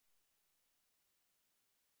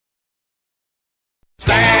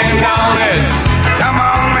Stand on it. Come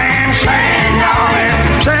on, man. Stand on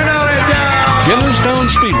it. Stand on it down. Jimmerstown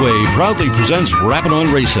Speedway proudly presents Rappin'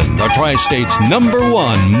 on Racing, the Tri-State's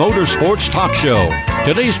 #1 motorsports talk show.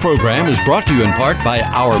 Today's program is brought to you in part by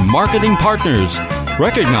our marketing partners.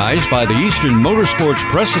 Recognized by the Eastern Motorsports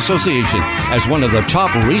Press Association as one of the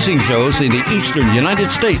top racing shows in the Eastern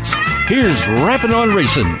United States, here's Rappin' on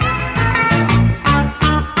Racing.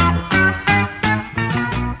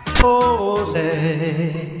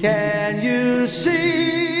 Jose, can you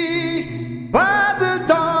see by the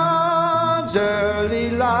dawn's early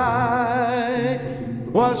light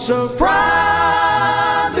what so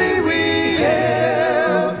proudly we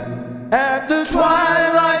hailed at the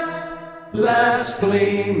twilight's last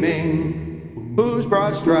gleaming, whose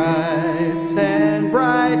broad stripes and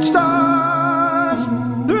bright stars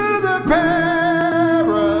through the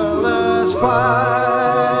perilous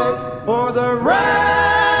fight o'er the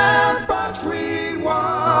ramparts we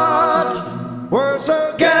watched were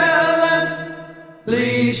so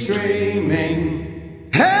gallantly streaming,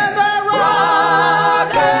 and the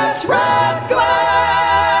rocket's red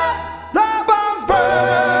glare, the bombs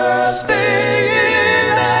bursting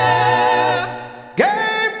in air,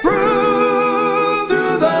 gave proof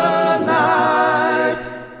through the night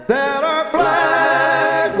that our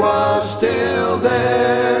flag was still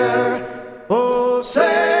there. Oh,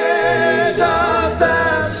 say does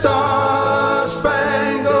that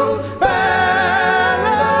star-spangled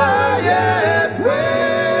banner yet wave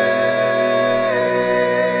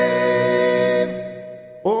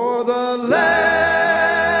o'er the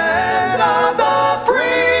land of the free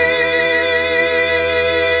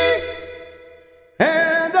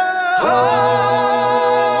and the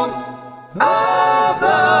home of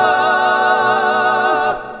the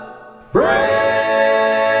brave.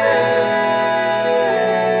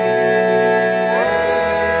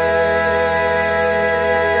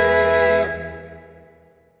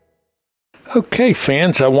 Okay,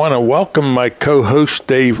 fans, I want to welcome my co-host,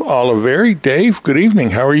 Dave Oliveri. Dave, good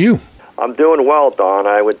evening. How are you? I'm doing well, Don.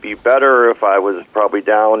 I would be better if I was probably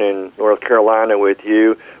down in North Carolina with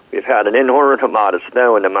you. We've had an inordinate amount of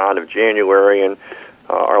snow in the month of January, and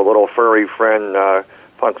our little furry friend,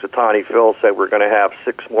 Punxsutawney Phil, said we're going to have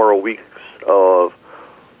 6 more weeks of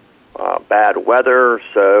bad weather,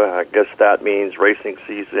 so I guess that means racing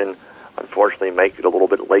season, unfortunately, make it a little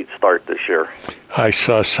bit late start this year. I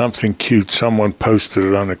saw something cute. Someone posted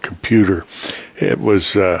it on a computer. It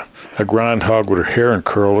was a groundhog with her hair in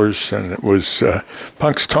curlers, and it was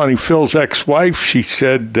Punxsutawney Phil's ex-wife. She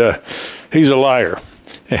said he's a liar,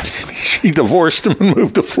 and she divorced him and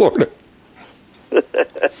moved to Florida.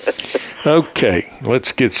 Okay,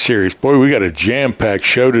 let's get serious. Boy, we got a jam-packed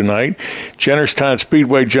show tonight. Jennerstown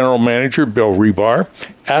Speedway General Manager Bill Rebar,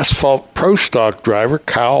 Asphalt Pro Stock driver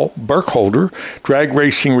Kyle Burkholder, drag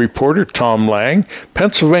racing reporter Tom Lang,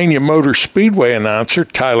 Pennsylvania Motor Speedway announcer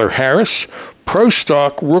Tyler Harris, Pro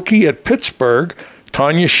Stock rookie at Pittsburgh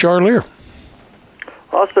Tanya Charlier.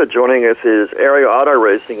 Also joining us is area auto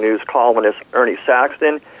racing news columnist Ernie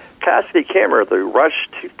Saxton, Cassidy Kammer, the Rush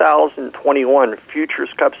 2021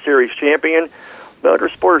 Futures Cup Series champion,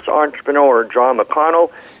 motorsports entrepreneur John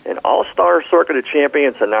McConnell, and All-Star Circuit of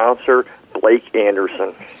Champions announcer Blake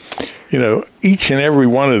Anderson. You know, each and every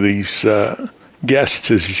one of these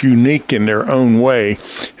guests is unique in their own way.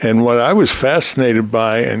 And what I was fascinated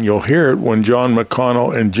by, and you'll hear it when John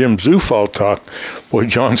McConnell and Jim Zufall talk, boy,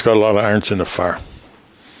 John's got a lot of irons in the fire.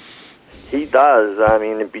 He does. I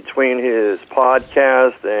mean, between his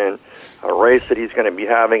podcast and a race that he's going to be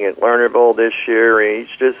having at Lernerville this year, he's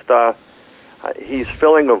just he's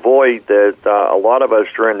filling a void that a lot of us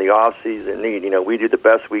during the off season need. You know, we do the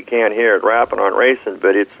best we can here at Rappin' on Racing,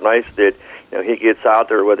 but it's nice that he gets out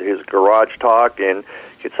there with his garage talk and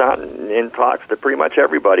gets out and talks to pretty much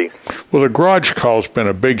everybody. Well, the Garage Call's been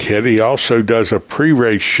a big hit. He also does a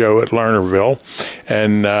pre-race show at Lernerville,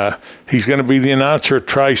 and he's going to be the announcer at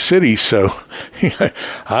Tri-City, so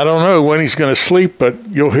I don't know when he's going to sleep, but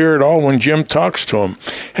you'll hear it all when Jim talks to him.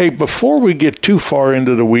 Hey, before we get too far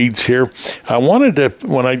into the weeds here, I wanted to,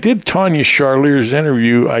 when I did Tanya Charlier's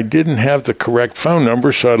interview, I didn't have the correct phone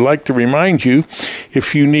number, so I'd like to remind you,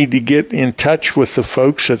 if you need to get in touch with the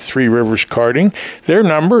folks at Three Rivers Karting, their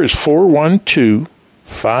number is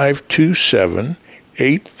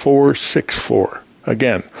 412-527-8464.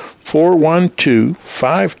 Again,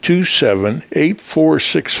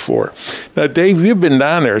 412-527-8464. Now, Dave, you've been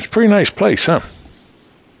down there. It's a pretty nice place, huh?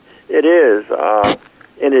 It is.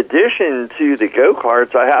 In addition to the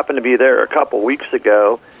go-karts, I happened to be there a couple weeks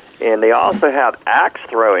ago, and they also have axe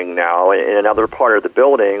throwing now in another part of the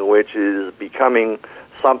building, which is becoming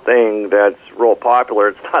something that's real popular.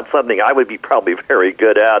 It's not something I would be probably very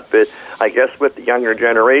good at, but I guess with the younger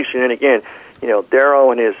generation, and again,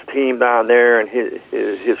 Darryl and his team down there and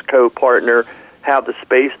his co-partner have the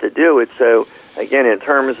space to do it. So again, in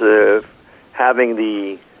terms of having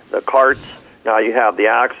the carts, now you have the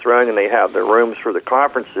axe throwing and they have the rooms for the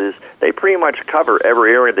conferences. They pretty much cover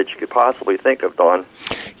every area that you could possibly think of, Don.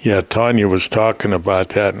 Yeah, Tanya was talking about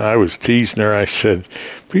that, and I was teasing her. I said,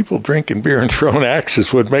 people drinking beer and throwing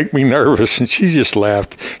axes would make me nervous, and she just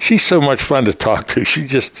laughed. She's so much fun to talk to.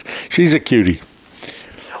 She's a cutie.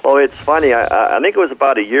 Well, it's funny. I think it was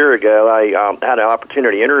about a year ago. I had an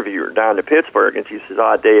opportunity to interview her down to Pittsburgh, and she says,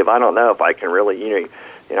 Dave, I don't know if I can really,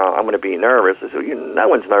 I'm going to be nervous. I said, no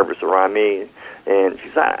one's nervous around me. And she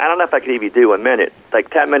said, I don't know if I could even do a minute. Like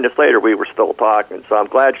 10 minutes later, we were still talking. So I'm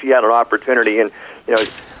glad she had an opportunity. And,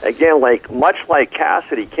 again, much like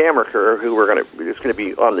Cassidy Kammerker, who is going to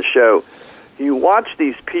be on the show, you watch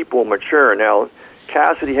these people mature. Now,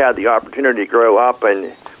 Cassidy had the opportunity to grow up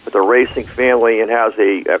with a racing family and has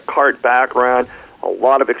a kart background, a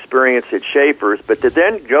lot of experience at Schaefer's, but to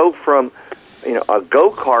then go from a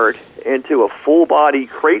go-kart into a full-body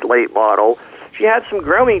crate late model, she had some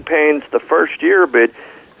growing pains the first year, but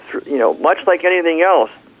much like anything else,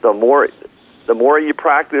 the more you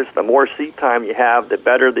practice, the more seat time you have, the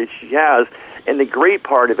better that she has. And the great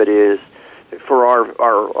part of it is, for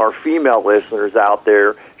our female listeners out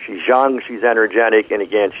there, she's young, she's energetic, and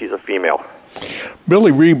again, she's a female.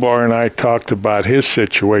 Billy Rebar and I talked about his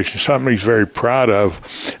situation, something he's very proud of,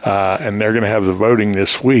 and they're going to have the voting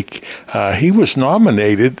this week. He was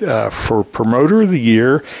nominated for Promoter of the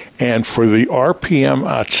Year and for the RPM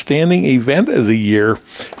Outstanding Event of the Year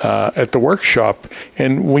at the workshop.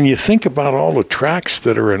 And when you think about all the tracks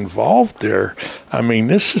that are involved there, I mean,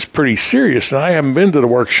 this is pretty serious. And I haven't been to the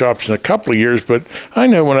workshops in a couple of years, but I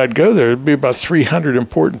know when I'd go there, there'd be about 300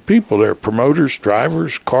 important people there, promoters,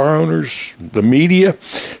 drivers, car owners, the media.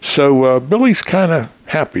 So Billy's kind of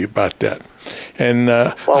happy about that. And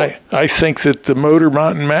I think that the Motor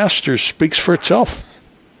Mountain Masters speaks for itself.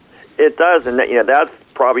 It does, and that's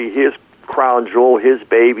probably his crown jewel, his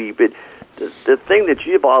baby. But the thing that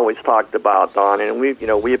you've always talked about, Don, and we've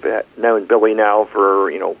known Billy now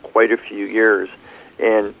for quite a few years,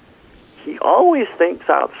 and he always thinks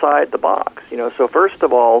outside the box. So first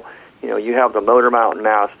of all, you have the Motor Mountain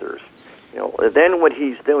Masters. Then what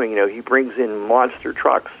he's doing, he brings in monster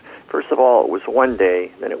trucks. First of all, it was 1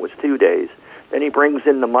 day, then it was 2 days. Then he brings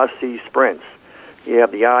in the must-see sprints. You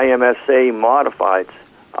have the IMSA modifieds.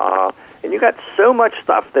 And you got so much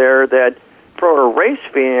stuff there that for a race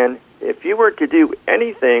fan, if you were to do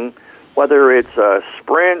anything, whether it's a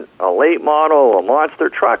sprint, a late model, a monster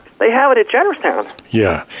truck, they have it at Jennerstown.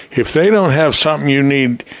 Yeah. If they don't have something you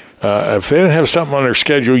need, if they don't have something on their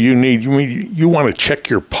schedule you want to check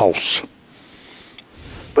your pulse.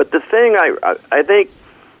 But the thing I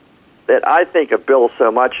think of Bill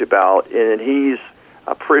so much about, and he's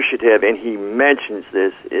appreciative, and he mentions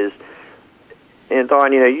this, is, and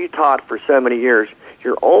Don, you taught for so many years,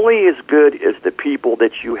 you're only as good as the people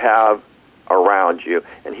that you have around you.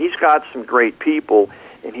 And he's got some great people,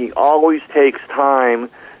 and he always takes time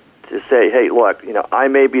to say, hey, look, I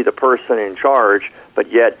may be the person in charge,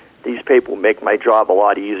 but yet these people make my job a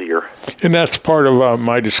lot easier. And that's part of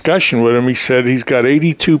my discussion with him. He said he's got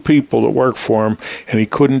 82 people that work for him, and he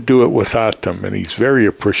couldn't do it without them, and he's very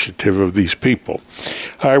appreciative of these people.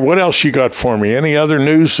 All right, what else you got for me? Any other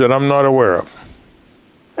news that I'm not aware of?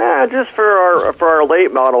 Just for our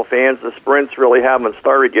late model fans, the sprints really haven't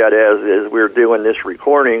started yet as we're doing this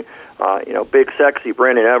recording. Big Sexy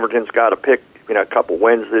Brandon Everton's got to pick a couple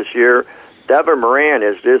wins this year. Devin Moran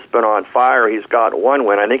has just been on fire. He's got one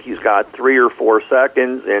win. I think he's got 3 or 4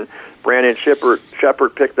 seconds. And Brandon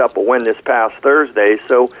Shepard picked up a win this past Thursday.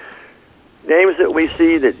 So names that we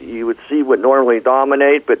see that you would see would normally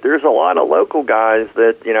dominate, but there's a lot of local guys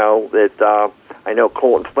that I know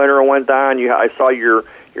Colton Flinner went down. I saw your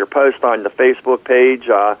post on the Facebook page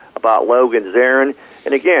about Logan Zarin.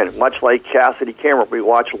 And again, much like Cassidy Cameron, we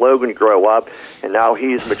watched Logan grow up, and now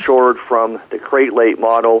he's matured from the crate late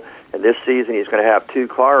model. And this season, he's going to have 2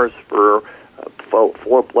 cars for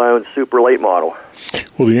full-blown super late model.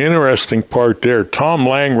 Well, the interesting part there, Tom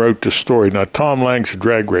Lang wrote the story. Now, Tom Lang's a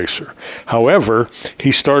drag racer. However,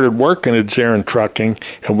 he started working at Zarin Trucking,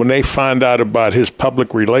 and when they found out about his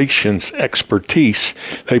public relations expertise,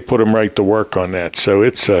 they put him right to work on that. So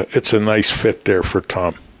it's a nice fit there for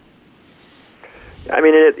Tom. I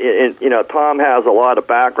mean, Tom has a lot of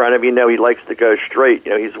background. I mean, he likes to go straight.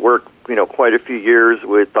 He's worked, quite a few years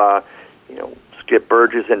with, Skip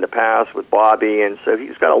Burgess in the past with Bobby, and so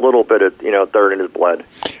he's got a little bit of, dirt in his blood.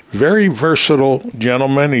 very versatile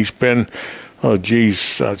gentleman. He's been,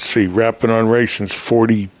 Rapping on Racing's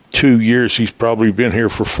 42 years. He's probably been here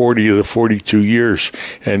for 40 of the 42 years,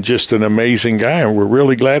 and just an amazing guy, and we're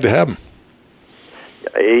really glad to have him.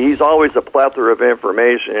 He's always a plethora of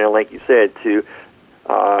information, and like you said,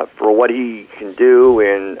 for what he can do,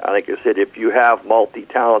 and like I said, if you have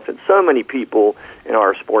multi-talents, and so many people in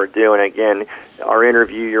our sport do, and again,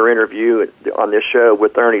 your interview on this show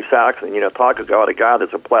with Ernie Saxon, talk about a guy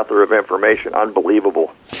that's a plethora of information,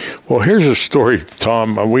 unbelievable. Well, here's a story,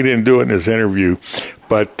 Tom. We didn't do it in his interview,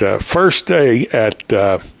 but first day at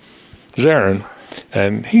Zarin,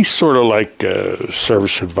 and he's sort of like a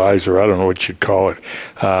service advisor, I don't know what you'd call it.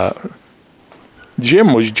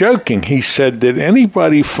 Jim was joking. He said, did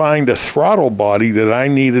anybody find a throttle body that I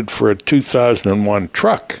needed for a 2001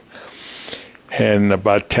 truck? And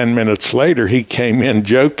about 10 minutes later, he came in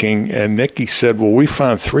joking, and Nikki said, well, we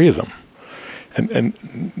found 3 of them. And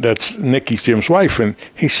that's Nikki's Jim's wife. And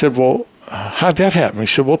he said, well, how'd that happen? He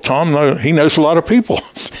said, well, Tom, he knows a lot of people.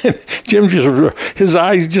 Jim his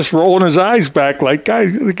eyes just rolling his eyes back like,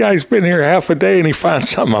 the guy's been here half a day, and he found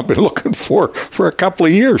something I've been looking for a couple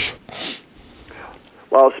of years.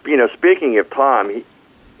 Well, speaking of Tom, in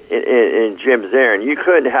Jim Zarin, you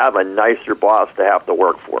couldn't have a nicer boss to have to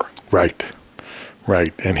work for. Right.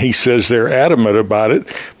 And he says they're adamant about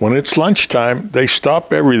it. When it's lunchtime, they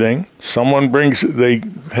stop everything. They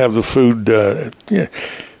have the food. They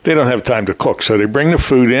don't have time to cook, so they bring the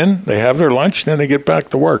food in, they have their lunch, and then they get back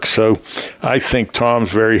to work. So I think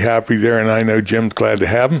Tom's very happy there, and I know Jim's glad to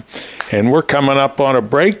have him. And we're coming up on a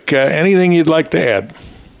break. Anything you'd like to add?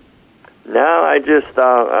 No, I just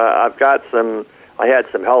I had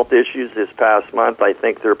some health issues this past month. I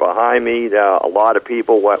think they're behind me. A lot of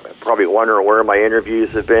people probably wondering where my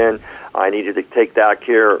interviews have been. I needed to take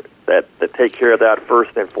care of that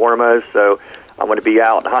first and foremost. So I'm going to be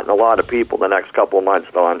out hunting a lot of people the next couple of months,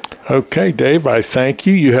 Don. Okay, Dave, I thank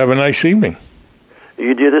you. You have a nice evening.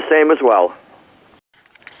 You do the same as well.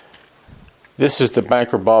 This is the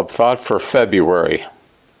Banker Bob Thought for February.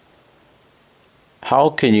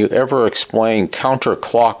 How can you ever explain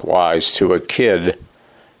counterclockwise to a kid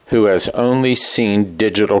who has only seen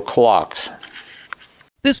digital clocks?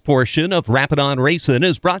 This portion of Rapid On Racing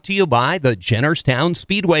is brought to you by the Jennerstown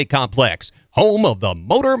Speedway Complex, home of the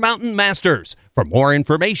Motor Mountain Masters. For more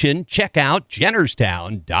information, check out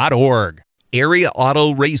jennerstown.org. Area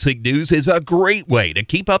Auto Racing News is a great way to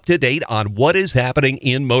keep up to date on what is happening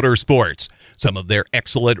in motorsports. Some of their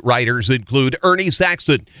excellent writers include Ernie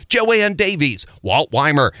Saxton, Joanne Davies, Walt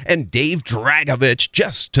Weimer, and Dave Dragovich,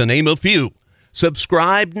 just to name a few.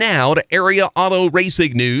 Subscribe now to Area Auto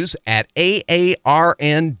Racing News at AARN.com.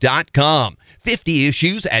 50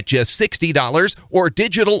 issues at just $60 or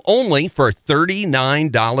digital only for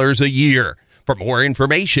 $39 a year. For more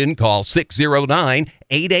information, call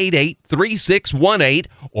 609-888-3618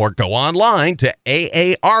 or go online to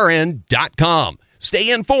AARN.com.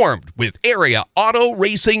 Stay informed with Area Auto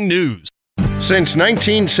Racing News. Since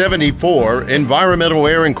 1974, Environmental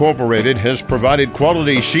Air Incorporated has provided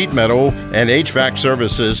quality sheet metal and HVAC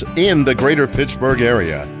services in the greater Pittsburgh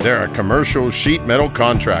area. They're a commercial sheet metal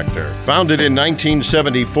contractor. Founded in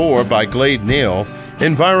 1974 by Glade Neal,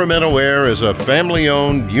 Environmental Air is a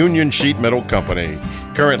family-owned union sheet metal company,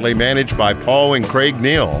 currently managed by Paul and Craig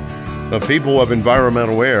Neal. The people of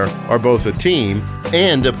Environmental Air are both a team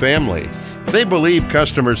and a family. They believe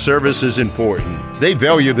customer service is important. They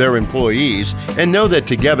value their employees and know that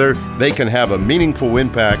together they can have a meaningful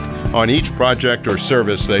impact on each project or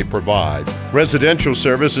service they provide. Residential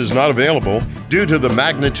service is not available due to the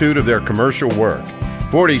magnitude of their commercial work.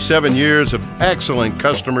 47 years of excellent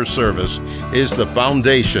customer service is the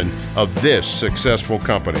foundation of this successful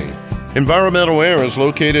company. Environmental Air is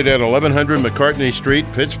located at 1100 McCartney Street,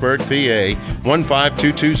 Pittsburgh, PA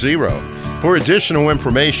 15220. For additional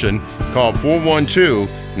information, call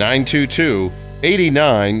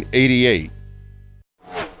 412-922-8988.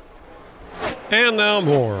 And now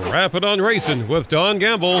more Rapid On Racing with Don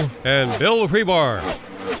Gamble and Bill Rebar.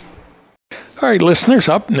 All right, listeners,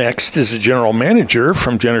 up next is the general manager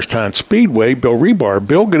from Jennerstown Speedway, Bill Rebar.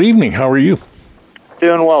 Bill, good evening. How are you?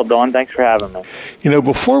 Doing well, Don. Thanks for having me.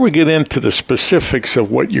 Before we get into the specifics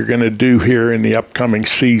of what you're going to do here in the upcoming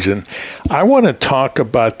season, I want to talk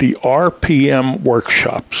about the RPM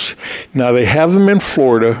workshops. Now, they have them in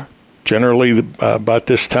Florida, generally about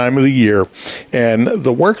this time of the year, and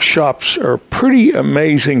the workshops are a pretty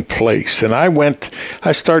amazing place. And I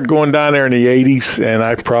started going down there in the 80s, and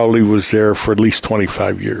I probably was there for at least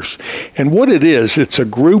 25 years. And what it is, it's a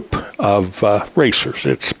group of racers.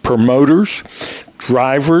 It's promoters,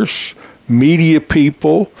 drivers, media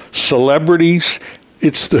people, celebrities,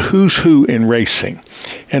 it's the who's who in racing.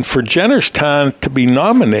 And for Jennerstown to be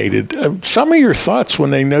nominated, some of your thoughts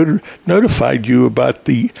when they notified you about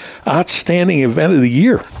the outstanding event of the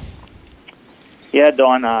year. Yeah,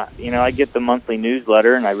 Don, I get the monthly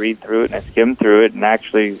newsletter, and I read through it, and I skim through it. And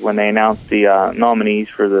actually, when they announced the nominees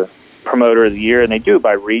for the promoter of the year, and they do it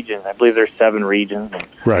by regions. I believe there's 7 regions.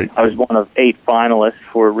 Right. I was one of 8 finalists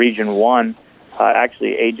for Region 1.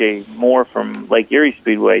 Actually, A.J. Moore from Lake Erie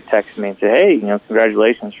Speedway texted me and said, hey,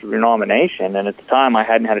 congratulations for your nomination. And at the time, I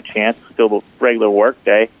hadn't had a chance, still the regular work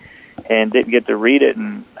day, and didn't get to read it.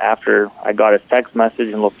 And after I got his text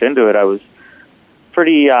message and looked into it, I was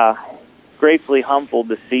pretty gratefully humbled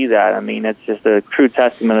to see that. I mean, it's just a true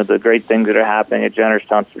testament of the great things that are happening at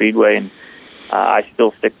Jennerstown Speedway. And I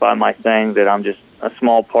still stick by my saying that I'm just a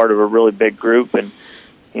small part of a really big group, and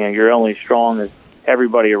you're only strong as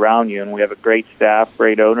everybody around you. And we have a great staff,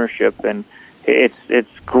 great ownership, and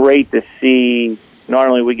it's great to see not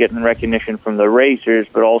only we getting recognition from the racers,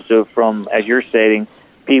 but also from, as you're stating,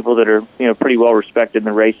 people that are pretty well respected in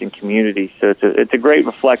the racing community. So it's a great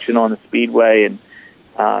reflection on the speedway, and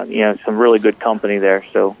some really good company there.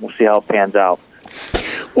 So we'll see how it pans out.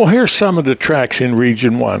 Well, here's some of the tracks in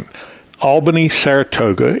Region 1. Albany,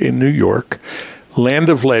 Saratoga in New York, Land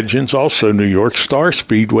of Legends, also New York, Star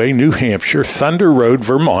Speedway, New Hampshire, Thunder Road,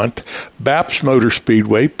 Vermont, Baps Motor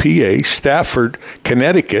Speedway, PA, Stafford,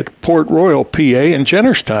 Connecticut, Port Royal, PA, and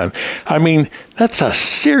Jennerstown. I mean, that's a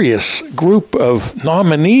serious group of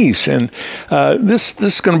nominees, and this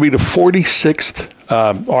is going to be the 46th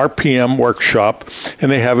RPM workshop, and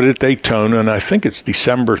they have it at Daytona, and I think it's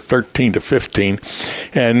December 13 to 15.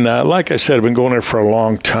 And like I said, I've been going there for a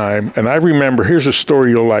long time, and I remember, here's a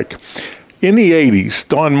story you'll like. In the 80s,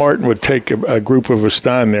 Don Martin would take a group of us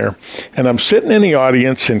down there, and I'm sitting in the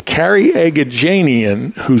audience, and Carrie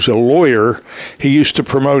Agajanian, who's a lawyer, he used to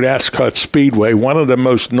promote Ascot Speedway, one of the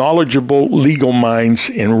most knowledgeable legal minds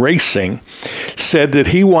in racing, said that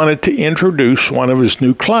he wanted to introduce one of his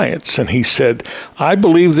new clients. And he said, I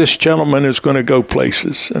believe this gentleman is going to go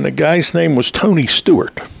places. And the guy's name was Tony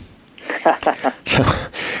Stewart. So,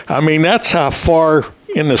 I mean, that's how far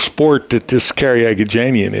in the sport that this Carrie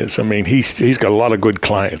Agajanian is. I mean, he's got a lot of good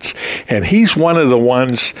clients, and he's one of the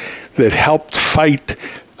ones that helped fight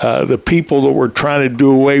the people that were trying to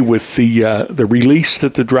do away with the release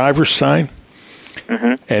that the drivers sign.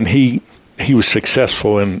 Mm-hmm. And he was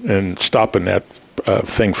successful in stopping that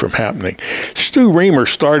thing from happening. Stu Reamer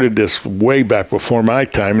started this way back before my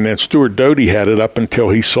time, and then Stuart Doty had it up until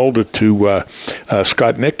he sold it to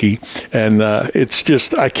Scott Nicky. And it's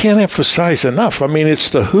just, I can't emphasize enough. I mean, it's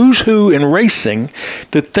the who's who in racing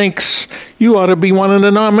that thinks you ought to be one of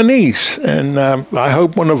the nominees. And I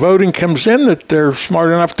hope when the voting comes in that they're smart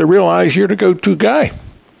enough to realize you're the go-to guy.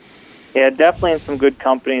 Yeah, definitely in some good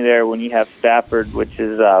company there when you have Stafford, which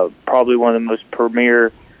is probably one of the most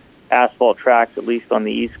premier asphalt tracks, at least on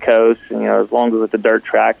the East Coast. And, as long as with the dirt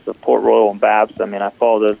tracks of Port Royal and Baps, I mean, I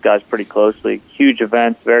follow those guys pretty closely. Huge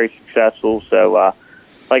events, very successful. So,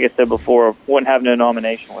 like I said before, wouldn't have no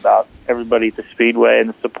nomination without everybody at the Speedway and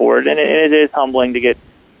the support. And it is humbling to get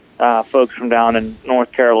folks from down in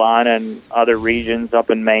North Carolina and other regions up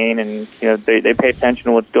in Maine, and they pay attention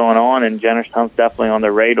to what's going on, and Jennerstown's definitely on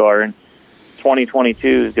their radar. And 2022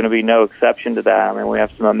 is going to be no exception to that. I mean, we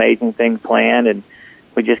have some amazing things planned, and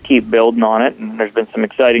we just keep building on it. And there's been some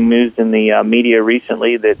exciting news in the media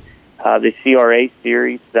recently that the CRA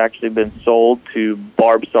series has actually been sold to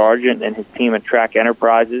Barb Sargent and his team at Track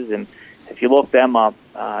Enterprises. And if you look them up,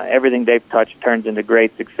 everything they've touched turns into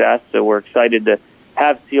great success. So we're excited to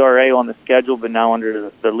have CRA on the schedule, but now under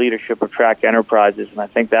the leadership of Track Enterprises. And I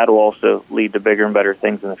think that will also lead to bigger and better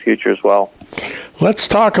things in the future as well. Let's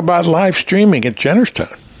talk about live streaming at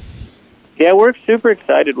Jennerstown. Yeah, we're super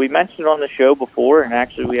excited. We mentioned it on the show before, and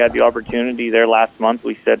actually we had the opportunity there last month.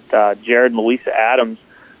 We said Jared and Louisa Adams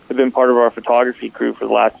have been part of our photography crew for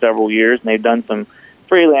the last several years, and they've done some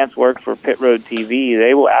freelance work for Pit Road TV.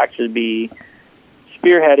 They will actually be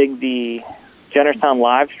spearheading the Jennerstown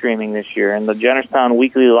live streaming this year, and the Jennerstown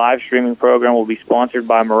weekly live streaming program will be sponsored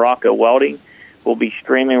by Morocco Welding. We'll be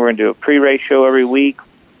streaming. We're going to do a pre-race show every week.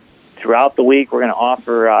 Throughout the week, we're going to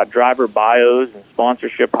offer driver bios and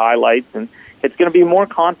sponsorship highlights, and it's going to be more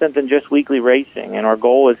content than just weekly racing. And our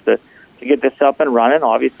goal is to get this up and running.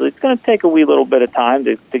 Obviously, it's going to take a wee little bit of time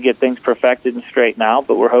to get things perfected and straightened out,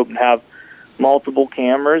 but we're hoping to have multiple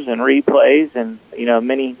cameras and replays and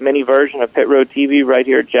mini version of Pit Road TV right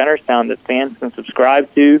here at Jennerstown that fans can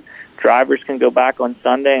subscribe to. Drivers can go back on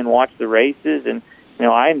Sunday and watch the races. And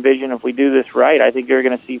I envision if we do this right, I think you're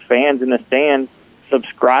going to see fans in the stands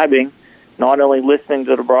subscribing not only listening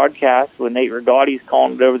to the broadcast when Nate Rigotti's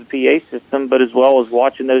calling it over the PA system, but as well as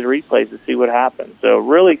watching those replays to see what happens. So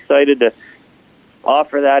really excited to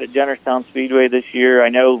offer that at Jennerstown Speedway this year. I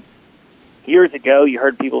know years ago you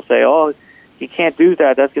heard people say, oh, you can't do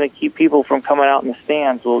that. That's going to keep people from coming out in the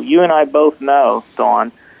stands. Well, you and I both know,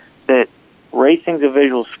 Dawn, that racing's a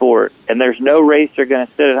visual sport, and there's no racer going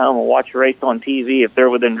to sit at home and watch a race on TV if they're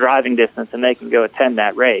within driving distance and they can go attend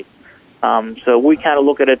that race. So we kind of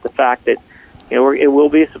look at it the fact that it will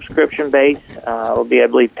be a subscription base. It will be, I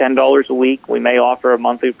believe, $10 a week. We may offer a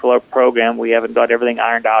monthly program. We haven't got everything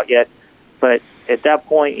ironed out yet. But at that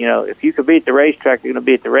point, if you could be at the racetrack, you're going to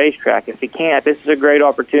be at the racetrack. If you can't, this is a great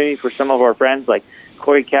opportunity for some of our friends like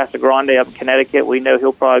Corey Casagrande up in Connecticut. We know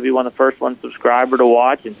he'll probably be one of the first one subscriber to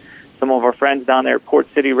watch, and some of our friends down there at Port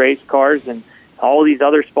City Race Cars and all these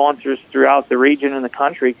other sponsors throughout the region and the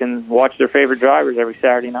country can watch their favorite drivers every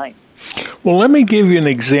Saturday night. Well, let me give you an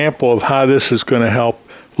example of how this is going to help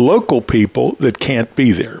local people that can't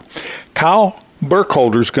be there. Kyle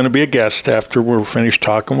Burkholder is going to be a guest after we're finished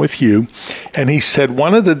talking with you, and he said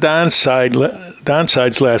one of the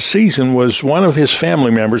downsides last season was one of his family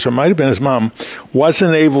members, or might have been his mom,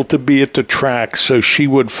 wasn't able to be at the track, so she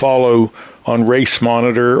would follow on Race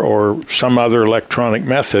Monitor or some other electronic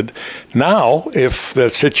method. Now, if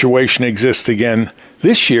that situation exists again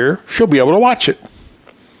this year, she'll be able to watch it.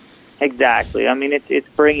 Exactly. I mean, it's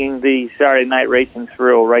bringing the Saturday night racing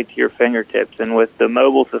thrill right to your fingertips. And with the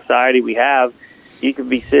mobile society we have, you could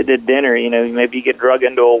be sitting at dinner, maybe you get drugged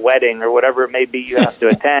into a wedding or whatever it may be you have to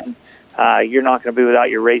attend. You're not going to be without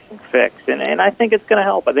your racing fix. And I think it's going to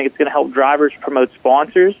help. I think it's going to help drivers promote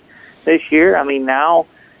sponsors this year. I mean, now,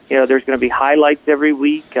 there's going to be highlights every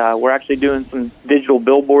week. We're actually doing some digital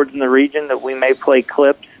billboards in the region that we may play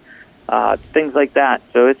clips, things like that.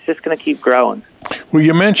 So it's just going to keep growing. Well,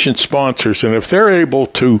 you mentioned sponsors, and if they're able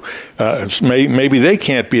to, maybe they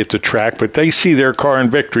can't be at the track, but they see their car in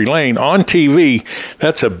victory lane on TV,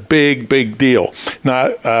 that's a big, big deal.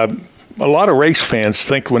 Now, a lot of race fans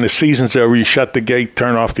think when the season's over, you shut the gate,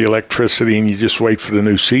 turn off the electricity, and you just wait for the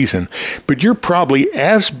new season. But you're probably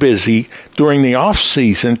as busy during the off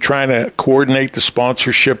season trying to coordinate the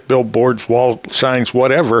sponsorship, billboards, wall signs,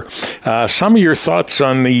 whatever. Some of your thoughts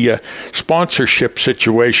on the sponsorship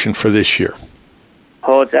situation for this year?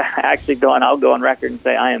 Oh, it's actually, Dawn, I'll go on record and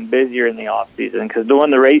say I am busier in the off-season because during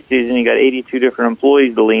the race season, you got 82 different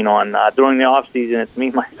employees to lean on. During the off-season, it's me,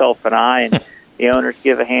 myself, and I, and the owners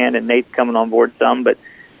give a hand, and Nate's coming on board some. But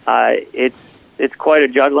it's quite a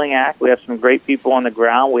juggling act. We have some great people on the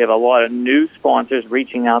ground. We have a lot of new sponsors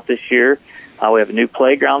reaching out this year. We have a new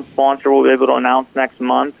playground sponsor we'll be able to announce next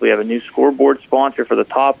month. We have a new scoreboard sponsor for the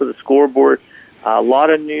top of the scoreboard. A lot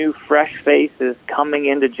of new, fresh faces coming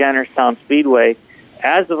into Jennerstown Speedway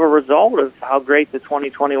as of a result of how great the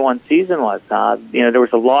 2021 season was. There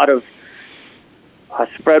was a lot of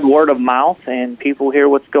spread word of mouth, and people hear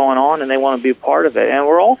what's going on, and they want to be a part of it. And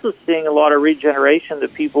we're also seeing a lot of regeneration to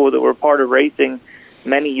people that were part of racing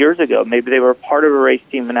many years ago. Maybe they were part of a race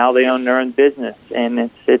team, and now they own their own business. And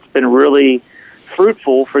it's been really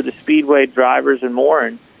fruitful for the Speedway drivers and more,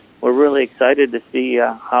 and we're really excited to see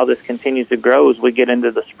how this continues to grow as we get into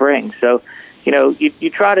the spring. So, you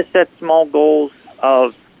try to set small goals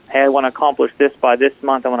of, hey, I want to accomplish this by this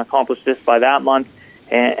month, I want to accomplish this by that month,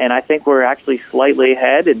 and I think we're actually slightly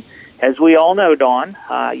ahead. And as we all know, Dawn,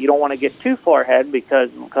 you don't want to get too far ahead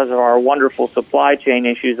because of our wonderful supply chain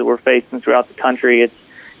issues that we're facing throughout the country.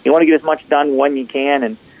 You want to get as much done when you can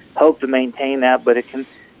and hope to maintain that, but it can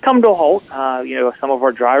come to a halt. Some of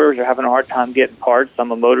our drivers are having a hard time getting parts.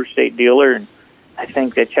 I'm a Motor State dealer, and I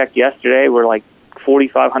think they checked yesterday. We're like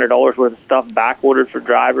 $4,500 worth of stuff back ordered for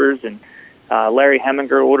drivers, and Larry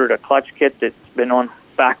Heminger ordered a clutch kit that's been on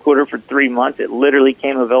back order for 3 months. It literally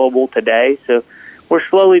came available today. So we're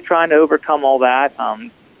slowly trying to overcome all that.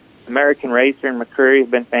 American Racer and McCreary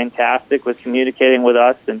have been fantastic with communicating with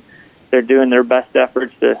us, and they're doing their best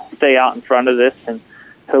efforts to stay out in front of this and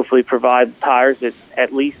hopefully provide tires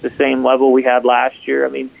at least the same level we had last year. I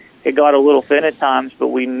mean, it got a little thin at times, but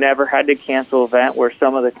we never had to cancel an event where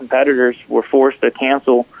some of the competitors were forced to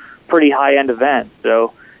cancel pretty high-end events.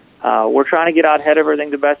 So we're trying to get out ahead of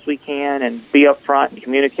everything the best we can and be up front and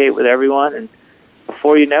communicate with everyone. And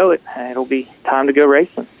before you know it, it'll be time to go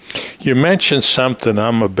racing. You mentioned something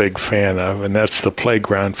I'm a big fan of, and that's the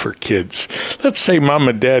playground for kids. Let's say mom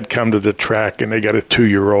and dad come to the track and they got a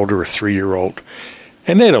 2-year-old or a 3-year-old,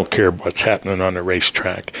 and they don't care what's happening on the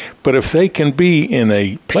racetrack. But if they can be in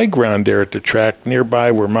a playground there at the track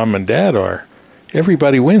nearby where mom and dad are,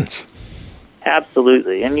 everybody wins.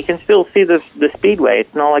 Absolutely. And you can still see the speedway.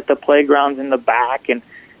 It's not like the playground's in the back, and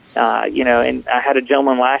And I had a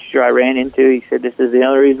gentleman last year I ran into. He said, this is the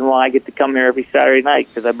only reason why I get to come here every Saturday night,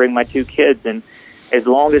 because I bring my 2 kids. And as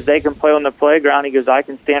long as they can play on the playground, he goes, I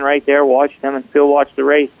can stand right there, watch them, and still watch the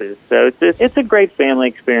races. So it's a great family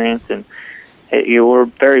experience, and we're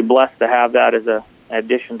very blessed to have that as an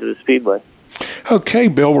addition to the Speedway. Okay,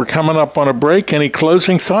 Bill, we're coming up on a break. Any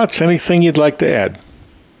closing thoughts? Anything you'd like to add?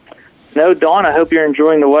 No, Don, I hope you're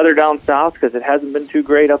enjoying the weather down south, because it hasn't been too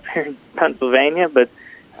great up here in Pennsylvania, but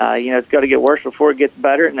it's got to get worse before it gets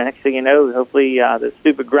better. And the next thing you know, hopefully the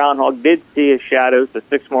stupid groundhog did see his shadow, so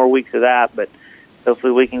 6 more weeks of that. But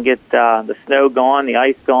hopefully we can get the snow gone, the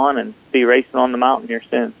ice gone, and be racing on the mountain here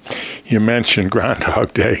soon. You mentioned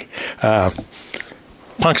Groundhog Day.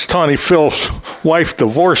 Punxsutawney Phil's wife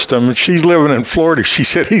divorced him, and she's living in Florida. She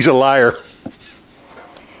said he's a liar.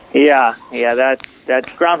 Yeah,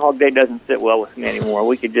 that Groundhog Day doesn't sit well with me anymore.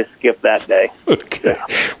 We could just skip that day. Okay.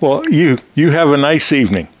 Well, you have a nice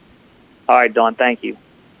evening. All right, Don, thank you.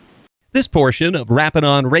 This portion of Rappin'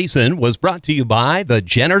 on Racing was brought to you by the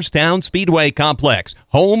Jennerstown Speedway Complex,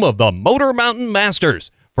 home of the Motor Mountain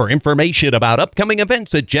Masters. For information about upcoming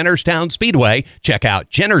events at Jennerstown Speedway, check out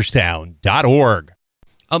jennerstown.org.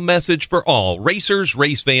 A message for all racers,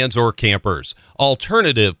 race fans, or campers.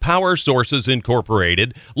 Alternative Power Sources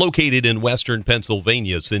Incorporated, located in western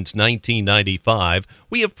Pennsylvania since 1995,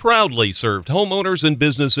 we have proudly served homeowners and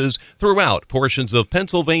businesses throughout portions of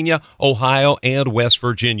Pennsylvania, Ohio, and West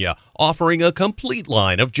Virginia, offering a complete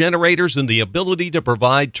line of generators and the ability to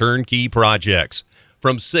provide turnkey projects.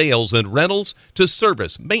 From sales and rentals to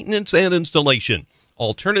service, maintenance, and installation,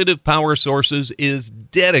 Alternative Power Sources is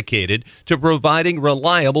dedicated to providing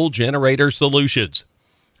reliable generator solutions.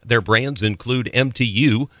 Their brands include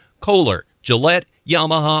MTU, Kohler, Gillette,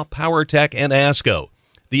 Yamaha, PowerTech, and ASCO.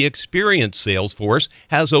 The experienced sales force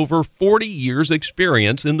has over 40 years'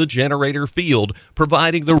 experience in the generator field,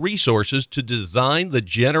 providing the resources to design the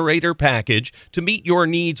generator package to meet your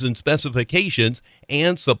needs and specifications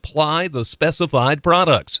and supply the specified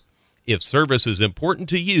products. If service is important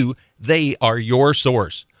to you, they are your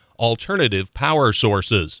source. Alternative Power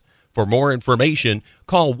Sources. For more information,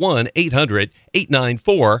 call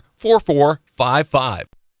 1-800-894-4455.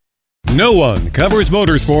 No one covers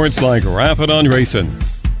motorsports like Rapid on Racing.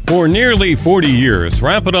 For nearly 40 years,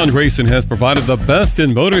 Rapid on Racing has provided the best in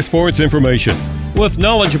motorsports information with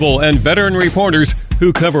knowledgeable and veteran reporters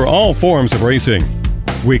who cover all forms of racing.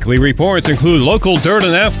 Weekly reports include local dirt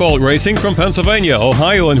and asphalt racing from Pennsylvania,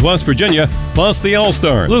 Ohio, and West Virginia, plus the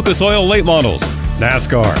All-Star, Lucas Oil late models,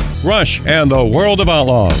 NASCAR, Rush, and the World of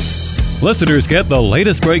Outlaws. Listeners get the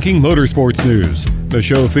latest breaking motorsports news. The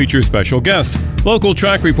show features special guests, local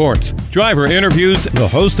track reports, driver interviews. The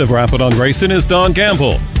host of Rapid on Racing is Don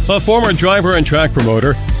Gamble. A former driver and track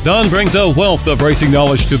promoter, Don brings a wealth of racing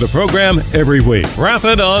knowledge to the program every week.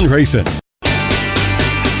 Rapid on Racing.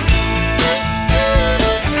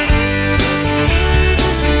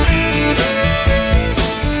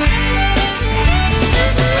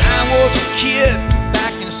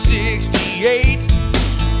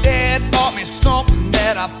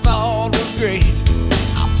 I thought was great.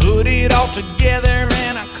 I put it all together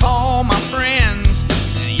and I called my friends.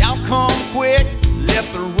 And y'all come quick, let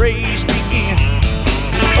the race begin.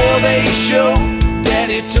 Before they showed,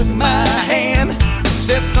 Daddy took my hand,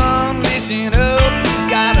 said, son, listen up, you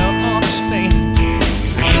gotta understand.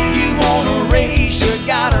 If you wanna race, you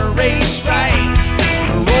gotta race right.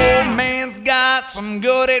 The old man's got some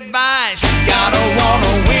good advice. You gotta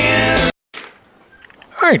wanna win.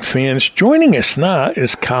 All right, fans, joining us now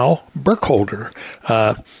is Kyle Burkholder.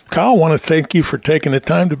 Kyle, I want to thank you for taking the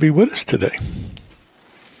time to be with us today.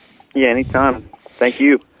 Yeah, anytime. Thank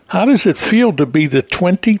you. How does it feel to be the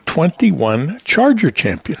 2021 Charger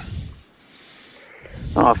champion?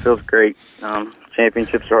 Oh, it feels great.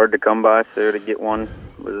 Championships are hard to come by, so to get one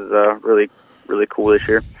was really, really cool this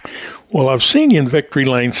year. Well, I've seen you in Victory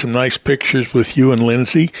Lane, some nice pictures with you and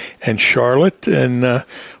Lindsay and Charlotte, and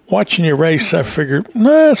watching you race, I figured,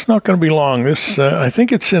 it's not going to be long. This, I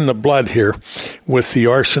think it's in the blood here with the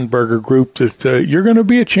Arsenberger group that you're going to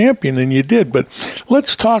be a champion, and you did. But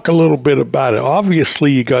let's talk a little bit about it.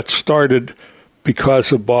 Obviously, you got started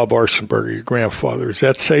because of Bob Arsenberger, your grandfather. Is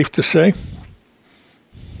that safe to say?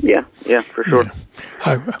 Yeah, for sure. Yeah.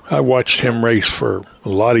 I watched him race for a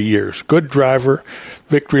lot of years. Good driver,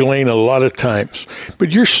 Victory Lane a lot of times.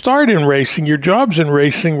 But your start in racing, your jobs in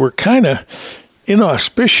racing were kind of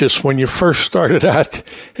inauspicious when you first started out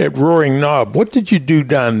at Roaring Knob. What did you do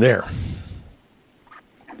down there?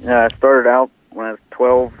 I started out when I was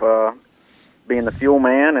 12 being the fuel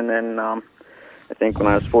man, and then I think when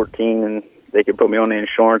I was 14 and they could put me on the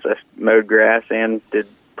insurance, I mowed grass and did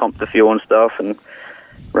pump the fuel and stuff, and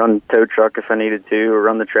run tow truck if I needed to, or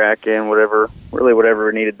run the track in,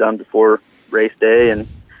 whatever needed done before race day and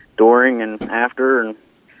during and after, and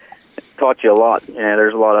it taught you a lot. Yeah,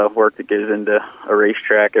 there's a lot of work that goes into a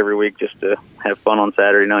racetrack every week just to have fun on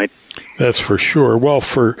Saturday nights. That's for sure. Well,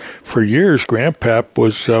 for years, Grandpap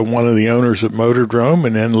was one of the owners at Motordrome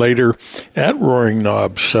and then later at Roaring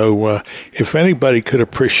Knob. So if anybody could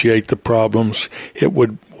appreciate the problems, it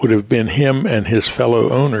would have been him and his fellow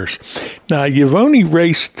owners. Now, you've only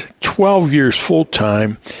raced 12 years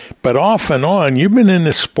full-time, but off and on, you've been in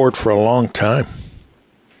this sport for a long time.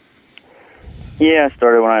 Yeah, I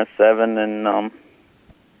started when I was 7, and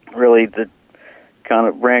really kind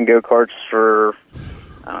of ran go-karts for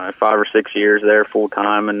 5 or 6 years there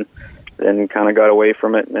full-time, and then kind of got away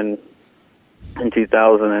from it. And in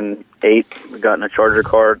 2008, we got in a Charger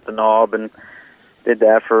car at the Knob and did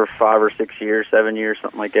that for 5 or 6 years, 7 years,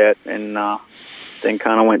 something like that, and then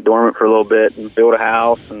kind of went dormant for a little bit and built a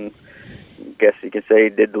house, and I guess you could say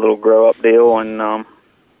did the little grow-up deal, and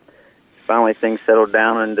finally things settled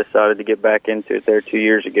down and decided to get back into it there 2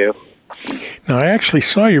 years ago. Now, I actually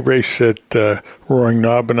saw you race at Roaring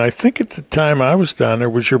Knob, and I think at the time I was down there,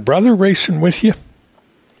 was your brother racing with you?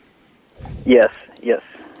 Yes. Yeah.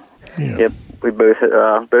 Yep, we both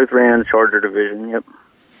ran the Charger division, yep.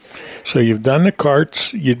 So you've done the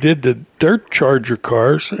karts, you did the dirt Charger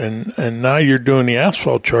cars, and now you're doing the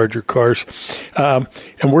asphalt Charger cars. And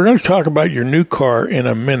we're going to talk about your new car in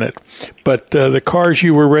a minute. But the cars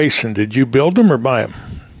you were racing, did you build them or buy them?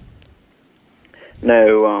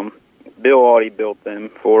 No, Bill Audi built them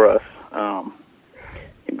for us.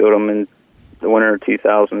 He built them in the winter of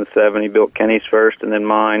 2007. He built Kenny's first and then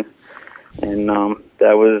mine. And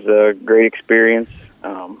that was a great experience.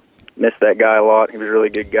 Missed that guy a lot. He was a really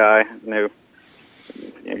good guy.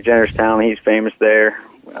 Jennerstown, he's famous there.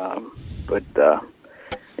 But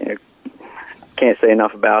can't say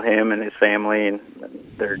enough about him and his family, and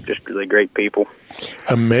they're just really great people.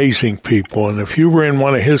 Amazing people. And if you were in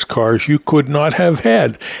one of his cars, you could not have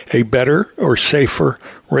had a better or safer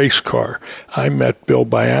race car. I met Bill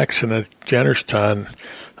by accident at Jennerstown.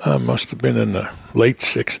 Must have been in the late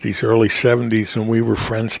 60s, early 70s, and we were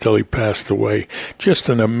friends till he passed away. Just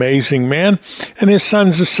an amazing man. And his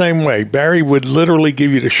son's the same way. Barry would literally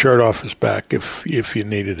give you the shirt off his back if you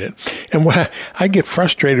needed it. And I get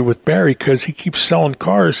frustrated with Barry because he keeps selling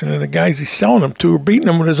cars, and then the guys he's selling them to are beating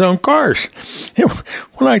him with his own cars.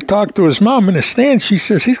 When I talk to his mom in the stand, she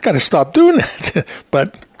says he's got to stop doing that.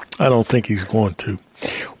 But I don't think he's going to.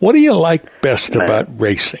 What do you like best about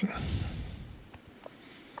racing?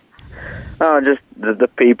 Just the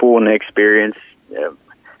people and the experience.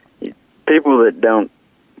 People that don't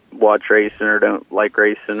watch racing or don't like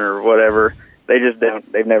racing or whatever, they just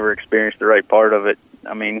don't. They've never experienced the right part of it.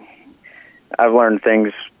 I mean, I've learned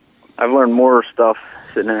more stuff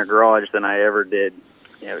sitting in a garage than I ever did,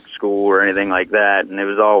 at school or anything like that. And it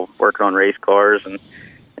was all working on race cars and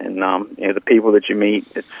the people that you meet.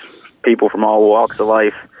 It's people from all walks of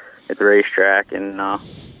life at the racetrack, and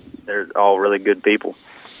they're all really good people.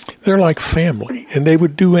 They're like family, and they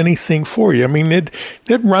would do anything for you. I mean,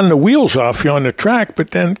 they'd run the wheels off you on the track,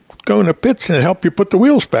 but then go in the pits and help you put the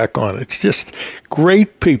wheels back on. It's just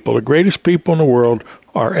great people. The greatest people in the world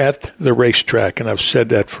are at the racetrack, and I've said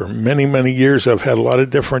that for many, many years. I've had a lot of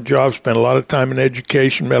different jobs, spent a lot of time in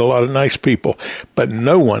education, met a lot of nice people, but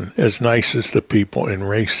no one as nice as the people in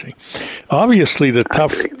racing. Obviously, the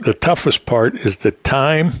toughest part is the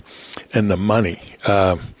time and the money.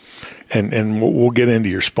 And we'll get into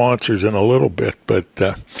your sponsors in a little bit, but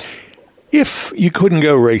if you couldn't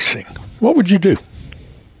go racing, what would you do?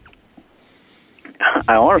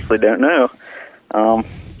 I honestly don't know.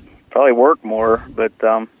 Probably work more, but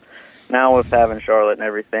now with having Charlotte and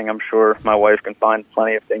everything, I'm sure my wife can find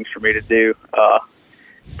plenty of things for me to do.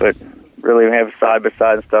 But really, we have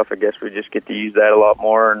side-by-side and stuff. I guess we just get to use that a lot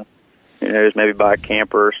more, and just maybe buy a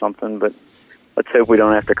camper or something, but let's hope we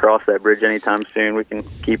don't have to cross that bridge anytime soon. We can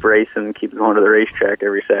keep racing and keep going to the racetrack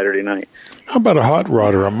every Saturday night. How about a hot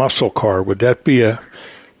rod or a muscle car? Would that be a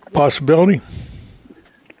possibility?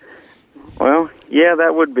 Well, yeah,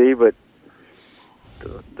 that would be, but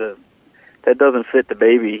that doesn't fit the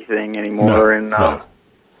baby thing anymore. No.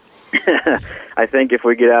 I think if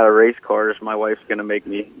we get out of race cars, my wife's going to make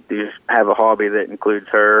me have a hobby that includes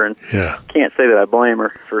her. And can't say that I blame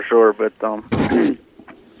her for sure, but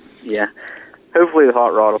yeah. Hopefully the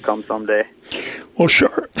hot rod will come someday. Well,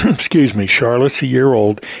 Charlotte's a year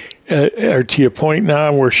old. Are to a point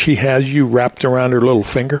now where she has you wrapped around her little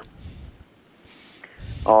finger?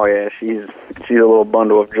 Oh yeah, she's a little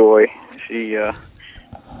bundle of joy. She's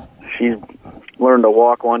learned to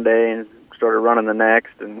walk one day and started running the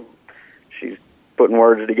next, and she's putting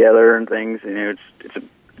words together and things. It's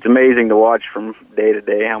amazing to watch from day to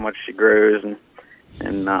day how much she grows,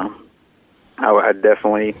 and I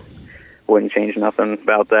definitely wouldn't change nothing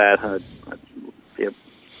about that.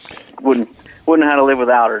 Wouldn't know how to live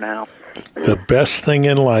without her now. The best thing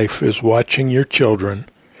in life is watching your children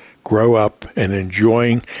grow up and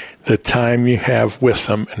enjoying the time you have with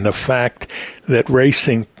them, and the fact that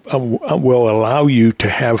racing will allow you to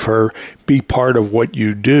have her be part of what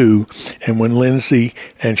you do. And when Lindsay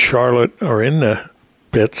and Charlotte are in the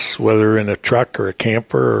pits, whether in a truck or a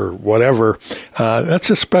camper or whatever, that's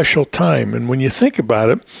a special time. And when you think about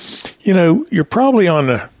it, you're probably on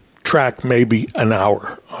the track maybe an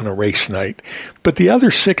hour on a race night, but the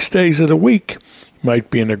other 6 days of the week, you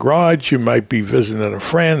might be in the garage, you might be visiting a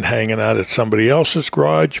friend, hanging out at somebody else's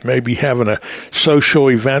garage, maybe having a social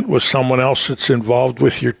event with someone else that's involved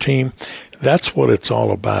with your team. That's what it's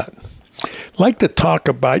all about. I'd like to talk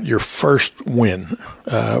about your first win.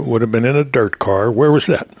 Would have been in a dirt car. Where was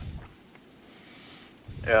that?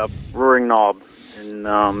 Roaring Knob in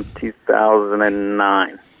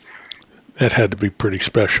 2009. That had to be pretty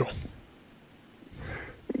special.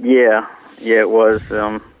 Yeah, it was.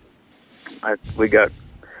 That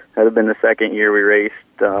had been the second year we raced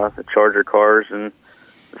the Charger cars, and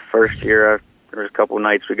the first year there was a couple of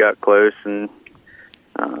nights we got close and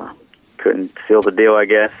couldn't seal the deal, I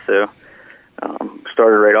guess. So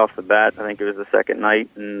started right off the bat. I think it was the second night,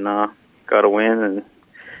 and got a win. And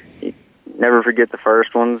you never forget the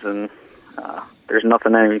first ones, and there's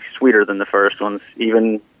nothing any sweeter than the first ones.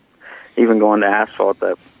 Even going to asphalt,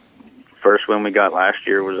 that first win we got last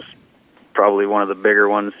year was probably one of the bigger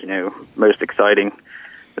ones, most exciting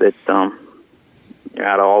that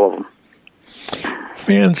out of all of them.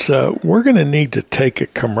 Fans, we're going to need to take a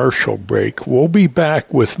commercial break. We'll be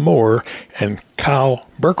back with more and Kyle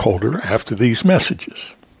Burkholder after these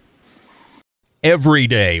messages. Every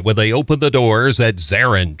day when they open the doors at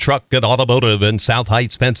Zarin Truck and Automotive in South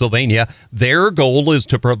Heights, Pennsylvania, their goal is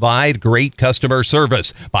to provide great customer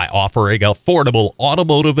service by offering affordable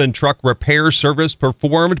automotive and truck repair service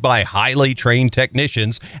performed by highly trained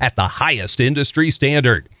technicians at the highest industry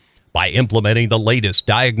standard. By implementing the latest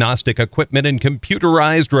diagnostic equipment and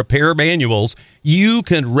computerized repair manuals, you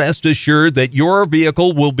can rest assured that your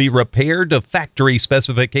vehicle will be repaired to factory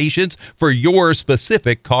specifications for your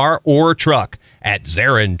specific car or truck. At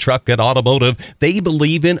Zarin Truck and Automotive, they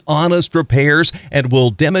believe in honest repairs and will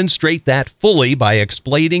demonstrate that fully by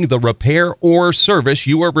explaining the repair or service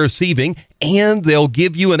you are receiving, and they'll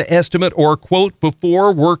give you an estimate or quote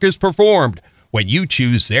before work is performed. When you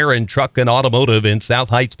choose Zarin Truck and Automotive in South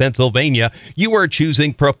Heights, Pennsylvania, you are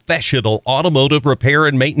choosing professional automotive repair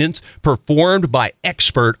and maintenance performed by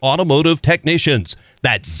expert automotive technicians.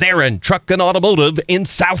 That's Zarin Truck and Automotive in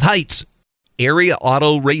South Heights. Area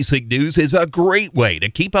Auto Racing News is a great way to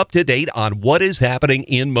keep up to date on what is happening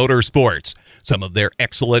in motorsports. Some of their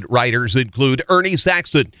excellent writers include Ernie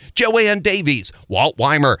Saxton, Joanne Davies, Walt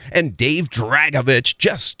Weimer, and Dave Dragovich,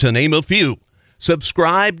 just to name a few.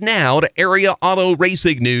 Subscribe now to Area Auto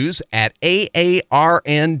Racing News at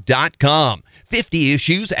AARN.com. 50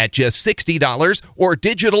 issues at just $60 or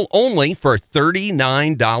digital only for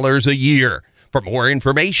 $39 a year. For more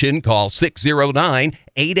information, call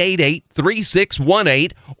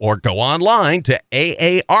 609-888-3618 or go online to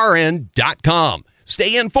AARN.com.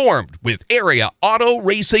 Stay informed with Area Auto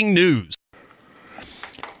Racing News.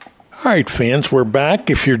 All right, fans, we're back.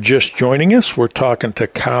 If you're just joining us, we're talking to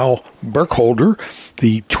Kyle Burkholder,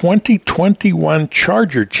 the 2021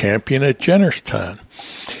 Charger champion at Jennerstown.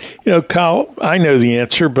 Kyle, I know the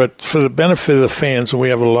answer, but for the benefit of the fans, and we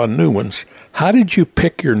have a lot of new ones, how did you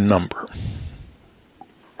pick your number?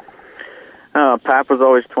 Pap was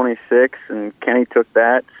always 26, and Kenny took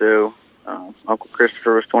that, so Uncle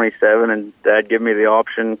Christopher was 27, and Dad gave me the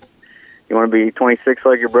option. You want to be 26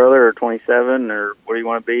 like your brother or 27, or what do you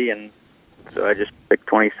want to be? And so I just picked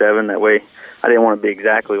 27. That way I didn't want to be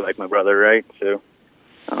exactly like my brother, right? So,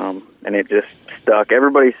 and it just stuck.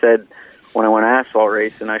 Everybody said when I went asphalt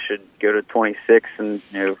racing, I should go to 26 and,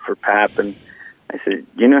 for Pap. And I said,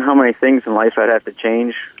 how many things in life I'd have to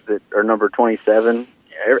change that are number 27?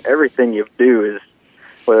 Everything you do is,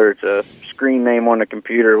 whether it's a screen name on the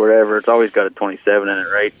computer or whatever, it's always got a 27 in it,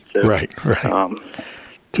 right? So, right.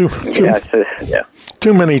 Too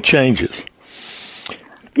many changes.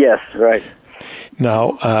 Yes, right.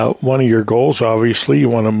 Now, one of your goals, obviously, you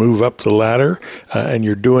want to move up the ladder, and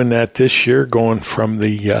you're doing that this year, going from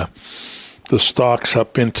the stocks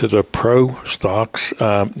up into the pro stocks.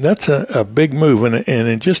 That's a big move, and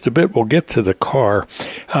in just a bit, we'll get to the car.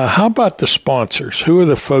 How about the sponsors? Who are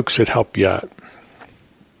the folks that help you out?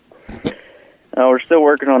 We're still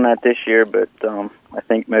working on that this year, but I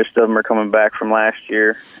think most of them are coming back from last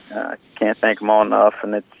year. Can't thank them all enough.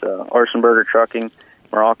 And it's Arsenberger Trucking,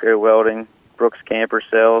 Morocco Welding, Brooks Camper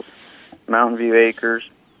Sales, Mountain View Acres,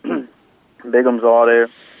 Bigham's Auto,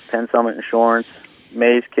 Penn Summit Insurance,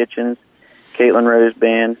 May's Kitchens, Caitlin Rose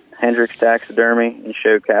Band, Hendricks Taxidermy, and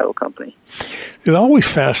Show Cattle Company. It always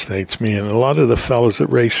fascinates me, and a lot of the fellows that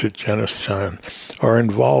race at Jennerstown are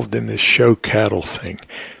involved in this show cattle thing.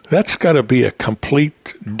 That's got to be a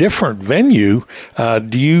complete different venue.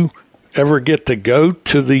 Do you ever get to go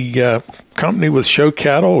to the company with show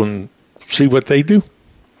cattle and see what they do?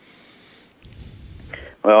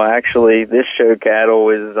 Well, actually, this Show Cattle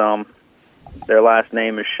is their last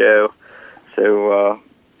name is Show, so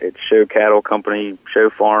it's Show Cattle Company,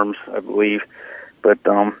 Show Farms, I believe. But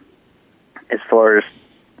as far as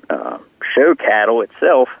show cattle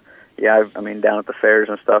itself, yeah, I mean, down at the fairs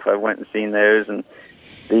and stuff, I went and seen those, and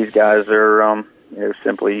these guys are,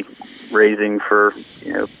 simply raising for,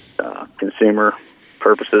 consumer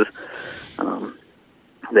purposes.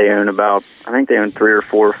 They own I think they own 3 or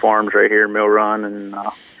 4 farms right here in Mill Run, and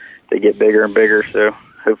they get bigger and bigger, so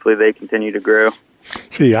hopefully they continue to grow.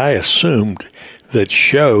 See, I assumed that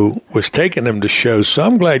Show was taking them to shows, so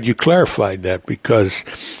I'm glad you clarified that,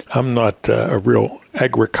 because I'm not a real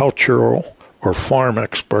agricultural or farm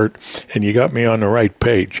expert, and you got me on the right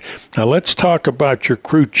page. Now let's talk about your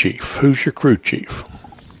crew chief. Who's your crew chief?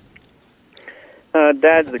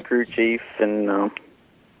 Dad's the crew chief, and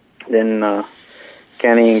then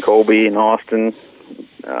Kenny and Colby and Austin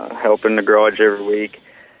help in the garage every week,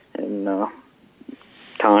 and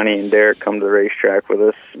Tiny and Derek come to the racetrack with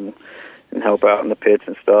us and help out in the pits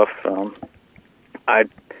and stuff.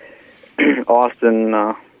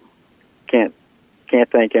 Austin can't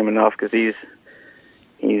thank him enough, because he's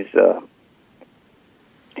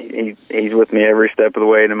with me every step of the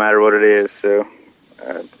way, no matter what it is. So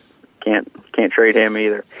can't trade him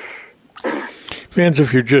either. Fans,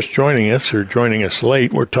 if you're just joining us or joining us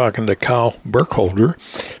late, we're talking to Kyle Burkholder,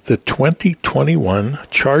 the 2021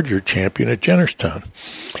 Charger champion at Jennerstown.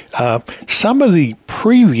 Some of the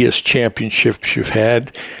previous championships you've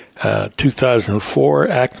had, 2004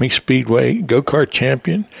 Acme Speedway Go-Kart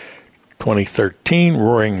champion, 2013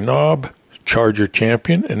 Roaring Knob Charger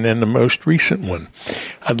champion, and then the most recent one.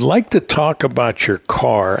 I'd like to talk about your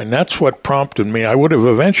car, and that's what prompted me. I would have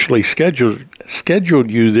eventually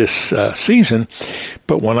scheduled you this season,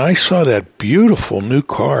 but when I saw that beautiful new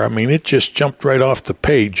car, I mean, it just jumped right off the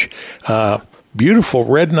page. Beautiful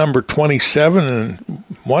red number 27, and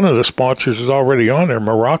one of the sponsors is already on there,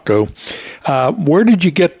 Morocco. Where did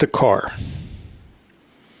you get the car?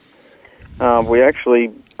 We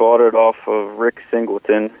actually bought it off of Rick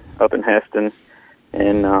Singleton up in Heston,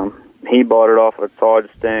 and he bought it off of Todd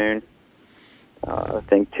Stone, I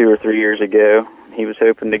think 2 or 3 years ago. He was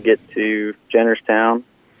hoping to get to Jennerstown,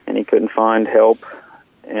 and he couldn't find help,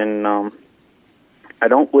 and I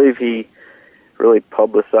don't believe he really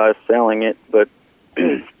publicized selling it, but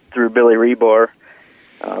through Billy Rebar,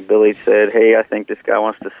 Billy said, "Hey, I think this guy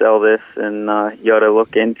wants to sell this, and you ought to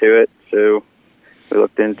look into it." So we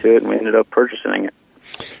looked into it, and we ended up purchasing it.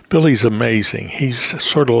 Billy's amazing. He's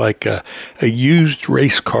sort of like a used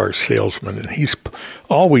race car salesman, and he's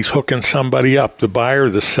always hooking somebody up, the buyer,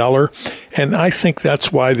 the seller, and I think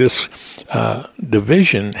that's why this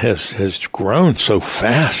division has grown so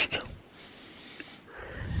fast.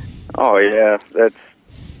 Oh, yeah. That's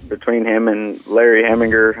between him and Larry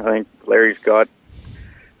Heminger. I think Larry's got,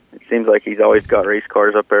 it seems like he's always got race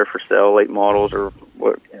cars up there for sale, late models or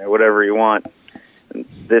whatever you want. And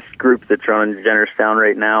this group that's running Jennerstown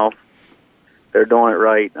right now, they're doing it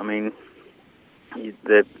right. I mean,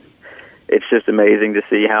 it's just amazing to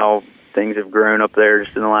see how things have grown up there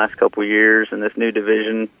just in the last couple of years. And this new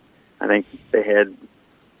division, I think they had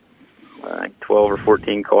 12 or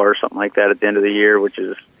 14 cars, something like that, at the end of the year, which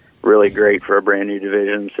is really great for a brand new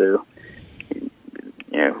division. So,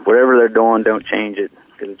 whatever they're doing, don't change it,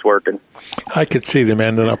 because it's working. I could see them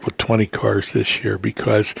ending up with 20 cars this year,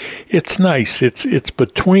 because it's nice. It's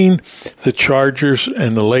between the Chargers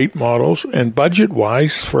and the late models, and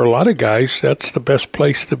budget-wise, for a lot of guys, that's the best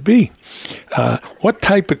place to be. What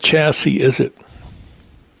type of chassis is it?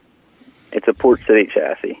 It's a Port City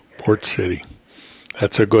chassis. Port City.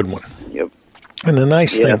 That's a good one. Yep. And the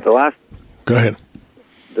nice thing... Go ahead.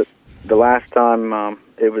 The last time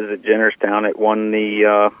it was at Jennerstown, it won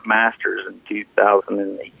the Masters in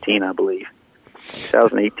 2018, I believe.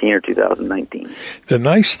 2018 or 2019. The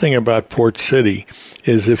nice thing about Port City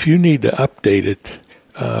is if you need to update it,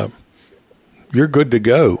 you're good to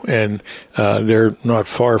go. And they're not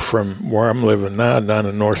far from where I'm living now, down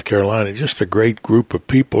in North Carolina. Just a great group of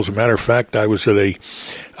people. As a matter of fact, I was at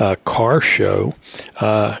a car show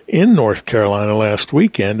in North Carolina last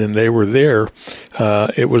weekend, and they were there.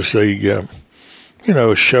 It was a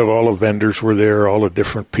show. All the vendors were there, all the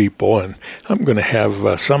different people, and I'm going to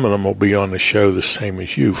have some of them will be on the show the same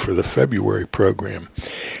as you for the February program.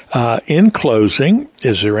 In closing,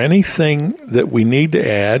 is there anything that we need to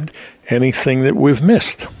add, anything that we've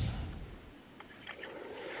missed?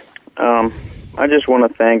 I just want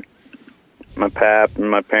to thank my pap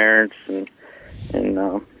and my parents and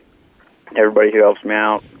everybody who helps me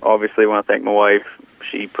out. Obviously, I want to thank my wife.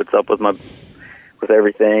 She puts up with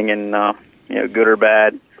everything, and good or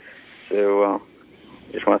bad. So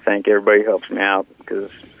just want to thank everybody who helps me out,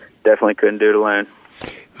 because definitely couldn't do it alone.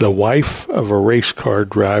 The wife of a race car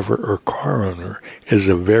driver or car owner is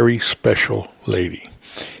a very special lady.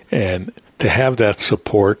 And to have that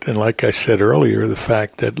support, and like I said earlier, the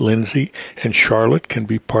fact that Lindsay and Charlotte can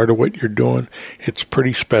be part of what you're doing, it's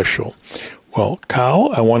pretty special. Well, Kyle,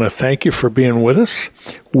 I want to thank you for being with us.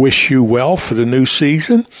 Wish you well for the new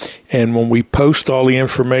season. And when we post all the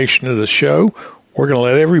information of the show, we're going to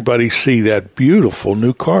let everybody see that beautiful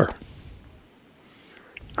new car.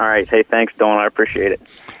 All right. Hey, thanks, Don. I appreciate it.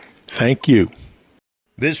 Thank you.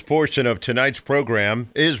 This portion of tonight's program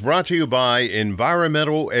is brought to you by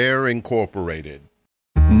Environmental Air Incorporated.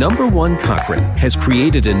 Number One Cochrane has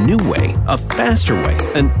created a new way, a faster way,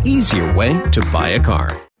 an easier way to buy a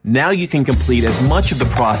car. Now you can complete as much of the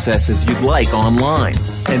process as you'd like online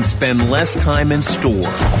and spend less time in store.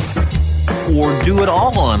 Or do it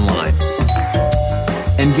all online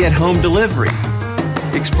and get home delivery.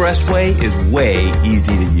 Expressway is way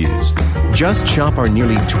easy to use. Just shop our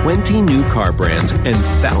nearly 20 new car brands and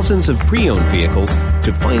thousands of pre-owned vehicles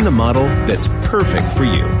to find the model that's perfect for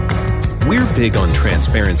you. We're big on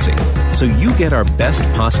transparency, so you get our best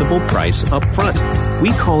possible price up front.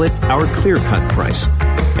 We call it our clear-cut price,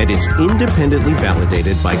 and it's independently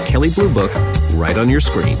validated by Kelley Blue Book right on your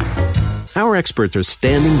screen. Our experts are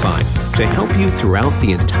standing by to help you throughout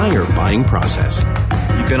the entire buying process.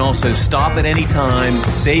 You can also stop at any time,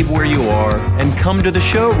 save where you are, and come to the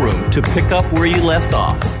showroom to pick up where you left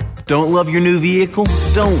off. Don't love your new vehicle?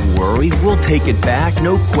 Don't worry, we'll take it back,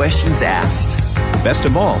 no questions asked. Best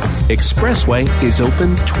of all, Expressway is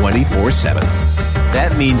open 24/7.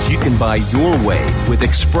 That means you can buy your way with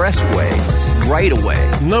Expressway right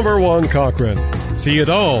away. Number One Cochrane. See it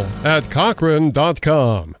all at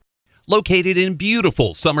Cochrane.com. Located in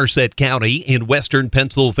beautiful Somerset County in western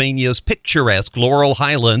Pennsylvania's picturesque Laurel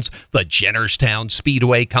Highlands, the Jennerstown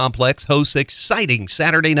Speedway Complex hosts exciting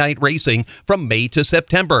Saturday night racing from May to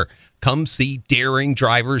September. Come see daring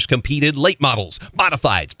drivers compete in late models,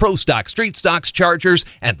 modifieds, pro stock, street stocks, chargers,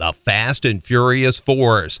 and the Fast and Furious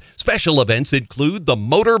 4s. Special events include the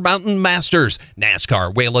Motor Mountain Masters,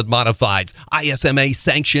 NASCAR Whelen Modifieds, ISMA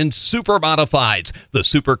sanctioned Super Modifieds, the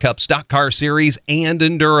Super Cup Stock Car Series, and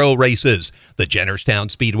Enduro races. The Jennerstown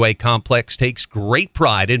Speedway Complex takes great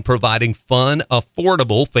pride in providing fun,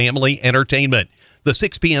 affordable family entertainment. The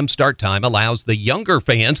 6 p.m. start time allows the younger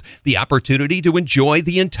fans the opportunity to enjoy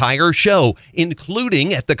the entire show,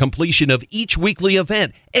 including at the completion of each weekly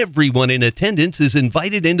event. Everyone in attendance is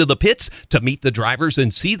invited into the pits to meet the drivers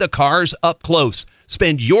and see the cars up close.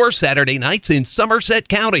 Spend your Saturday nights in Somerset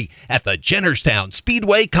County at the Jennerstown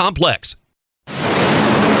Speedway Complex.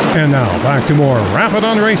 And now back to more Rapid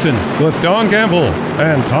on Racing with Don Gamble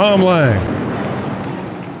and Tom Lang.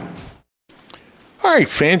 All right,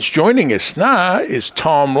 fans, joining us now is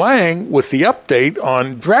Tom Lang with the update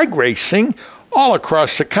on drag racing all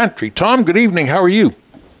across the country. Tom, good evening. How are you?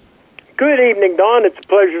 Good evening, Don. It's a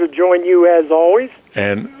pleasure to join you as always.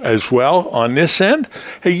 And as well on this end.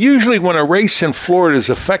 Hey, usually when a race in Florida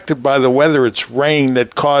is affected by the weather, it's rain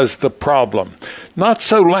that caused the problem. Not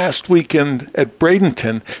so last weekend at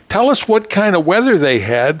Bradenton. Tell us what kind of weather they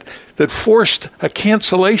had that forced a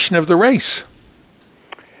cancellation of the race.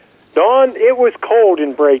 Don, it was cold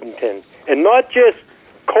in Bradenton, and not just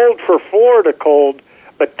cold for Florida cold,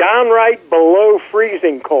 but downright below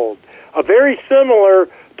freezing cold. Very similar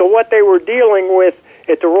to what they were dealing with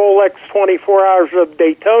at the Rolex 24 Hours of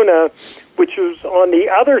Daytona, which was on the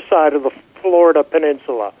other side of the Florida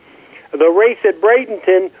Peninsula. The race at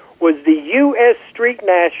Bradenton was the U.S. Street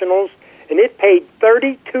Nationals, and it paid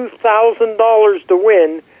 $32,000 to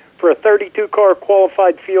win for a 32-car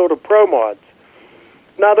qualified field of Pro Mods.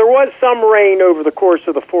 Now, there was some rain over the course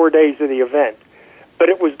of the 4 days of the event, but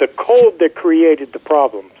it was the cold that created the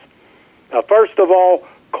problems. Now, first of all,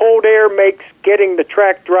 cold air makes getting the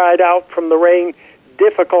track dried out from the rain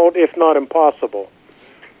difficult, if not impossible.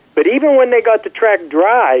 But even when they got the track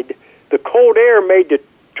dried, the cold air made the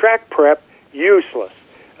track prep useless.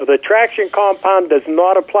 The traction compound does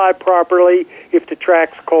not apply properly if the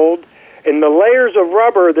track's cold, and the layers of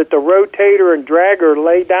rubber that the rotator and dragger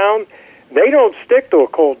lay down, they don't stick to a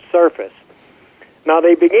cold surface. Now,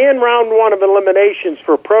 they began round one of eliminations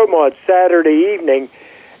for Pro Mod Saturday evening,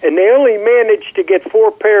 and they only managed to get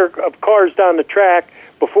 4 pair of cars down the track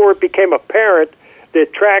before it became apparent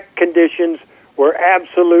that track conditions were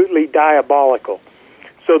absolutely diabolical.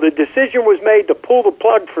 So the decision was made to pull the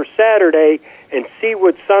plug for Saturday and see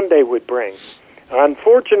what Sunday would bring.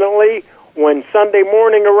 Unfortunately, when Sunday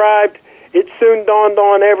morning arrived, it soon dawned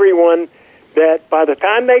on everyone that by the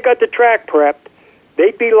time they got the track prepped,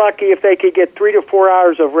 they'd be lucky if they could get 3 to 4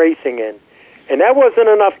 hours of racing in. And that wasn't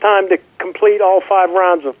enough time to complete all 5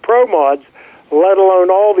 rounds of Pro Mods, let alone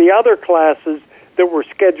all the other classes that were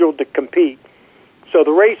scheduled to compete. So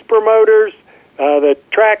the race promoters, the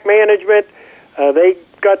track management, they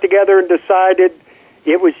got together and decided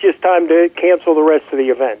it was just time to cancel the rest of the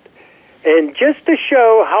event. And just to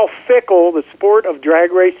show how fickle the sport of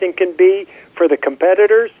drag racing can be for the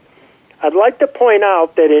competitors, I'd like to point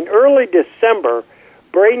out that in early December,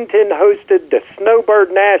 Bradenton hosted the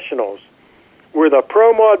Snowbird Nationals, where the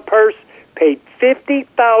Pro Mod purse paid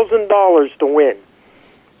 $50,000 to win.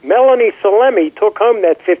 Melanie Salemi took home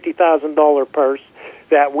that $50,000 purse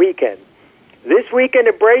that weekend. This weekend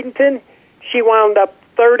at Bradenton, she wound up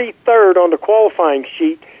 33rd on the qualifying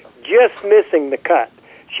sheet, just missing the cut.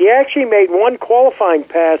 She actually made one qualifying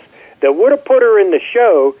pass that would have put her in the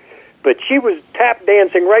show, but she was tap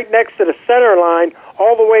dancing right next to the center line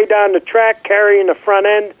all the way down the track, carrying the front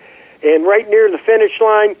end, and right near the finish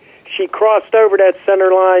line, she crossed over that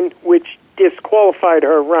center line, which disqualified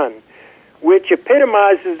her run, which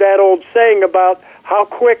epitomizes that old saying about how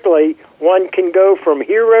quickly one can go from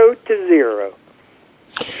hero to zero.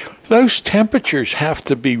 Those temperatures have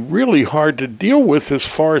to be really hard to deal with as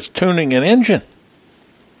far as tuning an engine.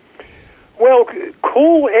 Well,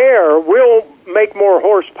 cool air will make more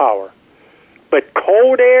horsepower, but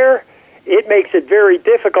cold air, it makes it very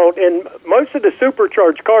difficult, and most of the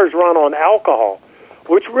supercharged cars run on alcohol,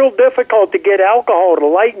 which is real difficult to get alcohol to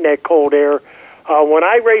lighten that cold air. When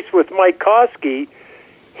I raced with Mike Koski,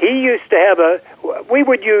 he used to have we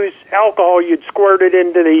would use alcohol, you'd squirt it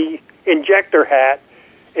into the injector hat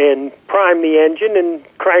and prime the engine and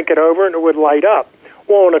crank it over and it would light up.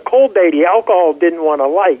 Well, on a cold day, the alcohol didn't want to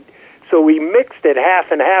light, so we mixed it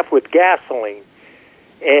half and half with gasoline.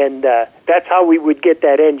 And that's how we would get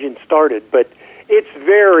that engine started. But it's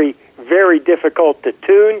very, very difficult to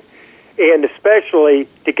tune, and especially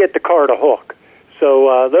to get the car to hook.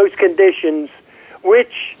 So those conditions,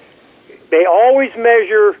 which they always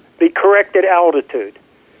measure the corrected altitude.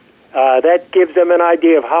 That gives them an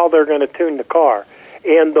idea of how they're going to tune the car.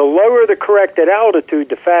 And the lower the corrected altitude,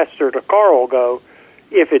 the faster the car will go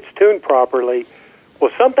if it's tuned properly.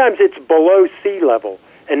 Well, sometimes it's below sea level,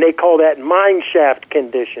 and they call that mine shaft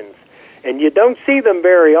conditions. And you don't see them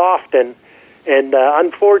very often, and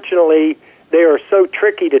unfortunately, they are so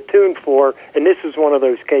tricky to tune for, and this is one of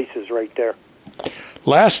those cases right there.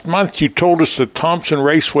 Last month, you told us that Thompson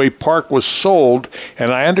Raceway Park was sold, and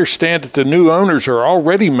I understand that the new owners are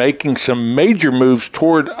already making some major moves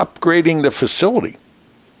toward upgrading the facility.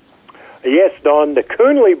 Yes, Don. The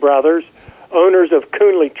Coonley brothers, owners of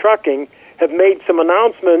Coonley Trucking, have made some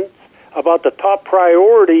announcements about the top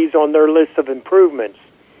priorities on their list of improvements.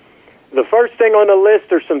 The first thing on the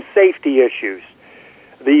list are some safety issues.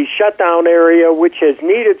 The shutdown area, which has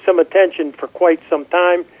needed some attention for quite some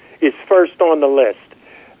time, is first on the list.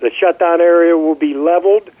 The shutdown area will be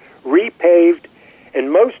leveled, repaved,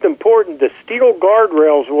 and most important, the steel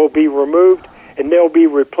guardrails will be removed and they'll be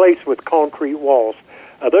replaced with concrete walls.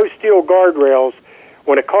 Those steel guardrails,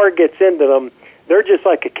 when a car gets into them, they're just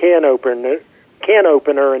like a can opener,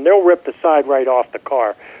 and they'll rip the side right off the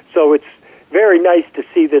car. So it's very nice to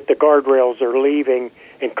see that the guardrails are leaving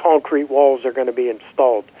and concrete walls are going to be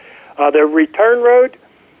installed. The return road,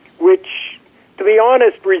 which, to be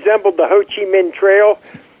honest, resembled the Ho Chi Minh Trail,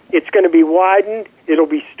 it's going to be widened, it'll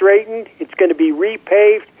be straightened, it's going to be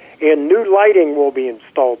repaved, and new lighting will be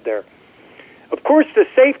installed there. Of course, the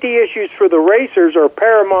safety issues for the racers are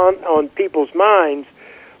paramount on people's minds,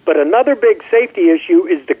 but another big safety issue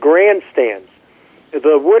is the grandstands.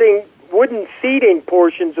 The wooden seating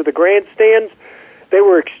portions of the grandstands, they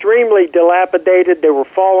were extremely dilapidated, they were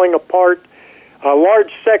falling apart.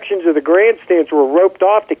 Large sections of the grandstands were roped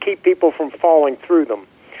off to keep people from falling through them.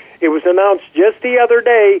 It was announced just the other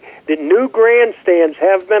day that new grandstands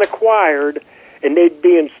have been acquired and they'd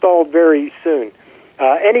be installed very soon.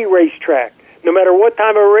 Any racetrack, no matter what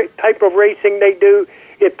type of racing they do,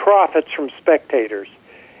 it profits from spectators.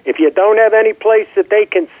 If you don't have any place that they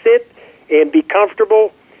can sit and be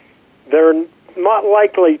comfortable, they're not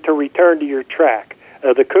likely to return to your track.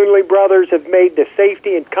 The Coonley brothers have made the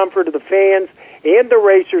safety and comfort of the fans and the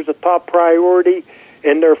racers a top priority,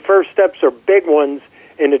 and their first steps are big ones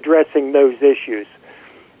in addressing those issues.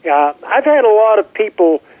 I've had a lot of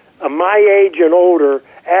people my age and older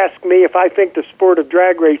ask me if I think the sport of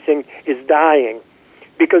drag racing is dying,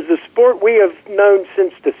 because the sport we have known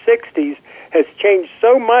since the 60s has changed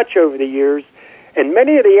so much over the years, and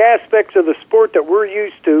many of the aspects of the sport that we're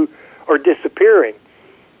used to are disappearing.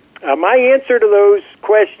 My answer to those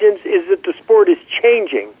questions is that the sport is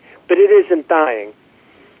changing, but it isn't dying.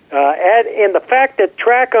 And the fact that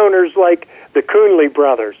track owners like the Coonley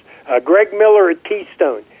brothers, Greg Miller at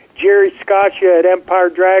Keystone, Jerry Scotia at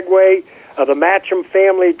Empire Dragway, the Matcham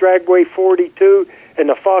family at Dragway 42, and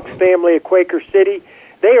the Fox family at Quaker City,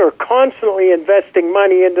 they are constantly investing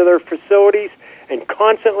money into their facilities and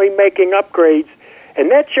constantly making upgrades,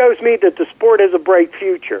 and that shows me that the sport has a bright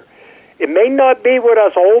future. It may not be what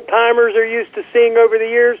us old-timers are used to seeing over the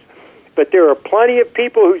years, but there are plenty of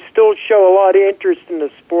people who still show a lot of interest in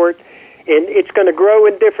the sport, and it's going to grow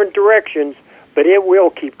in different directions, but it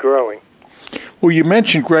will keep growing. Well, you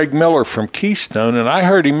mentioned Greg Miller from Keystone, and I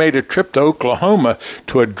heard he made a trip to Oklahoma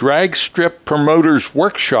to a drag strip promoters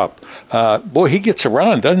workshop. Boy, he gets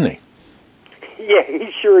around, doesn't he? Yeah,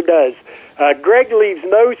 he sure does. Greg leaves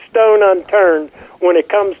no stone unturned when it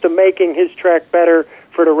comes to making his track better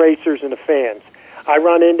for the racers and the fans. I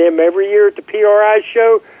run into him every year at the PRI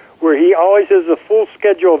show, where he always has a full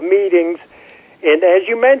schedule of meetings. And as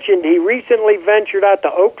you mentioned, he recently ventured out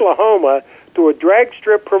to Oklahoma to a drag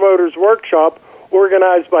strip promoters workshop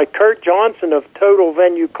organized by Kurt Johnson of Total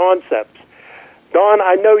Venue Concepts. Don,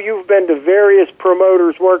 I know you've been to various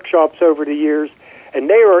promoters workshops over the years, and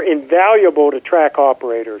they are invaluable to track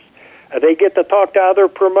operators. They get to talk to other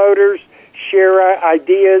promoters, share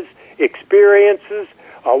ideas, experiences,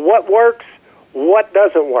 what works, what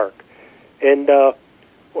doesn't work, and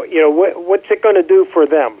what's it going to do for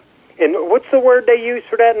them. And what's the word they use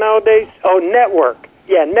for that nowadays? Oh, network.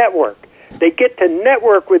 Yeah, network. They get to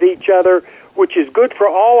network with each other, which is good for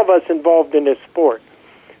all of us involved in this sport.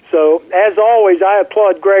 So, as always, I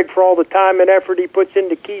applaud Greg for all the time and effort he puts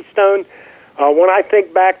into Keystone. When I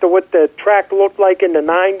think back to what the track looked like in the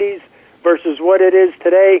 90s versus what it is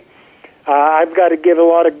today, I've got to give a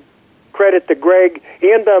lot of credit to Greg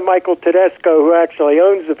and Michael Tedesco, who actually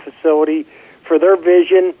owns the facility, for their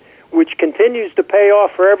vision, which continues to pay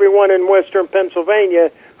off for everyone in Western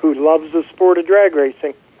Pennsylvania who loves the sport of drag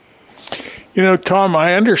racing. You know, Tom,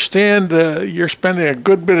 I understand you're spending a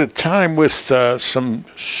good bit of time with some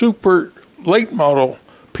super late model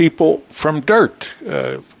people from Dirt.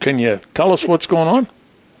 Can you tell us what's going on?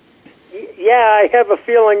 Yeah, I have a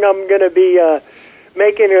feeling I'm going to be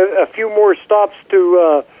making a few more stops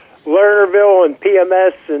to Lernerville and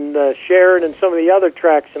PMS and Sharon and some of the other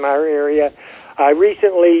tracks in our area. I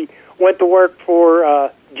recently went to work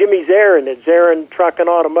for Jimmy Zarin at Zarin Truck and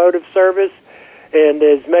Automotive Service. And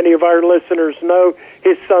as many of our listeners know,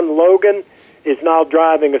 his son Logan is now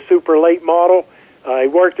driving a super late model. He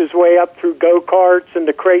worked his way up through go-karts and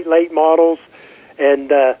the crate late models. And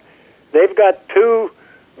they've got two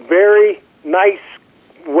very nice,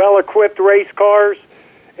 well-equipped race cars.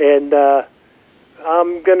 And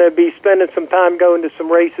I'm going to be spending some time going to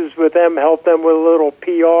some races with them, help them with a little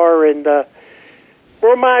PR, and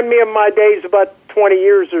remind me of my days about 20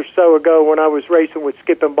 years or so ago when I was racing with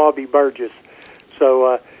Skip and Bobby Burgess.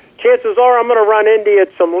 So chances are I'm going to run into you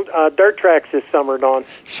at some dirt tracks this summer, Don.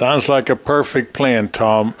 Sounds like a perfect plan,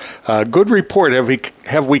 Tom. Good report.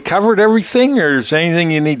 Have we covered everything, or is there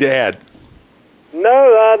anything you need to add?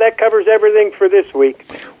 No, that covers everything for this week.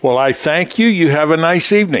 Well, I thank you. You have a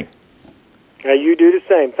nice evening. You do the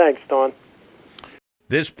same. Thanks, Don.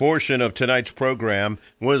 This portion of tonight's program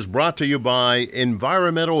was brought to you by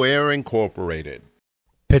Environmental Air Incorporated.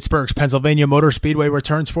 Pittsburgh's Pennsylvania Motor Speedway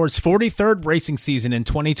returns for its 43rd racing season in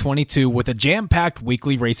 2022 with a jam-packed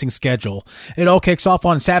weekly racing schedule. It all kicks off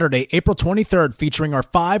on Saturday, April 23rd, featuring our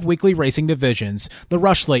 5 weekly racing divisions: the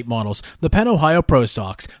Rush Late Models, the Penn Ohio Pro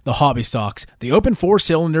Stocks, the Hobby Stocks, the Open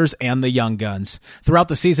 4-cylinders, and the Young Guns. Throughout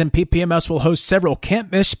the season, PPMS will host several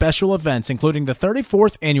can't-miss special events, including the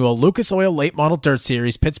 34th annual Lucas Oil Late Model Dirt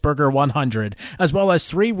Series Pittsburgher 100, as well as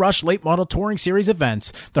 3 Rush Late Model Touring Series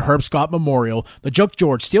events: the Herb Scott Memorial, the Joke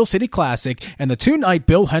George Motorsports Steel City Classic and the 2-night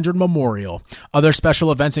Bill Hendren Memorial. Other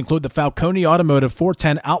special events include the Falcone Automotive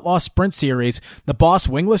 410 Outlaw Sprint Series, the Boss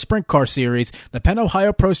Wingless Sprint Car Series, the Penn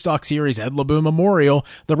Ohio Pro Stock Series Ed LeBoon Memorial,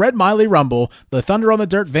 the Red Miley Rumble, the Thunder on the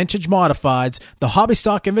Dirt Vintage Modifieds, the Hobby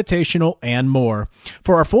Stock Invitational, and more.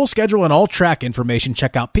 For our full schedule and all track information,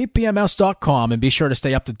 check out ppms.com and be sure to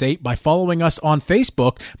stay up to date by following us on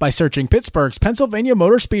Facebook by searching Pittsburgh's Pennsylvania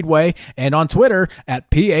Motor Speedway and on Twitter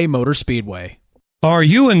at PA Motor Speedway. Are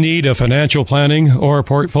you in need of financial planning or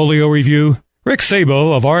portfolio review? Rick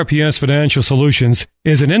Sabo of RPS Financial Solutions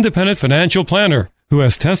is an independent financial planner who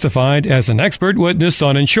has testified as an expert witness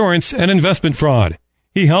on insurance and investment fraud.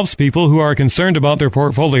 He helps people who are concerned about their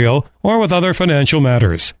portfolio or with other financial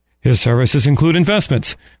matters. His services include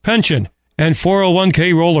investments, pension, and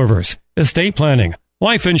 401k rollovers, estate planning,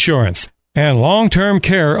 life insurance, and long-term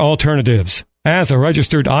care alternatives. As a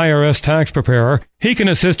registered IRS tax preparer, he can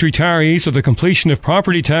assist retirees with the completion of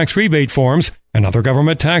property tax rebate forms and other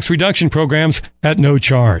government tax reduction programs at no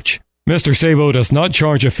charge. Mr. Sabo does not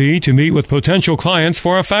charge a fee to meet with potential clients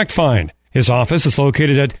for a fact find. His office is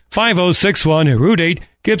located at 5061 Route 8,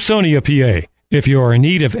 Gibsonia, PA. If you are in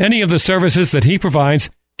need of any of the services that he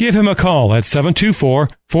provides, give him a call at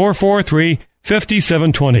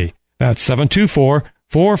 724-443-5720. That's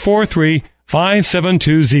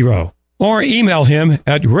 724-443-5720. Or email him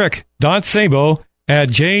at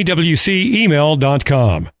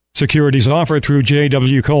rick.sabo@jwcemail.com. Securities offered through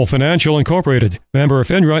J.W. Cole Financial Incorporated, member of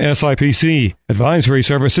FINRA SIPC. Advisory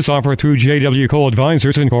services offered through J.W. Cole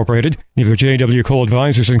Advisors Incorporated, neither J.W. Cole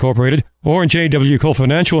Advisors Incorporated or J.W. Cole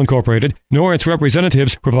Financial Incorporated, nor its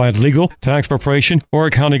representatives provide legal, tax preparation, or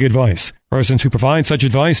accounting advice. Persons who provide such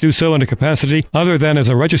advice do so in a capacity other than as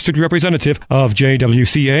a registered representative of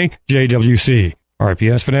JWCA, JWC.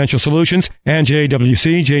 RPS Financial Solutions and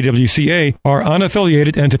JWC, JWCA are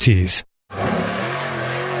unaffiliated entities.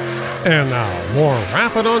 And now, more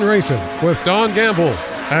Rapid on Racing with Don Gamble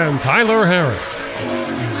and Tyler Harris.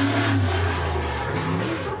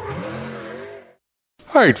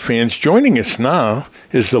 All right, fans, joining us now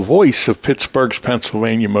is the voice of Pittsburgh's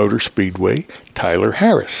Pennsylvania Motor Speedway, Tyler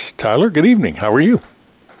Harris. Tyler, good evening. How are you?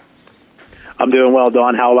 I'm doing well,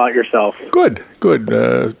 Don. How about yourself? Good.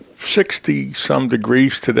 60-some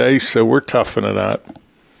degrees today, so we're toughing it out.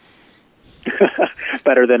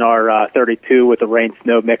 Better than our 32 with the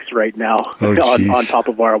rain-snow mix right now on top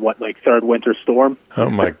of our, third winter storm?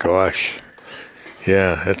 Oh, my gosh.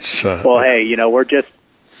 Yeah, it's... well, hey,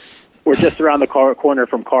 we're just around the corner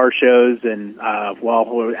from car shows, and,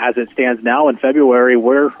 as it stands now in February,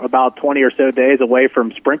 we're about 20 or so days away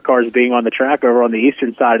from sprint cars being on the track over on the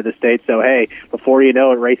eastern side of the state. So, hey, before you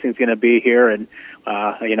know it, racing's going to be here, and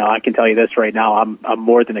I can tell you this right now, I'm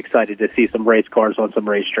more than excited to see some race cars on some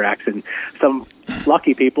racetracks, and some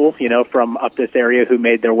lucky people, from up this area who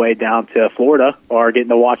made their way down to Florida are getting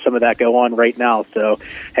to watch some of that go on right now. So,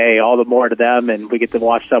 hey, all the more to them, and we get to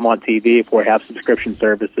watch some on TV if we have subscription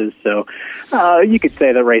services. So, you could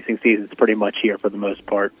say the racing season's pretty much here for the most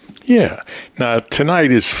part. Yeah. Now,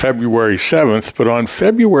 tonight is February 7th, but on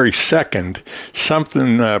February 2nd,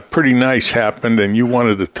 something pretty nice happened, and you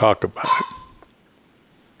wanted to talk about it.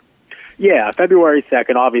 Yeah, February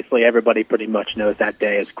 2nd, obviously everybody pretty much knows that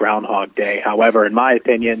day is Groundhog Day. However, in my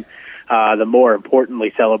opinion, the more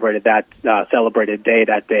importantly celebrated day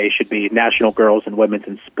that day should be National Girls and Women's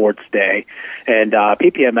in Sports Day. And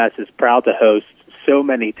PPMS is proud to host so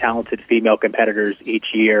many talented female competitors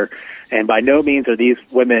each year. And by no means are these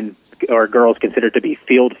women or girls considered to be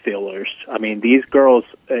field fillers. I mean, these girls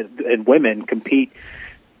and women compete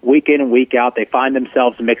week in and week out. They find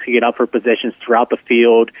themselves mixing it up for positions throughout the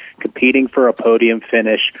field, competing for a podium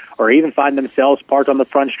finish, or even find themselves parked on the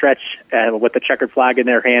front stretch with the checkered flag in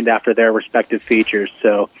their hand after their respective features.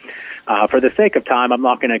 So for the sake of time, I'm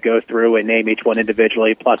not going to go through and name each one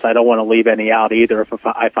individually. Plus, I don't want to leave any out either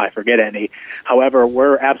if I forget any. However,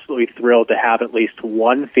 we're absolutely thrilled to have at least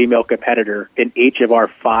one female competitor in each of our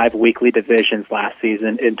 5 weekly divisions last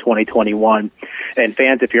season in 2021. And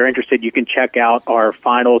fans, if you're interested, you can check out our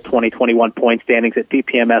final 2021 point standings at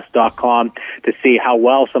ppms.com to see how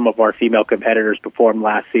well some of our female competitors performed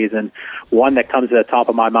last season. One that comes to the top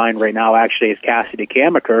of my mind right now actually is Cassidy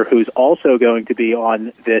Kamaker, who's also going to be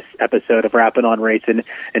on this episode of Rapid on Racing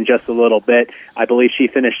in just a little bit. I believe she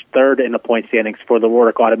finished third in the point standings for the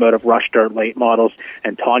Warwick Automotive Rush Dirt late models.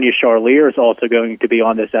 And Tanya Charlier is also going to be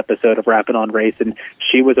on this episode of Rapid on Racing.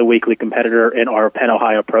 She was a weekly competitor in our Penn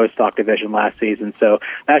Ohio Pro Stock division last season. So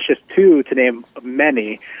that's just two to name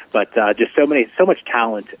many, but just so much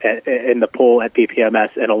talent in the pool at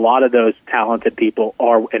PPMS. And a lot of those talented people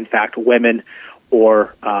are, in fact, women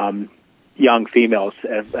or young females.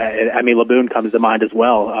 Emmy Laboon comes to mind as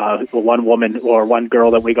well. One woman or one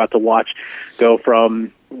girl that we got to watch go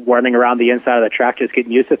from running around the inside of the track, just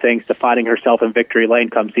getting used to things, to finding herself in victory lane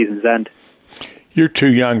come season's end. You're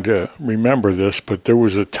too young to remember this, but there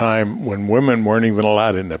was a time when women weren't even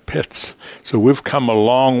allowed in the pits. So we've come a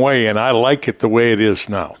long way, and I like it the way it is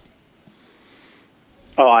now.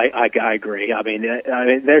 Oh, I agree. I mean,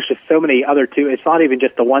 there's just so many other too. It's not even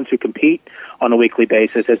just the ones who compete on a weekly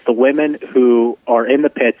basis. It's the women who are in the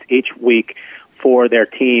pits each week for their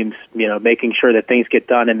teams, making sure that things get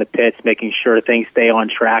done in the pits, making sure things stay on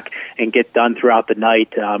track and get done throughout the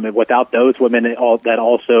night. And without those women that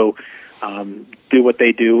also do what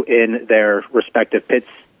they do in their respective pits,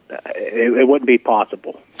 it wouldn't be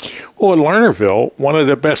possible. Well, in Lernerville, one of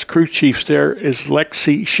the best crew chiefs there is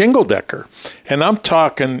Lexi Shingledecker. And I'm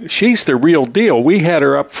talking, she's the real deal. We had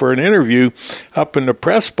her up for an interview up in the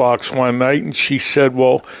press box one night, and she said,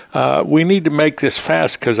 well, we need to make this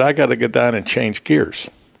fast because I got to go down and change gears.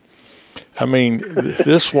 I mean,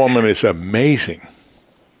 this woman is amazing.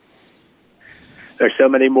 There's so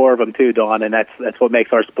many more of them too, Don, and that's what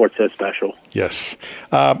makes our sport so special. Yes.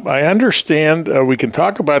 I understand we can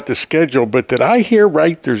talk about the schedule, but did I hear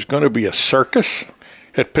right there's going to be a circus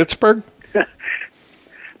at Pittsburgh?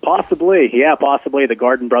 Possibly, yeah, possibly. The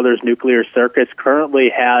Garden Brothers Nuclear Circus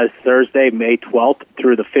currently has Thursday, May 12th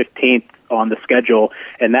through the 15th on the schedule,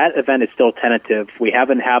 and that event is still tentative. We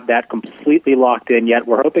haven't had that completely locked in yet.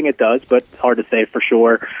 We're hoping it does, but it's hard to say for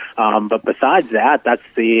sure. But besides that,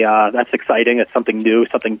 that's exciting. It's something new,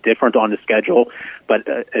 something different on the schedule. But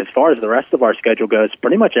as far as the rest of our schedule goes,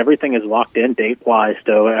 pretty much everything is locked in date-wise,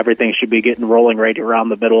 so everything should be getting rolling right around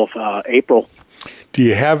the middle of April. Do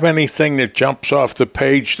you have anything that jumps off the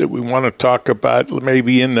page that we want to talk about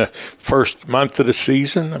maybe in the first month of the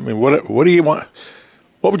season? I mean, what do you want?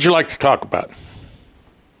 What would you like to talk about?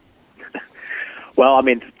 Well, I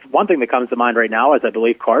mean, one thing that comes to mind right now is I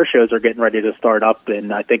believe car shows are getting ready to start up,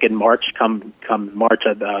 and I think in March, come March,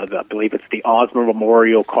 I believe it's the Osmer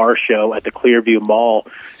Memorial Car Show at the Clearview Mall,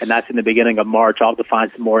 and that's in the beginning of March. I'll have to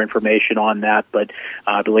find some more information on that, but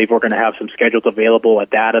I believe we're going to have some schedules available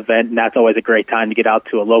at that event, and that's always a great time to get out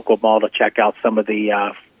to a local mall to check out some of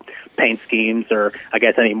the paint schemes, or I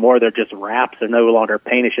guess anymore they're just wraps. They're no longer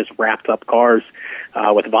paint, it's just wrapped up cars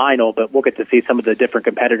with vinyl, but we'll get to see some of the different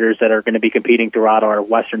competitors that are going to be competing throughout our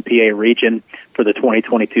Western PA region for the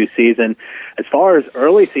 2022 season. As far as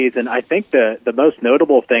early season, I think the most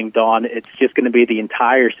notable thing, Dawn, it's just going to be the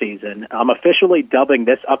entire season. I'm officially dubbing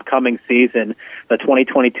this upcoming season, the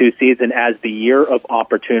 2022 season, as the year of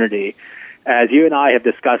opportunity. As you and I have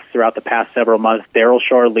discussed throughout the past several months, Daryl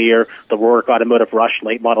Charlier, the Rourke Automotive Rush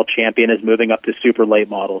late model champion, is moving up to super late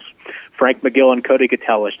models. Frank McGill and Cody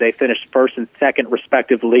Gatellish, they finished first and second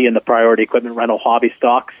respectively in the priority equipment rental hobby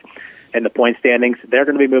stocks and the point standings. They're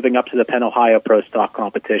going to be moving up to the Penn Ohio Pro Stock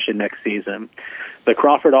competition next season. The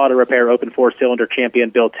Crawford Auto Repair Open 4-cylinder champion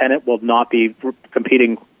Bill Tennant will not be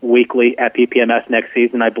competing weekly at PPMS next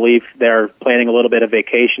season. I believe they're planning a little bit of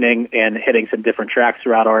vacationing and hitting some different tracks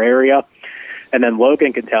throughout our area. And then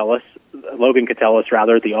Logan Catellis,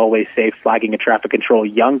 the Always Safe Flagging and Traffic Control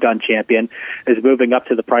Young Gun champion, is moving up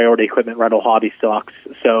to the Priority Equipment Rental Hobby Stocks.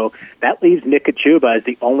 So that leaves Nick Kachuba as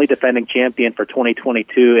the only defending champion for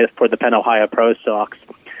 2022 for the Penn Ohio Pro Stocks.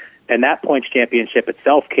 And that points championship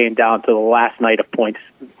itself came down to the last night of points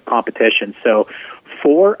competition. So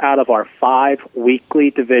 4 out of our 5 weekly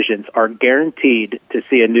divisions are guaranteed to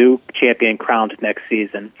see a new champion crowned next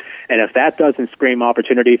season. And if that doesn't scream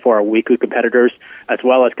opportunity for our weekly competitors, as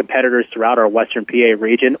well as competitors throughout our Western PA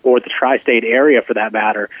region, or the tri-state area for that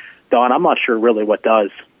matter, Don, I'm not sure really what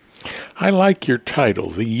does. I like your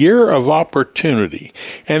title, The Year of Opportunity.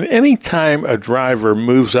 And any time a driver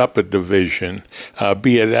moves up a division,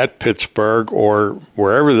 be it at Pittsburgh or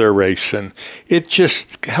wherever they're racing, it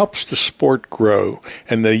just helps the sport grow.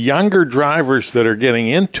 And the younger drivers that are getting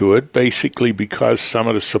into it, basically because some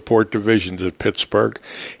of the support divisions at Pittsburgh,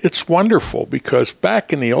 it's wonderful because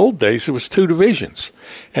back in the old days, it was 2 divisions.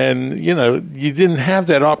 And, you didn't have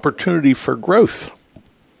that opportunity for growth.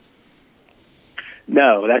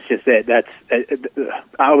 No, that's just it.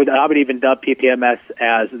 I would even dub PPMS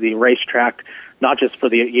as the racetrack, not just for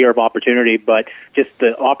the year of opportunity, but just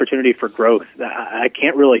the opportunity for growth. I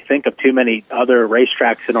can't really think of too many other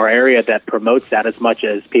racetracks in our area that promotes that as much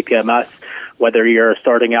as PPMS. Whether you're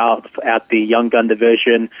starting out at the Young Gun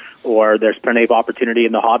division or there's plenty of opportunity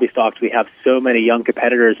in the hobby stocks. We have so many young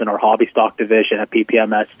competitors in our hobby stock division at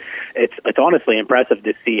PPMS. It's honestly impressive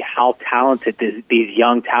to see how talented these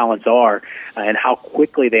young talents are and how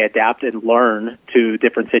quickly they adapt and learn to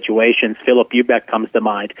different situations. Philip Ubeck comes to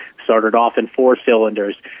mind. Started off in 4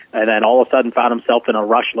 cylinders and then all of a sudden found himself in a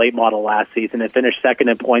Rush late model last season and finished second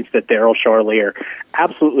in points to Daryl Charlier.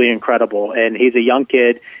 Absolutely incredible. And he's a young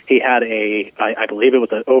kid. He had I believe it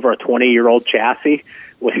was over a 20-year-old chassis.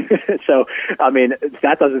 So, I mean, if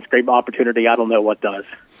that doesn't scream opportunity, I don't know what does.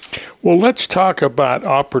 Well, let's talk about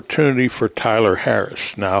opportunity for Tyler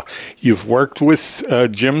Harris. Now, you've worked with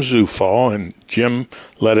Jim Zufall, and Jim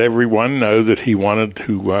let everyone know that he wanted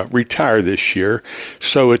to retire this year.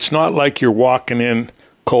 So it's not like you're walking in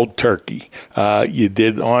cold turkey. You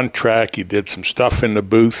did on track, you did some stuff in the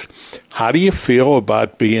booth. How do you feel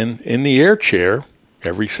about being in the air chair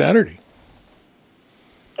every Saturday?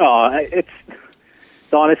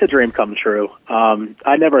 Don, it's a dream come true.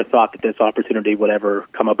 I never thought that this opportunity would ever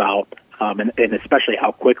come about, and especially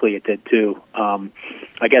how quickly it did, too.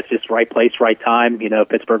 I guess just right place, right time. You know,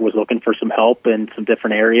 Pittsburgh was looking for some help in some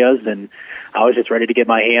different areas, and I was just ready to get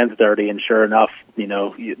my hands dirty, and sure enough, you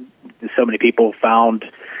know, so many people found,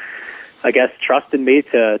 I guess, trust in me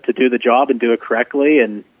to do the job and do it correctly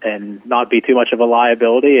and not be too much of a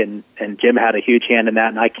liability. And Jim had a huge hand in that,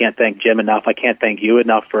 and I can't thank Jim enough. I can't thank you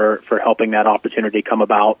enough for helping that opportunity come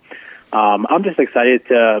about. I'm just excited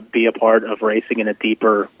to be a part of racing in a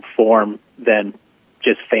deeper form than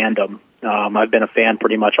just fandom. I've been a fan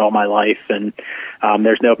pretty much all my life, and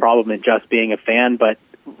there's no problem in just being a fan, but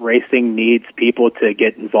racing needs people to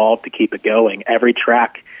get involved to keep it going. Every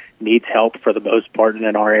track needs help for the most part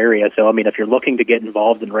in our area. So, I mean, if you're looking to get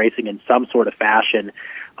involved in racing in some sort of fashion,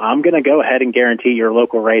 I'm going to go ahead and guarantee your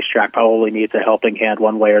local racetrack probably needs a helping hand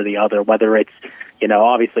one way or the other, whether it's, you know,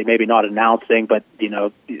 obviously maybe not announcing, but, you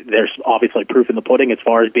know, there's obviously proof in the pudding as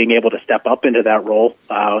far as being able to step up into that role,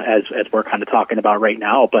 as we're kind of talking about right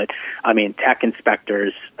now. But, I mean, tech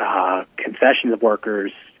inspectors, concession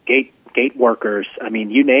workers, gate workers, I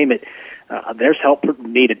mean, you name it, there's help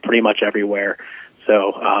needed pretty much everywhere.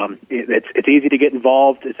 So it's easy to get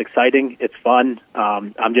involved. It's exciting. It's fun.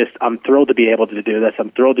 I'm thrilled to be able to do this.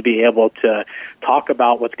 I'm thrilled to be able to talk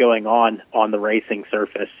about what's going on the racing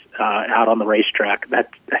surface out on the racetrack.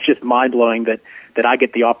 That's just mind blowing that I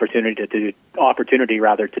get the opportunity to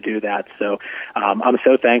do that. So I'm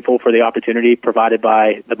so thankful for the opportunity provided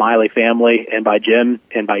by the Miley family and by Jim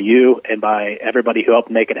and by you and by everybody who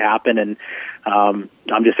helped make it happen. And I'm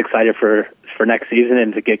just excited for next season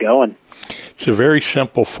and to get going. It's a very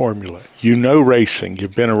simple formula. You know racing.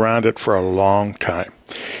 You've been around it for a long time.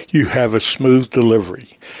 You have a smooth delivery.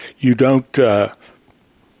 You don't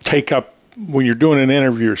take up, when you're doing an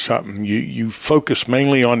interview or something, you focus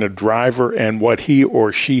mainly on the driver and what he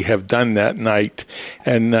or she have done that night.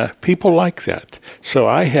 And people like that. So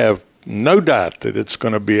I have no doubt that it's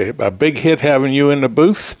going to be a big hit having you in the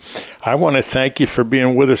booth. I want to thank you for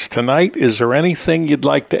being with us tonight. Is there anything you'd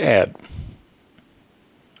like to add?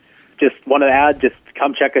 Just want to add, just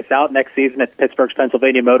come check us out next season at Pittsburgh's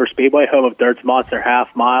Pennsylvania Motor Speedway, home of Dirt's Monster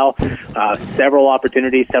Half Mile. Several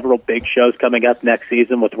opportunities, several big shows coming up next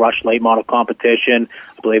season with Rush Late Model Competition.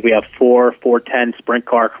 I believe we have 4 410 sprint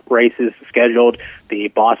car races scheduled. The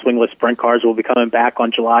Boss Wingless sprint cars will be coming back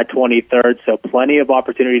on July 23rd, so plenty of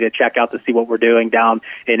opportunity to check out to see what we're doing down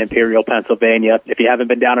in Imperial, Pennsylvania. If you haven't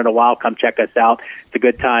been down in a while, come check us out. It's a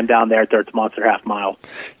good time down there at Dirt's Monster Half Mile.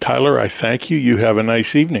 Tyler, I thank you. You have a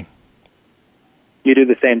nice evening. You do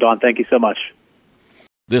the same, Don. Thank you so much.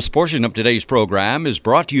 This portion of today's program is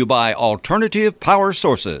brought to you by Alternative Power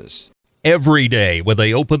Sources. Every day when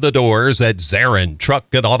they open the doors at Zarin Truck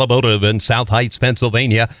and Automotive in South Heights,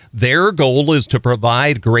 Pennsylvania, their goal is to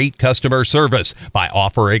provide great customer service by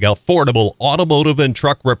offering affordable automotive and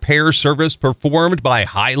truck repair service performed by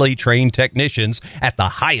highly trained technicians at the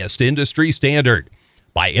highest industry standard.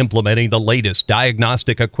 By implementing the latest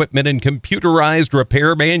diagnostic equipment and computerized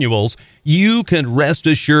repair manuals, you can rest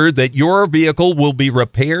assured that your vehicle will be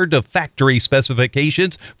repaired to factory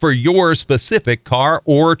specifications for your specific car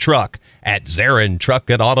or truck. At Zarin Truck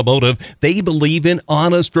and Automotive, they believe in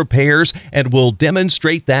honest repairs and will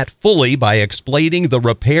demonstrate that fully by explaining the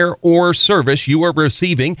repair or service you are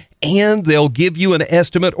receiving, and they'll give you an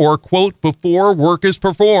estimate or quote before work is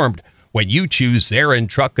performed. When you choose Zarin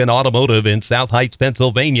Truck and Automotive in South Heights,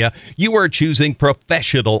 Pennsylvania, you are choosing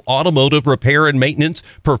professional automotive repair and maintenance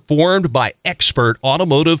performed by expert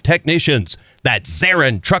automotive technicians. That's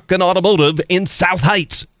Zarin Truck and Automotive in South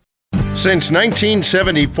Heights. Since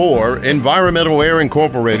 1974, Environmental Air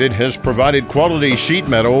Incorporated has provided quality sheet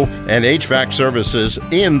metal and HVAC services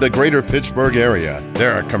in the greater Pittsburgh area.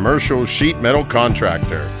 They're a commercial sheet metal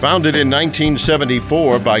contractor. Founded in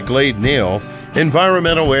 1974 by Glade Neal,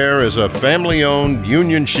 Environmental Air is a family-owned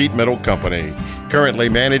union sheet metal company, currently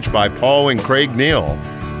managed by Paul and Craig Neal.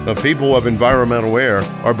 The people of Environmental Air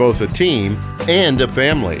are both a team and a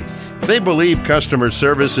family. They believe customer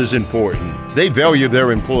service is important. They value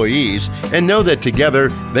their employees and know that together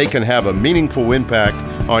they can have a meaningful impact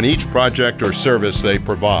on each project or service they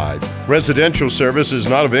provide. Residential service is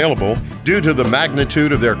not available due to the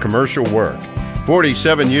magnitude of their commercial work.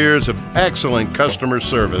 47 years of excellent customer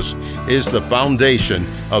service is the foundation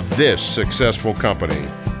of this successful company.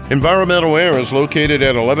 Environmental Air is located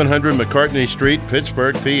at 1100 McCartney Street,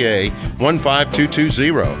 Pittsburgh, PA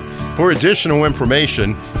 15220. For additional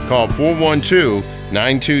information, call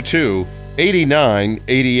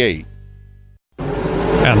 412-922-8988.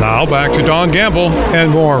 And now back to Don Gamble and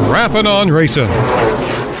more Rapping on Racing.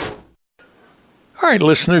 All right,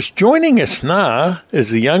 listeners, joining us now is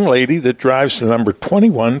the young lady that drives the number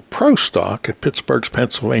 21 Pro Stock at Pittsburgh's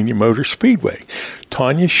Pennsylvania Motor Speedway,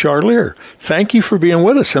 Tanya Charlier. Thank you for being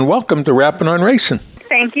with us, and welcome to Rapping on Racing.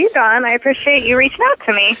 Thank you, Don. I appreciate you reaching out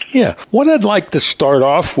to me. Yeah. What I'd like to start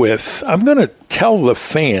off with, I'm going to tell the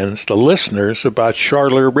fans, the listeners, about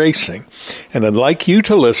Charlier Racing. And I'd like you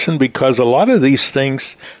to listen because a lot of these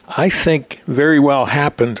things, I think, very well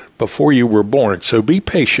happened before you were born. So be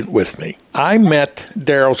patient with me. I met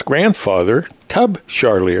Daryl's grandfather, Tub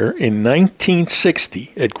Charlier, in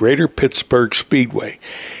 1960 at Greater Pittsburgh Speedway.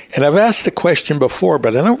 And I've asked the question before,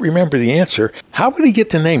 but I don't remember the answer. How would he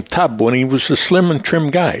get the name Tub when he was a slim and trim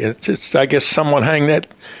guy? It's I guess someone hang that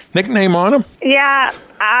nickname on him? Yeah,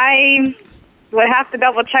 I would have to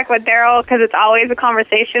double check with Daryl because it's always a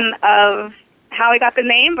conversation of how he got the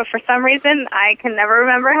name, but for some reason, I can never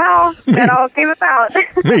remember how that all came about.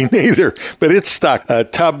 Me neither, but it's stuck.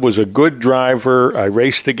 Tub was a good driver. I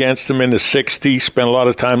raced against him in the 60s, spent a lot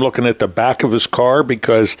of time looking at the back of his car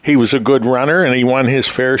because he was a good runner and he won his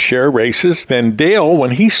fair share of races. Then Dale,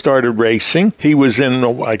 when he started racing, he was in,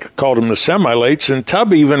 I called him the semi-lates, and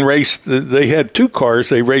Tub even raced, they had two cars,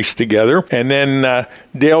 they raced together, and then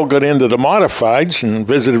Dale got into the modifieds and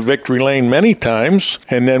visited Victory Lane many times,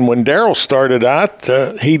 and then when Daryl started out,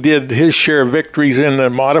 he did his share of victories in the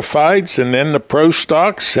modifieds and then the pro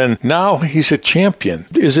stocks, and now he's a champion.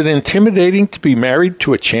 Is it intimidating to be married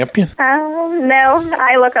to a champion? No,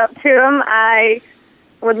 I look up to him. I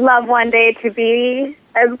would love one day to be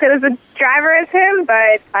as good as a driver as him,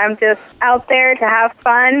 but I'm just out there to have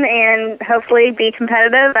fun and hopefully be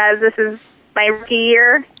competitive, as this is my rookie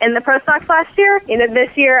year in the Pro Stocks last year.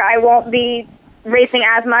 This year I won't be racing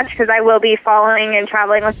as much because I will be following and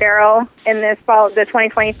traveling with Daryl in this fall, the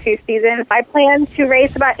 2022 season. I plan to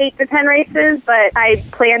race about 8 to 10 races, but I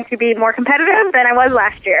plan to be more competitive than I was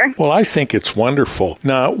last year. Well, I think it's wonderful.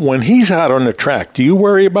 Now, when he's out on the track, do you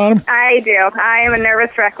worry about him? I do. I am a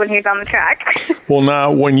nervous wreck when he's on the track. Well,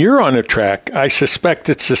 now, when you're on the track, I suspect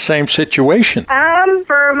it's the same situation.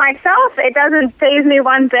 For myself, it doesn't faze me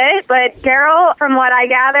one bit, but Daryl, from what I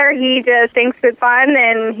gather, he just thinks it's fun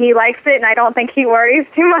and he likes it, and I don't think he worries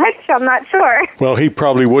too much. I'm not sure. Well, he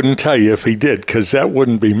probably wouldn't tell you if he did, because that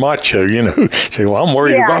wouldn't be macho, Say, well, I'm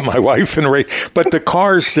worried about my wife and race. But the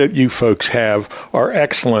cars that you folks have are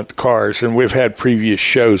excellent cars, and we've had previous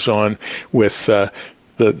shows on with the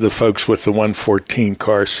folks with the 114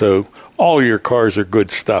 car, so all your cars are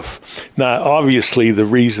good stuff. Now, obviously, the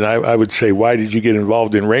reason I would say, why did you get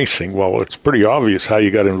involved in racing? Well, it's pretty obvious how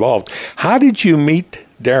you got involved. How did you meet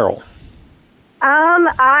Daryl?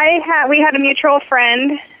 We had a mutual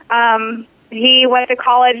friend. He went to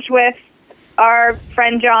college with our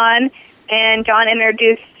friend John, and John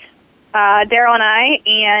introduced Daryl and I,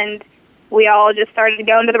 and we all just started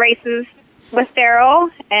going to the races with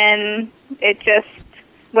Daryl, and it just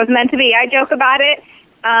was meant to be. I joke about it.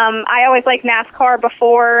 I always liked NASCAR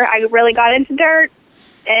before I really got into dirt,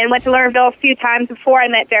 and went to Lernerville a few times before I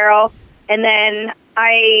met Daryl, and then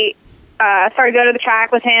I started going to the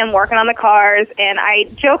track with him, working on the cars, and I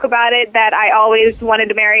joke about it that I always wanted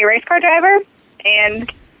to marry a race car driver, and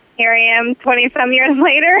here I am 20-some years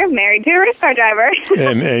later, married to a race car driver.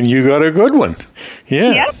 and you got a good one.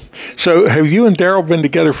 Yeah. Yep. So have you and Daryl been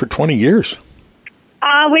together for 20 years?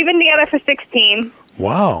 We've been together for 16.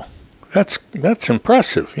 Wow. That's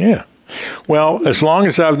impressive, yeah. Well, as long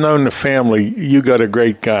as I've known the family, you got a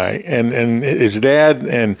great guy. And his dad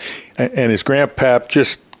and his grandpap,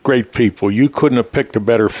 just great people. You couldn't have picked a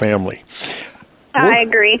better family. I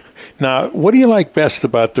agree. Now, what do you like best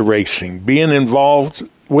about the racing? Being involved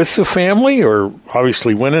with the family or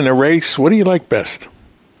obviously winning a race? What do you like best?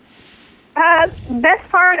 Best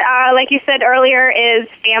part, like you said earlier, is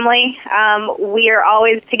family. We are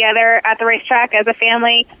always together at the racetrack as a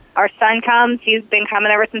family. Our son comes. He's been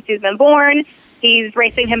coming ever since he's been born. He's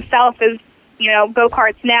racing himself as,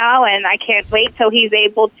 go-karts now, and I can't wait till he's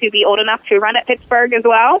able to be old enough to run at Pittsburgh as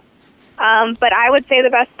well. But I would say the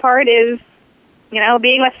best part is,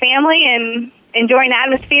 being with family and enjoying the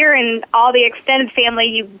atmosphere and all the extended family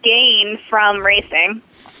you gain from racing.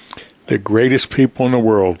 The greatest people in the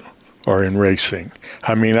world are in racing.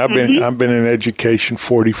 I mean, I've been in education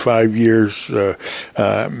 45 years,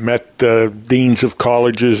 met deans of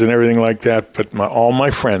colleges and everything like that, but all my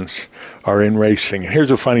friends are in racing. And here's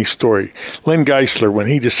a funny story. Lynn Geisler, when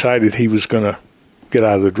he decided he was going to get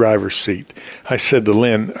out of the driver's seat, I said to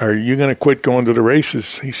Lynn, "Are you going to quit going to the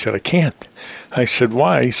races?" He said, "I can't." I said,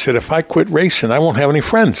 "Why?" He said, "If I quit racing, I won't have any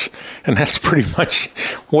friends." And that's pretty much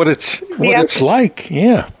what it's like.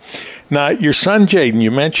 Yeah. Now, your son, Jaden,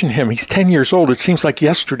 you mentioned him. He's 10 years old. It seems like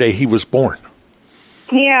yesterday he was born.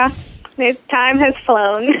 Yeah, his time has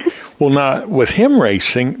flown. Well, now, with him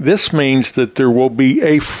racing, this means that there will be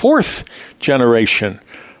a fourth generation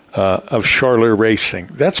of Charler racing.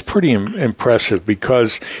 That's pretty impressive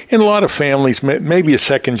because in a lot of families, maybe a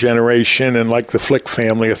second generation, and like the Flick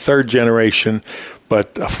family, a third generation,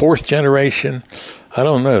 but a fourth generation, I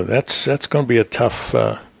don't know. That's going to be a tough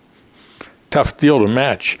deal to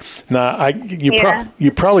match. Now,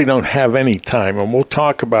 you probably don't have any time, and we'll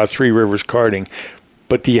talk about Three Rivers karting,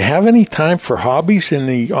 but do you have any time for hobbies in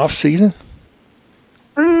the off season?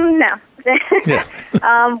 No. Yeah.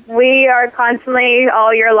 We are constantly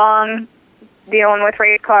all year long dealing with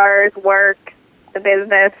race cars, work, the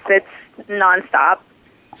business. It's nonstop.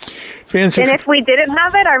 Fans, and if we didn't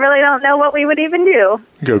have it, I really don't know what we would even do.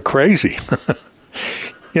 Go crazy.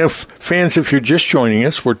 Fans, if you're just joining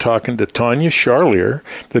us, we're talking to Tanya Charlier,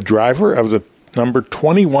 the driver of the number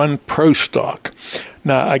 21 Pro Stock.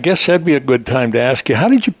 Now, I guess that'd be a good time to ask you, how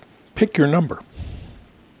did you pick your number?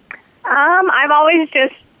 I've always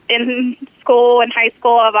just, in school and high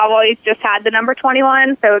school, I've always just had the number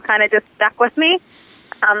 21, so it kind of just stuck with me.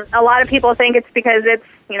 A lot of people think it's because it's,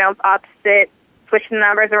 opposite, switching the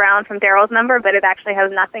numbers around from Daryl's number, but it actually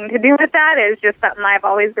has nothing to do with that. It's just something I've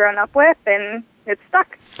always grown up with, and it's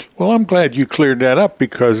stuck. Well, I'm glad you cleared that up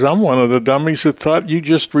because I'm one of the dummies that thought you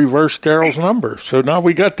just reversed Daryl's number. So now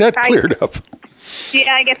we got that cleared up.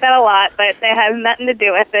 Yeah, I get that a lot, but it has nothing to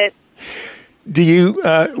do with it. Do you,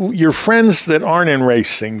 your friends that aren't in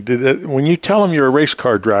racing, when you tell them you're a race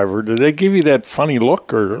car driver, do they give you that funny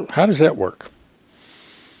look, or how does that work?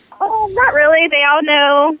 Oh, not really. They all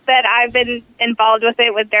know that I've been involved with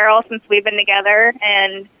it with Daryl since we've been together,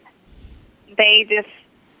 and they just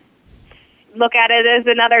look at it as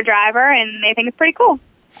another driver, and they think it's pretty cool.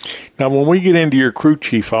 Now, when we get into your crew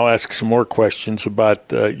chief, I'll ask some more questions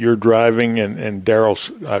about your driving and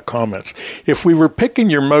Daryl's comments. If we were picking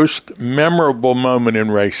your most memorable moment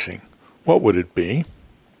in racing, what would it be?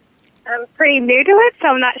 I'm pretty new to it, so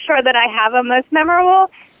I'm not sure that I have a most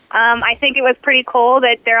memorable. I think it was pretty cool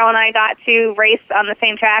that Daryl and I got to race on the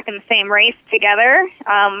same track in the same race together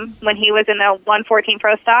when he was in the 114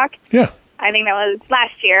 Pro Stock. Yeah. I think that was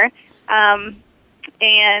last year.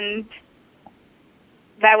 And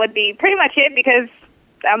that would be pretty much it because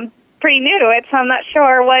I'm pretty new to it, so I'm not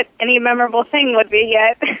sure what any memorable thing would be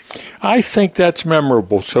yet. I think that's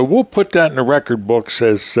memorable, so we'll put that in the record books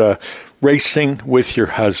as racing with your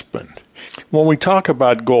husband. When we talk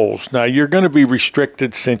about goals, now you're going to be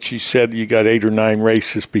restricted since you said you got 8 or 9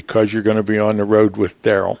 races because you're going to be on the road with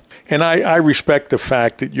Daryl. And I respect the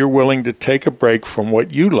fact that you're willing to take a break from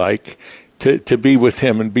what you like to be with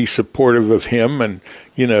him and be supportive of him and,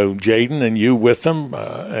 Jaden and you with him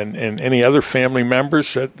and any other family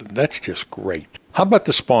members. That's just great. How about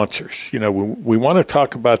the sponsors? We want to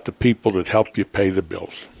talk about the people that help you pay the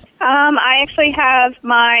bills. I actually have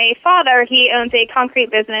my father. He owns a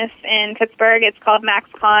concrete business in Pittsburgh. It's called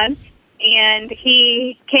MaxCon, and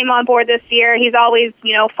he came on board this year. He's always,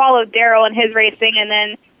 followed Daryl in his racing, and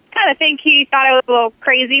then kind of think he thought I was a little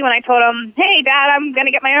crazy when I told him, hey, Dad, I'm going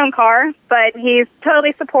to get my own car. But he's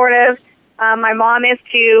totally supportive. My mom is,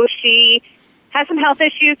 too. She has some health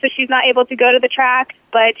issues, so she's not able to go to the track,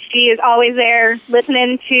 but she is always there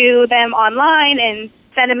listening to them online and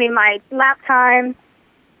sending me my lap time.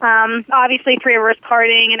 Obviously, Three Rivers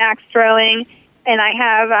karting and axe throwing. And I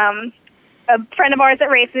have a friend of ours that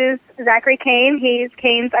races, Zachary Kane. He's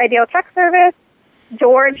Kane's Ideal Truck Service.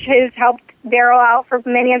 George has helped Daryl out for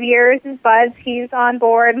many of years. Buzz, he's on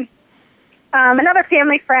board. Another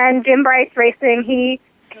family friend, Jim Bryce Racing, he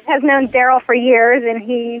has known Daryl for years, and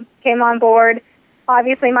he came on board.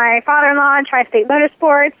 obviously my father-in-law, Tri-State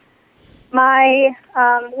Motorsports, my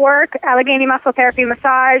work, Allegheny Muscle Therapy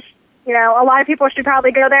Massage. You know, a lot of people should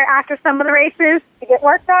probably go there after some of the races to get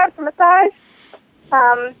work done for massage.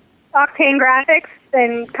 Octane Graphics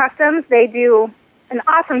and Customs, they do an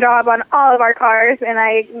awesome job on all of our cars, and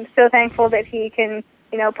I'm so thankful that he can,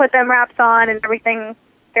 you know, put them wraps on and everything.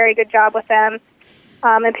 Very good job with them.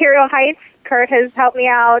 Imperial Heights, Kurt has helped me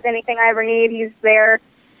out. Anything I ever need, he's there.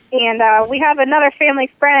 And we have another family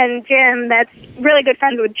friend, Jim, that's really good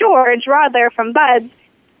friends with George Rodler from Buds.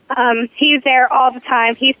 He's there all the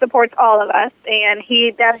time. He supports all of us, and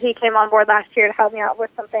he came on board last year to help me out with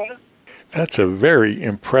some things. That's a very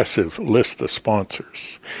impressive list of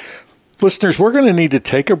sponsors. Listeners, we're going to need to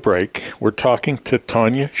take a break. We're talking to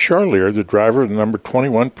Tanya Charlier, the driver of the number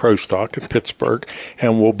 21 Pro Stock at Pittsburgh,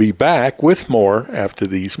 and we'll be back with more after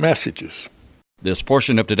these messages. This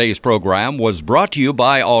portion of today's program was brought to you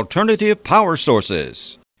by Alternative Power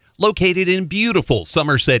Sources. Located in beautiful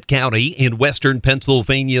Somerset County in western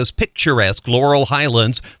Pennsylvania's picturesque Laurel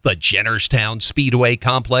Highlands, the Jennerstown Speedway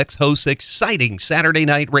Complex hosts exciting Saturday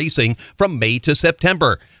night racing from May to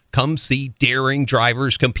September. Come see daring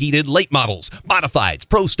drivers compete in late models, modifieds,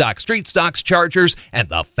 pro stock, street stocks, chargers, and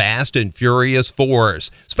the Fast and Furious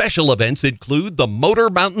 4s. Special events include the Motor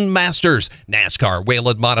Mountain Masters, NASCAR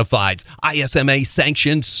Whelen Modifieds, ISMA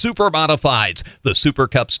sanctioned Super Modifieds, the Super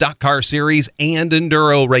Cup Stock Car Series, and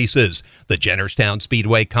Enduro races. The Jennerstown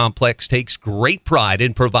Speedway Complex takes great pride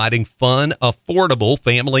in providing fun, affordable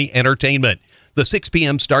family entertainment. The 6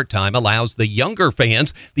 p.m. start time allows the younger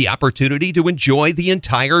fans the opportunity to enjoy the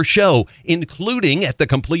entire show, including at the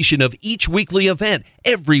completion of each weekly event.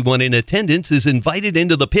 Everyone in attendance is invited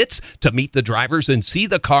into the pits to meet the drivers and see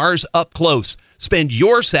the cars up close. Spend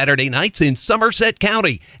your Saturday nights in Somerset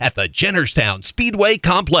County at the Jennerstown Speedway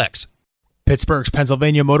Complex. Pittsburgh's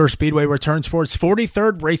Pennsylvania Motor Speedway returns for its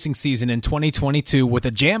 43rd racing season in 2022 with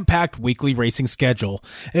a jam-packed weekly racing schedule.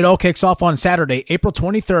 It all kicks off on Saturday, April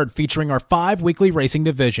 23rd, featuring our 5 weekly racing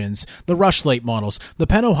divisions: the Rush Late Models, the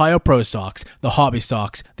Penn Ohio Pro Stocks, the Hobby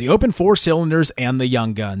Stocks, the Open 4-Cylinders, and the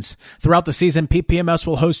Young Guns. Throughout the season, PPMS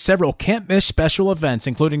will host several can't-miss special events,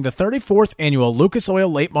 including the 34th Annual Lucas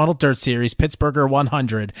Oil Late Model Dirt Series Pittsburgher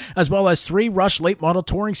 100, as well as 3 Rush Late Model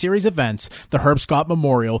Touring Series events, the Herb Scott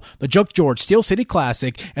Memorial, the Joke George Steel City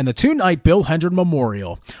Classic, and the 2-night Bill Hendren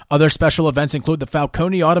Memorial. Other special events include the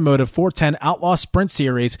Falcone Automotive 410 Outlaw Sprint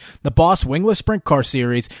Series, the Boss Wingless Sprint Car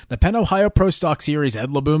Series, the Penn Ohio Pro Stock Series Ed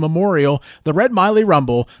LeBoon Memorial, the Red Miley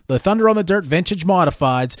Rumble, the Thunder on the Dirt Vintage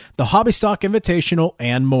Modifieds, the Hobby Stock Invitational,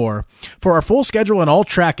 and more. For our full schedule and all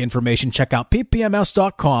track information, check out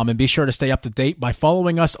ppms.com, and be sure to stay up to date by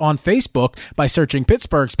following us on Facebook by searching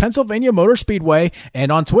Pittsburgh's Pennsylvania Motor Speedway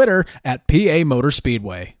and on Twitter at PA Motor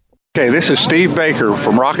Speedway. Okay, this is Steve Baker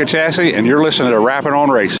from Rocket Chassis, and you're listening to Rapping on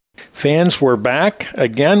Racing. Fans, we're back.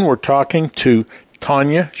 Again, we're talking to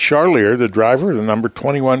Tanya Charlier, the driver of the number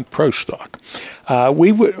 21 Pro Stock.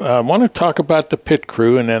 We want to talk about the pit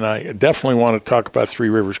crew, and then I definitely want to talk about Three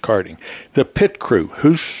Rivers Karting. The pit crew,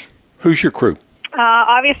 who's your crew?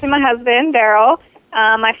 Obviously my husband, Daryl,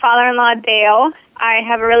 my father-in-law, Dale. I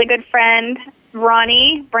have a really good friend,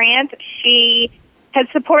 Ronnie Brandt. She has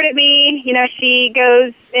supported me. You know, she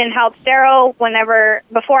goes and helps Daryl whenever,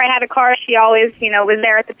 before I had a car, she always, you know, was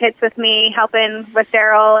there at the pits with me, helping with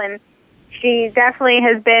Daryl, and she definitely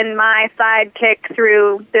has been my sidekick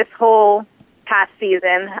through this whole past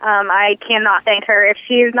season. I cannot thank her. If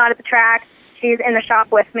she's not at the track, she's in the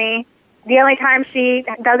shop with me. The only time she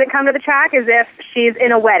doesn't come to the track is if she's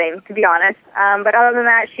in a wedding, to be honest. But other than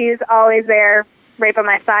that, she's always there, right by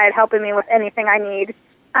my side, helping me with anything I need.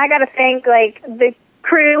 I got to thank, like, the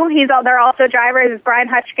crew. They're also drivers. It's Brian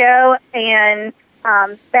Hutchko and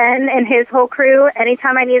Ben and his whole crew.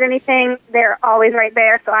 Anytime I need anything, they're always right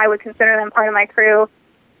there, so I would consider them part of my crew.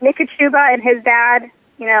 Nick Kachuba and his dad,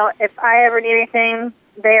 you know, if I ever need anything,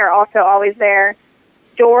 they are also always there.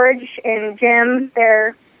 George and Jim,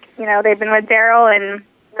 they've been with Daryl, and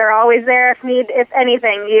they're always there if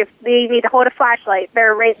anything. If they need to hold a flashlight,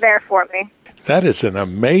 they're right there for me. That is an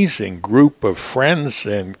amazing group of friends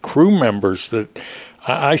and crew members that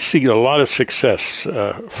I see a lot of success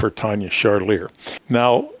for Tanya Charlier.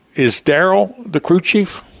 Now, is Daryl the crew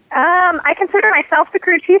chief? I consider myself the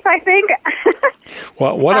crew chief, I think.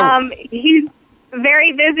 Well, he's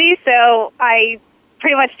very busy, so I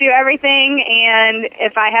pretty much do everything, and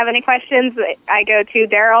if I have any questions, I go to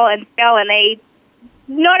Daryl and Phil, and they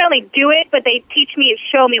not only do it, but they teach me and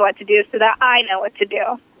show me what to do so that I know what to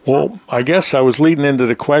do. Well, I guess I was leading into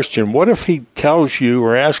the question, what if he tells you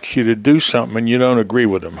or asks you to do something and you don't agree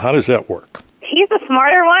with him? How does that work? he's a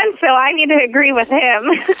smarter one, so I need to agree with him.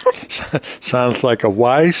 Sounds like a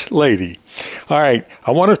wise lady. All right,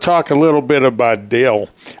 I want to talk a little bit about Dale.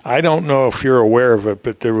 I don't know if you're aware of it,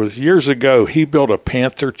 but there was years ago, he built a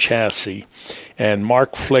Panther chassis, and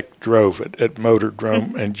Mark Flick drove it at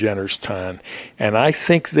Motordrome in Jennerstown. And I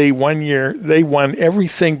think they won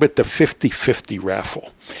everything but the 50-50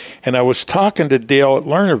 raffle. And I was talking to Dale at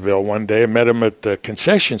Lernerville one day. I met him at the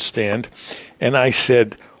concession stand, and I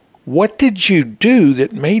said, "What did you do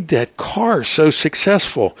that made that car so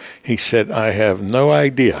successful?" He said, "I have no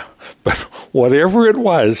idea, but whatever it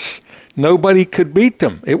was, nobody could beat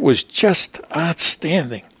them. It was just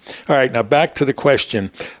outstanding." All right, now back to the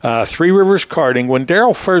question. Three Rivers Karting, when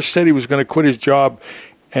Darrell first said he was going to quit his job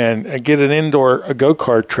and get an indoor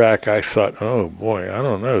go-kart track, I thought, oh boy, I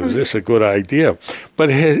don't know, is this a good idea? But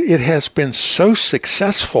it has been so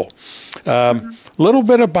successful. Little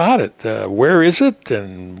bit about it. Where is it,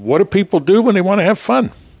 and what do people do when they want to have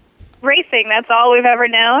fun? Racing, that's all we've ever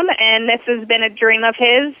known, and this has been a dream of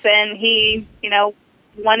his, and he,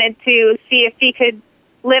 wanted to see if he could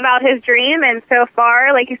live out his dream, and so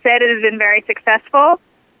far, like you said, it has been very successful.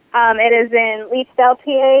 It is in Leechdale,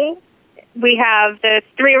 PA. We have the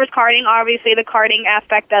Three Rivers Karting, obviously the karting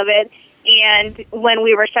aspect of it, and when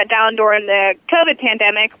we were shut down during the COVID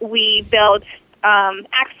pandemic, we built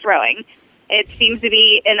axe throwing. It seems to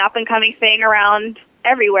be an up-and-coming thing around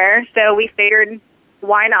everywhere, so we figured,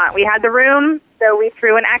 why not? We had the room, so we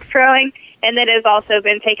threw an axe throwing, and it has also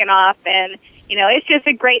been taken off, and, it's just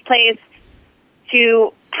a great place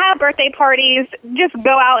to have birthday parties, just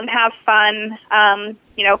go out and have fun,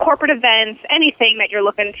 corporate events, anything that you're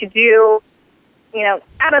looking to do,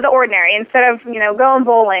 out of the ordinary, instead of, going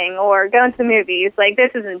bowling or going to the movies. Like,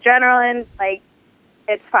 this is in general, and,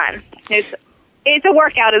 it's fun. It's a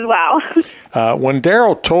workout as well. When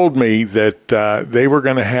Darrell told me that they were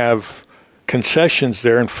going to have concessions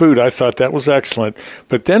there and food, I thought that was excellent.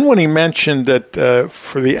 But then when he mentioned that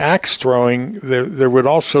for the axe throwing, there would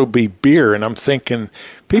also be beer, and I'm thinking,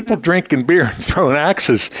 people drinking beer and throwing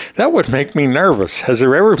axes, that would make me nervous. Has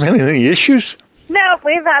there ever been any issues? No,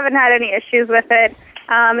 we haven't had any issues with it.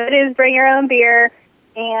 It is bring your own beer,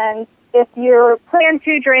 and if you plan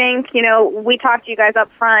to drink, we talk to you guys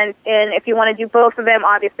up front, and if you want to do both of them,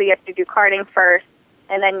 obviously you have to do karting first,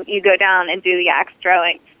 and then you go down and do the axe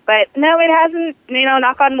throwing. But no, it hasn't,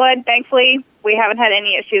 knock on wood, thankfully, we haven't had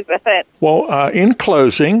any issues with it. Well, in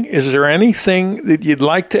closing, is there anything that you'd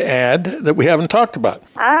like to add that we haven't talked about?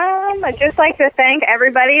 I'd just like to thank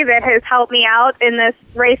everybody that has helped me out in this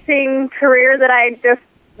racing career that I just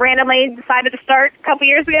randomly decided to start a couple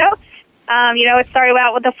years ago. It started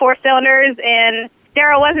out with the 4 cylinders, and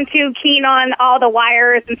Darrell wasn't too keen on all the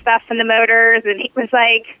wires and stuff and the motors, and he was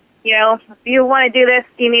like, if you want to do this,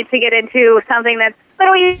 you need to get into something that's a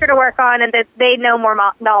little easier to work on and that they know more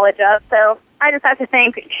knowledge of. So I just have to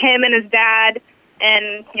thank him and his dad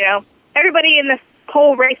and, everybody in this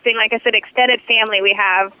whole racing, like I said, extended family we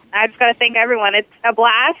have. I just got to thank everyone. It's a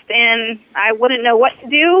blast, and I wouldn't know what to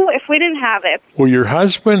do if we didn't have it. Well, your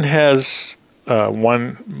husband has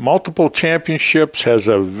won multiple championships, has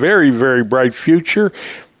a very, very bright future.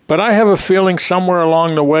 But I have a feeling somewhere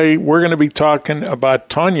along the way we're going to be talking about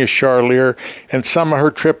Tanya Charlier and some of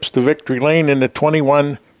her trips to Victory Lane in the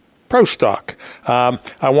 21 Pro Stock. I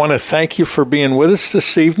want to thank you for being with us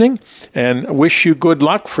this evening and wish you good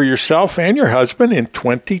luck for yourself and your husband in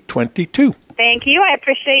 2022. Thank you. I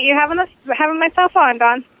appreciate you having myself on,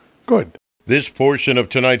 Don. Good. This portion of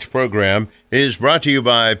tonight's program is brought to you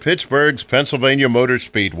by Pittsburgh's Pennsylvania Motor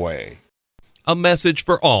Speedway. A message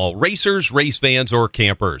for all racers, race fans, or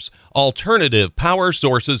campers. Alternative Power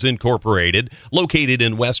Sources Incorporated, located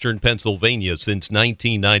in western Pennsylvania since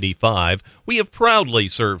 1995, we have proudly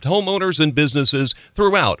served homeowners and businesses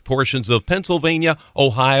throughout portions of Pennsylvania,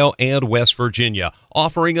 Ohio, and West Virginia,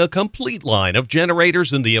 offering a complete line of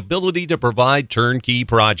generators and the ability to provide turnkey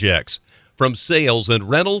projects. From sales and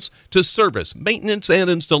rentals to service, maintenance, and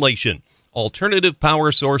installation, Alternative Power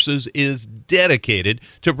Sources is dedicated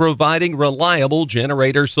to providing reliable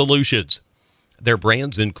generator solutions. Their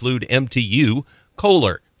brands include MTU,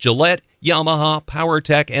 Kohler, Gillette, Yamaha,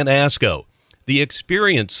 PowerTech, and ASCO. The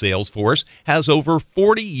experienced sales force has over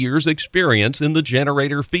 40 years' experience in the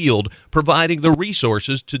generator field, providing the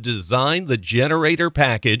resources to design the generator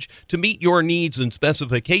package to meet your needs and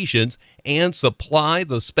specifications and supply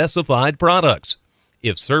the specified products.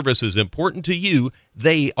 If service is important to you,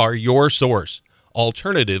 they are your source.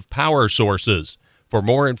 Alternative Power Sources. For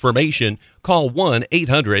more information, call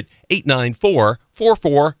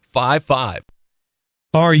 1-800-894-4455.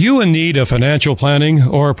 Are you in need of financial planning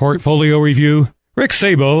or portfolio review? Rick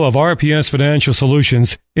Sabo of RPS Financial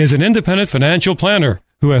Solutions is an independent financial planner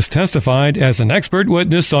who has testified as an expert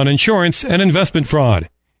witness on insurance and investment fraud.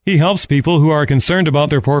 He helps people who are concerned about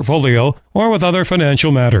their portfolio or with other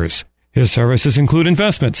financial matters. His services include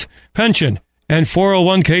investments, pension, and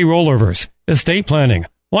 401k rollovers, estate planning,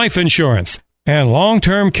 life insurance, and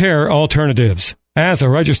long-term care alternatives. As a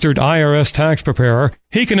registered IRS tax preparer,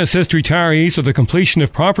 he can assist retirees with the completion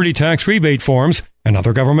of property tax rebate forms and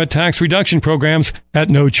other government tax reduction programs at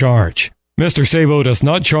no charge. Mr. Sabo does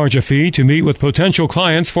not charge a fee to meet with potential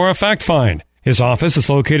clients for a fact find. His office is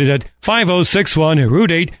located at 5061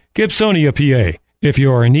 Route 8, Gibsonia, PA. If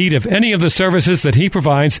you are in need of any of the services that he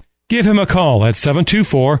provides, give him a call at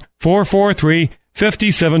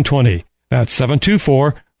 724-443-5720. That's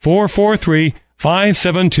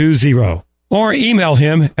 724-443-5720. Or email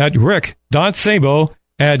him at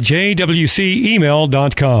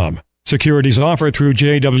rick.sabo@jwcemail.com. Securities offered through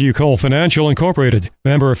J.W. Cole Financial Incorporated,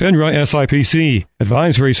 member of FINRA SIPC.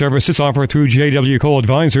 Advisory services offered through J.W. Cole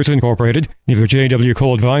Advisors Incorporated. Neither J.W.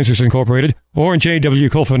 Cole Advisors Incorporated or J.W.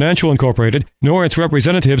 Cole Financial Incorporated, nor its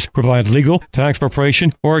representatives provide legal, tax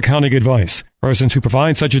preparation, or accounting advice. Persons who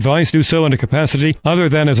provide such advice do so in a capacity other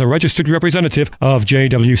than as a registered representative of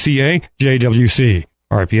JWCA, JWC.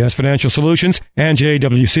 RPS Financial Solutions and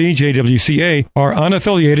JWC, JWCA are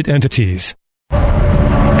unaffiliated entities.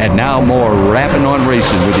 And now more Rapping on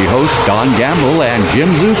Racing with your hosts Don Gamble and Jim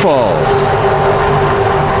Zufall.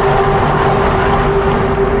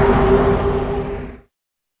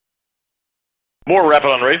 More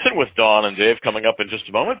Rapping on Racing with Don and Dave coming up in just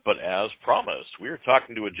a moment, but as promised, we are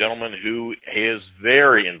talking to a gentleman who is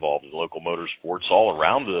very involved in local motorsports all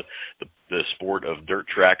around the sport of dirt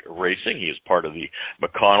track racing. He is part of the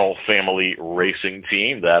McConnell family racing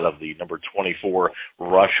team, that of the number 24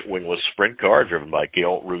 Rush wingless sprint car driven by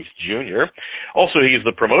Gale Ruth Jr. Also, he is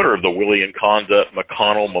the promoter of the Willie and Conda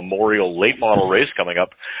McConnell Memorial Late Model Race coming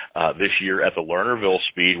up this year at the Lernerville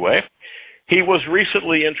Speedway. He was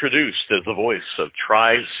recently introduced as the voice of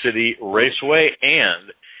Tri-City Raceway,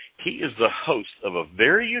 and he is the host of a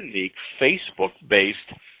very unique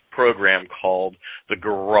Facebook-based program called The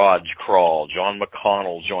Garage Crawl. John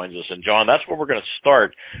McConnell joins us. And John, that's where we're going to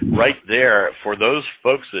start right there. For those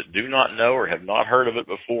folks that do not know or have not heard of it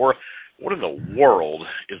before, what in the world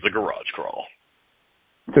is The Garage Crawl?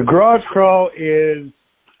 The Garage Crawl is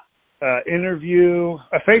a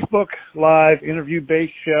Facebook Live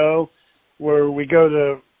interview-based show where we go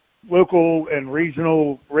to local and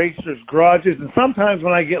regional racers' garages, and sometimes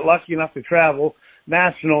when I get lucky enough to travel,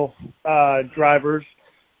 national drivers'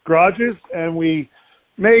 garages, and we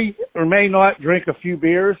may or may not drink a few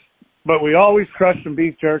beers, but we always crush some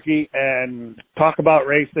beef jerky and talk about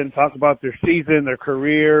racing, talk about their season, their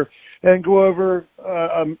career, and go over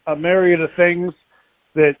a myriad of things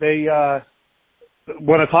that they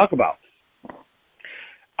want to talk about.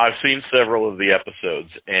 I've seen several of the episodes,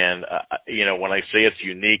 and, when I say it's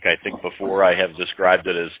unique, I think before I have described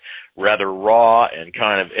it as rather raw and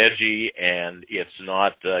kind of edgy, and it's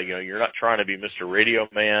not, you're not trying to be Mr. Radio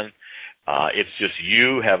Man. It's just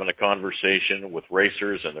you having a conversation with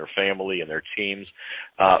racers and their family and their teams.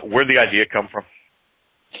 Where'd the idea come from?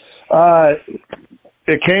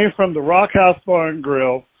 It came from the Rock House Bar and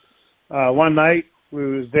Grill. One night, we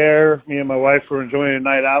was there, me and my wife were enjoying a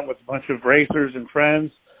night out with a bunch of racers and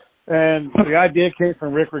friends. And the idea came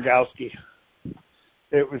from Rick Rogowski.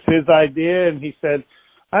 It was his idea, and he said,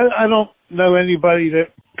 I don't know anybody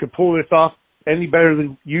that could pull this off any better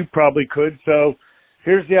than you probably could, so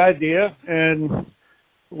here's the idea. And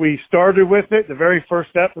we started with it. The very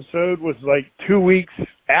first episode was like 2 weeks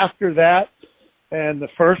after that, and the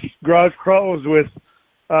first Garage Crawl was with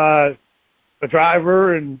a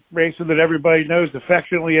driver and racer that everybody knows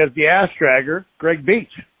affectionately as the Ass Dragger, Greg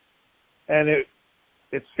Beach. And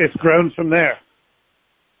it's grown from there.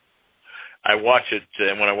 I watch it,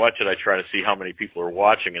 and when I watch it, I try to see how many people are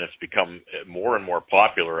watching, and it's become more and more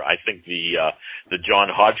popular. I think the John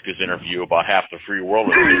Hodgkiss interview, about half the free world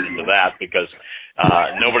is into that, because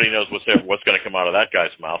nobody knows what's going to come out of that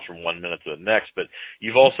guy's mouth from 1 minute to the next. But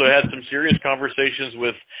you've also had some serious conversations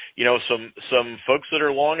with, some folks that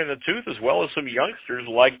are long in the tooth, as well as some youngsters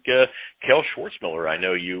like Kel Schwartzmiller. I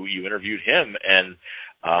know you interviewed him, and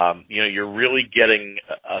you're really getting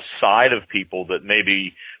a side of people that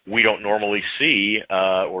maybe we don't normally see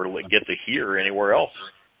or get to hear anywhere else.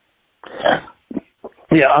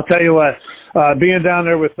 Yeah, I'll tell you what. Being down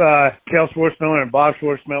there with Kel Schwartzmiller and Bob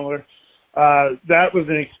Schwartzmiller, that was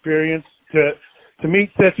an experience to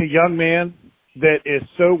meet such a young man that is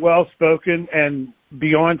so well-spoken and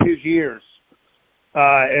beyond his years,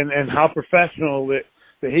 and how professional that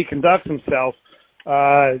he conducts himself.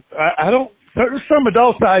 I don't there's some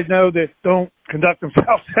adults I know that don't conduct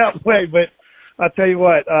themselves that way, but I'll tell you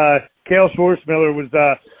what, Cale Schwarzmiller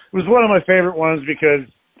was one of my favorite ones because,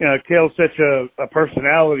 you know, Cale's such a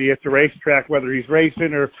personality at the racetrack, whether he's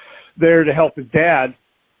racing or there to help his dad,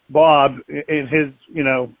 Bob, in his, you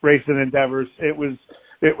know, racing endeavors. It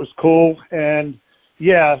was cool. And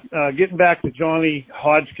yeah, getting back to Johnny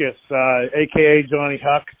Hodgkiss, aka Johnny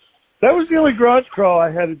Huck, that was the only garage crawl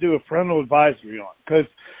I had to do a parental advisory on, because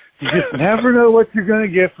you just never know what you're going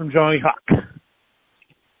to get from Johnny Huck.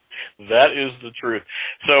 That is the truth.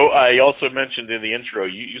 So I also mentioned in the intro,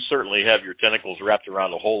 you certainly have your tentacles wrapped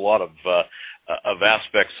around a whole lot of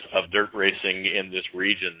aspects of dirt racing in this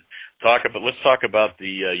region. Let's talk about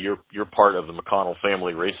your part of the McConnell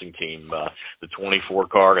family racing team, the 24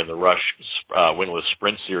 car and the Rush winless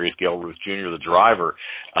Sprint Series. Gale Ruth Jr., the driver.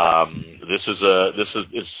 This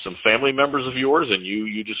is some family members of yours, and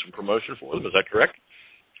you do some promotion for them. Is that correct?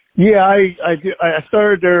 Yeah, I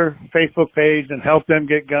started their Facebook page and helped them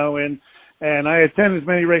get going, and I attend as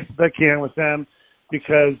many races as I can with them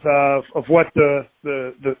because of what the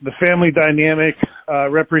family dynamic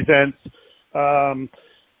represents.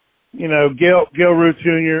 You know, Gale Ruth Jr.,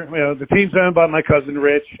 you know, the team's owned by my cousin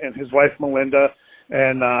Rich and his wife Melinda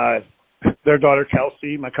and their daughter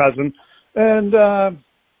Kelsey, my cousin. And,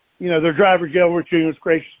 you know, their driver Gale Ruth Jr. was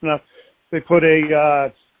gracious enough. They put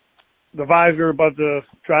the visor above the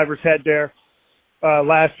driver's head there.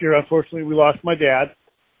 Last year, unfortunately, we lost my dad.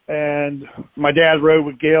 And my dad rode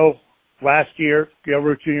with Gale Ruth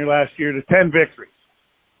Jr. last year to 10 victories,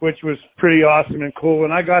 which was pretty awesome and cool.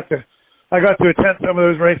 And I got to attend some of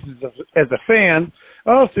those races as a fan.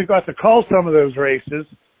 I also got to call some of those races,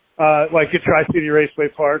 like at Tri-City Raceway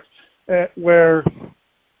Park, where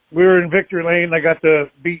we were in Victory Lane. I got to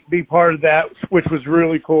be part of that, which was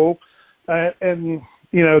really cool. And,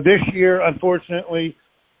 you know, this year, unfortunately,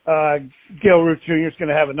 Gale Ruth Jr. is going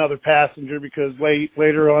to have another passenger because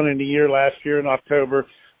later on in the year, last year in October,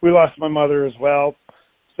 we lost my mother as well.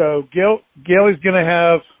 So Gale is going to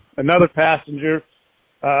have another passenger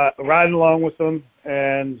riding along with them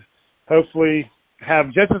and hopefully have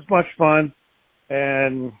just as much fun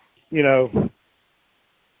and, you know,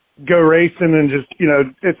 go racing and just, you know,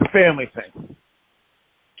 it's a family thing.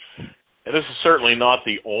 And this is certainly not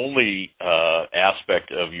the only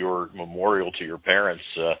aspect of your memorial to your parents.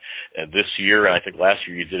 This year, and I think last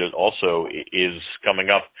year you did it also, is coming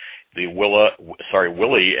up the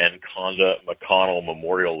Willie and Conda McConnell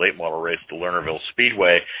Memorial Late Model Race to Lernerville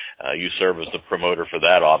Speedway. You serve as the promoter for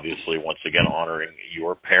that, obviously, once again honoring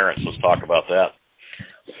your parents. Let's talk about that.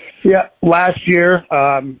 Yeah, last year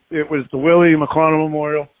it was the Willie McConnell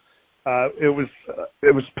Memorial. It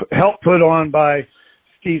was helped put on by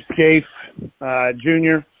Steve Scaife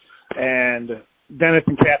Jr. and Dennis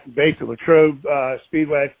and Captain Bates at Latrobe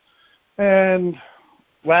Speedway. And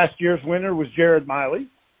last year's winner was Jared Miley.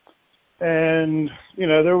 And, you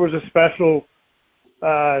know, there was a special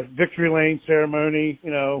Victory Lane ceremony,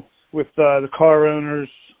 you know, with the car owners,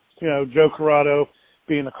 you know, Joe Corrado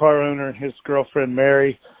being the car owner and his girlfriend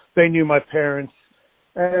Mary. They knew my parents.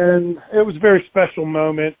 And it was a very special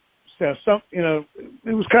moment. So, you know,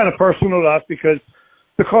 it was kind of personal to us because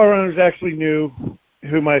the car owners actually knew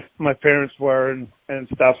who my parents were and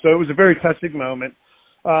stuff. So it was a very touching moment.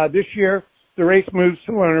 This year, the race moves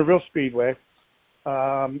to Lernerville Speedway.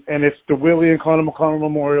 And it's the Willie and Conda McConnell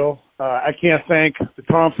Memorial. I can't thank the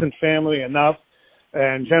Thompson family enough,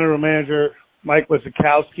 and General Manager Mike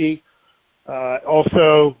Lizakowski,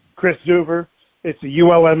 also Chris Zuber. It's a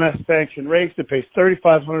ULMS sanctioned race. It pays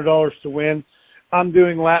 $3,500 to win. I'm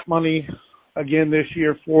doing lap money again this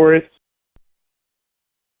year for it.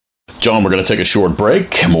 John, we're going to take a short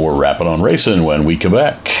break. More Rapping on Racing when we come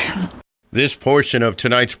back. This portion of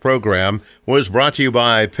tonight's program was brought to you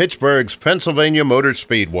by Pittsburgh's Pennsylvania Motor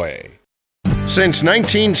Speedway. Since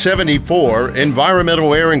 1974,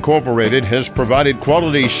 Environmental Air Incorporated has provided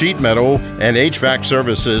quality sheet metal and HVAC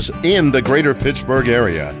services in the greater Pittsburgh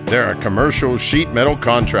area. They're a commercial sheet metal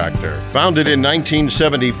contractor. Founded in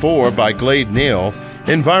 1974 by Glade Neal,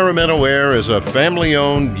 Environmental Air is a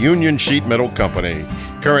family-owned union sheet metal company,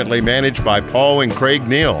 currently managed by Paul and Craig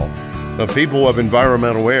Neal. The people of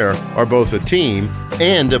Environmental Air are both a team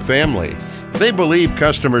and a family. They believe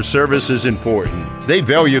customer service is important. They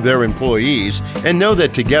value their employees and know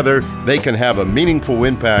that together they can have a meaningful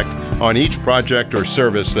impact on each project or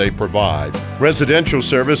service they provide. Residential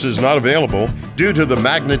service is not available due to the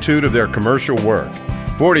magnitude of their commercial work.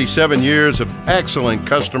 47 years of excellent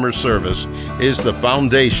customer service is the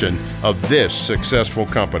foundation of this successful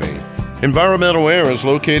company. Environmental Air is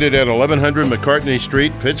located at 1100 McCartney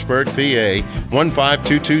Street, Pittsburgh, PA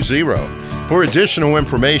 15220. For additional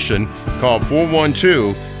information, call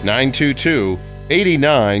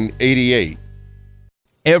 412-922-8988.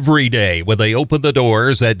 Every day when they open the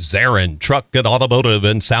doors at Zarin Truck and Automotive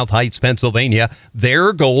in South Heights, Pennsylvania,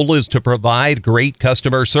 their goal is to provide great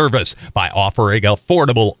customer service by offering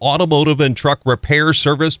affordable automotive and truck repair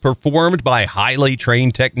service performed by highly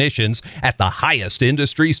trained technicians at the highest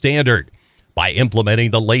industry standard. By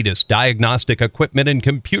implementing the latest diagnostic equipment and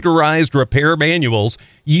computerized repair manuals,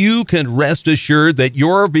 you can rest assured that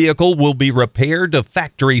your vehicle will be repaired to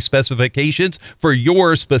factory specifications for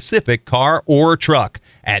your specific car or truck.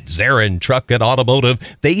 At Zarin Truck and Automotive,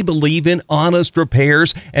 they believe in honest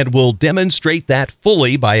repairs and will demonstrate that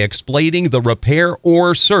fully by explaining the repair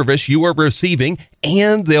or service you are receiving,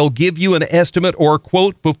 and they'll give you an estimate or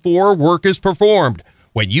quote before work is performed.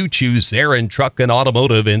 When you choose Zarin Truck and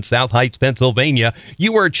Automotive in South Heights, Pennsylvania,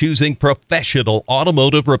 you are choosing professional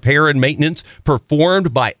automotive repair and maintenance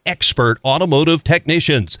performed by expert automotive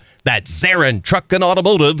technicians. That's Zarin Truck and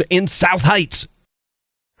Automotive in South Heights.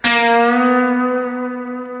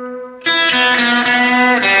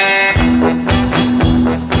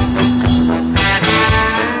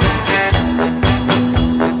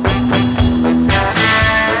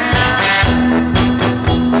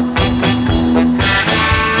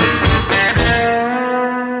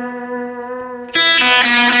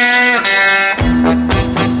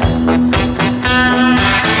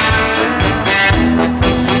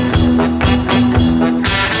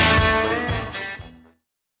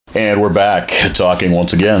 And we're back talking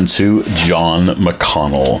once again to John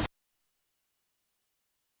McConnell.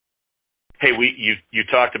 Hey, you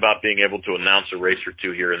talked about being able to announce a race or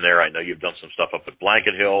two here and there. I know you've done some stuff up at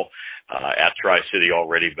Blanket Hill, at Tri-City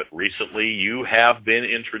already, but recently you have been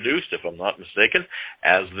introduced, if I'm not mistaken,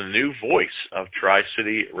 as the new voice of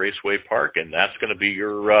Tri-City Raceway Park, and that's going to be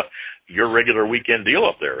your regular weekend deal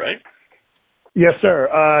up there, right? Yes,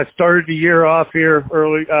 sir. Started the year off here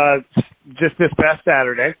early, just this past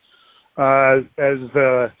Saturday, as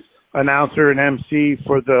the announcer and MC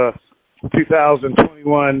for the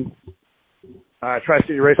 2021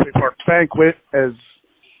 Tri-City Raceway Park banquet, as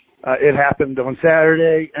it happened on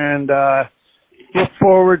Saturday, and look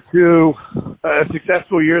forward to a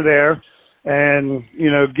successful year there, and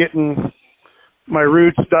getting my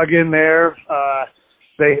roots dug in there.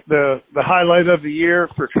 The highlight of the year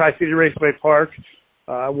for Tri-City Raceway Park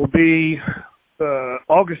will be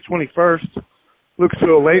August 21st,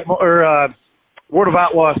 Lucasville Ward of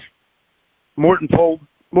Outlaws, Morton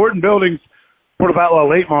Buildings, Ward of Outlaw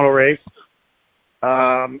late model race,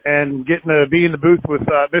 and getting to be in the booth with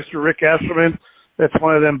Mr. Rick Esselman. That's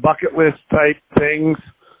one of them bucket list type things.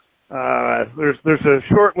 There's a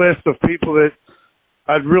short list of people that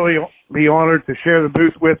I'd really be honored to share the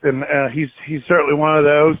booth with, and he's certainly one of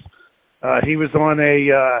those. He was on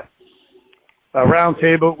a round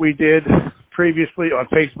table we did previously on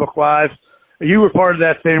Facebook Live. You were part of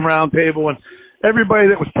that same round table, and everybody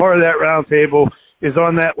that was part of that round table is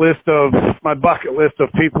on that list of my bucket list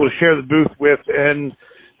of people to share the booth with and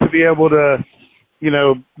to be able to,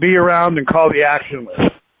 be around and call the action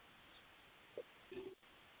with.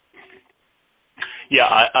 Yeah,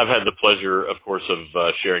 I've had the pleasure, of course,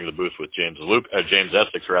 of sharing the booth with James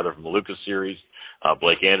Essex, from the Lucas Series,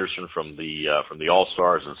 Blake Anderson from the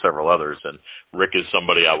All-Stars, and several others. And Rick is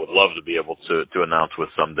somebody I would love to be able to announce with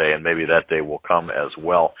someday, and maybe that day will come as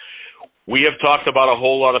well. We have talked about a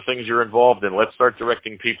whole lot of things you're involved in. Let's start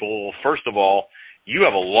directing people. First of all, you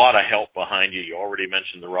have a lot of help behind you. You already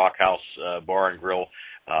mentioned the Rock House Bar and Grill.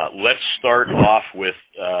 Let's start off with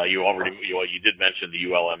you did mention the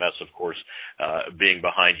ULMS, of course, being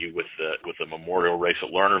behind you with the memorial race at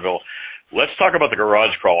Lernerville. Let's talk about the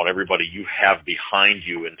Garage Crawl and everybody you have behind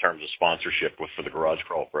you in terms of sponsorship for the Garage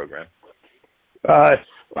Crawl program.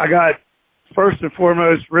 I got first and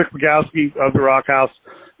foremost Rick Bogowski of the Rock House.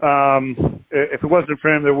 If it wasn't for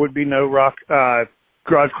him, there would be no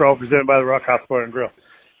Garage Crawl presented by the Rock House Bar and Grill.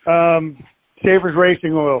 Schaefer's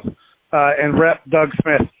Racing Oil. And Rep Doug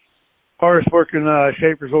Smith. Hardest working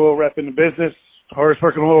Schaefer's Oil rep in the business. Hardest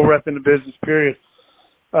working oil rep in the business, period.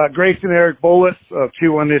 Grace and Eric Bolus of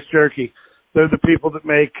Chew on This Jerky. They're the people that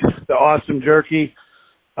make the awesome jerky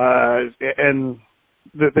and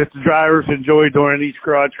that the drivers enjoy during each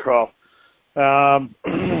Garage Crawl.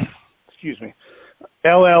 Excuse me.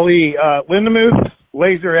 LLE, Lindemuth,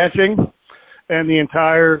 Laser Etching, and the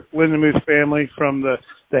entire Lindemuth family from the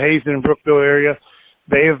Hazen and Brookville area.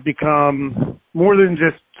 They have become more than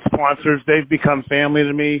just sponsors. They've become family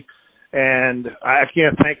to me, and I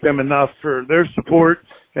can't thank them enough for their support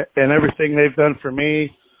and everything they've done for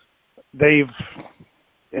me. They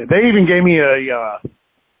even gave me a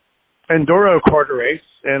enduro kart race,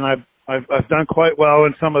 and I I've done quite well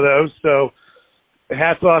in some of those. So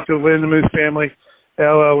hats off to the Lindemuth family,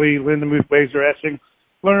 LLE, Lindemuth Laser Etching,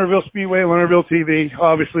 Lernerville Speedway, Lernerville TV,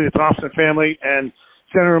 obviously the Thompson family, and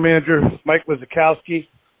General Manager Mike Wazakowski.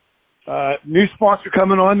 New sponsor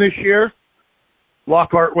coming on this year,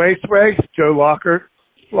 Lockhart Raceway, Joe Lockhart.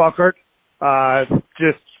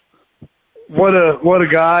 Just what a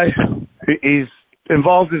guy. He's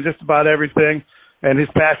involved in just about everything, and his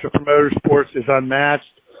passion for motorsports is unmatched.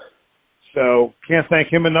 So can't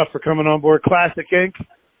thank him enough for coming on board. Classic Inc.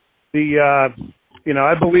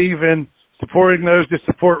 I believe in supporting those that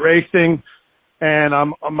support racing, and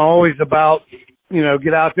I'm always about,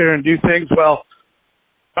 get out there and do things. Well,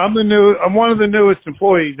 I'm one of the newest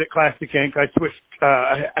employees at Classic Inc. I switched.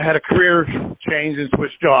 I had a career change and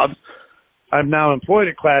switched jobs. I'm now employed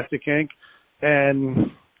at Classic Inc.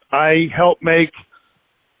 and I help make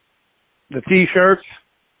the T-shirts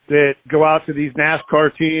that go out to these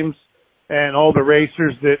NASCAR teams and all the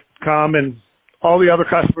racers that come and all the other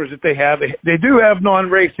customers that they have. They do have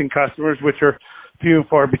non-racing customers, which are few and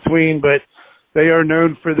far between, but they are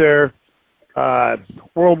known for their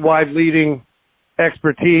worldwide leading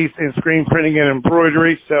expertise in screen printing and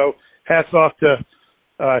embroidery. So hats off to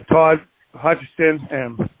Todd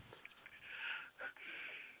Hutchison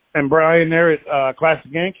and Brian there at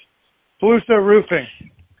Classic Inc. Peluso Roofing,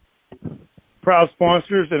 proud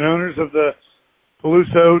sponsors and owners of the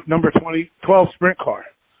Peluso number 12 sprint car.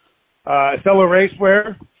 Acela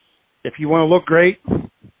Racewear, if you want to look great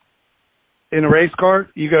in a race car,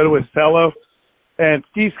 you go to Acela. And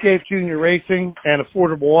Steve Scaife Jr. Racing and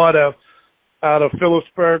Affordable Auto out of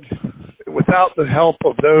Phillipsburg. Without the help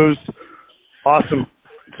of those awesome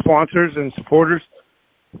sponsors and supporters,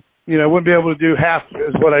 wouldn't be able to do half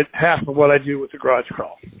of what I do with the Garage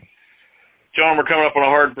Crawl. John, we're coming up on a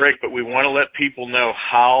hard break, but we want to let people know,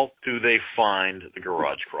 how do they find the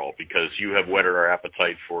Garage Crawl? Because you have whetted our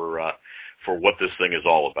appetite for what this thing is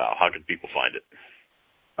all about. How can people find it?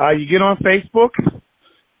 You get on Facebook,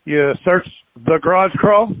 you search the Garage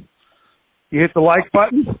Crawl, you hit the like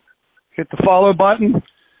button, hit the follow button,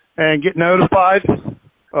 and get notified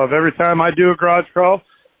of every time I do a Garage Crawl.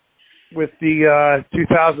 With the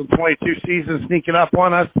 2022 season sneaking up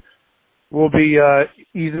on us, we'll be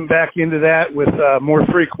easing back into that with more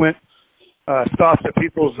frequent stops at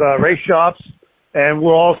people's race shops. And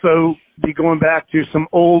we'll also be going back to some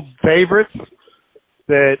old favorites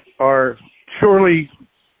that are surely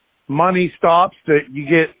money stops that you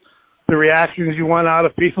get the reactions you want out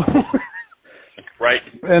of people. Right.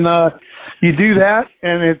 And you do that,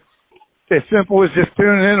 and it's as simple as just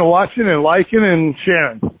tuning in and watching and liking and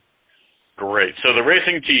sharing. Great. So the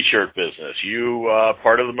racing T-shirt business, you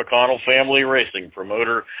part of the McConnell family racing,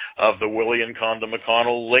 promoter of the Willie and Conda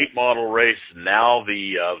McConnell late model race, now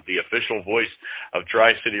the official voice of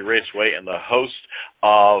Tri-City Raceway and the host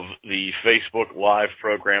of the Facebook Live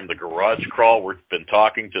program, The Garage Crawl. We've been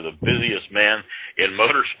talking to the busiest man in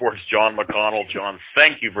motorsports, John McConnell. John,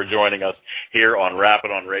 thank you for joining us here on Rapid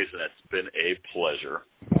on Racing. It's been a pleasure.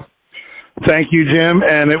 Thank you, Jim,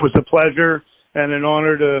 and it was a pleasure and an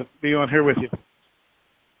honor to be on here with you.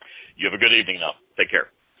 You have a good evening now. Take care.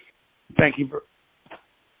 Thank you.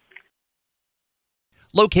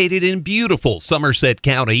 Located in beautiful Somerset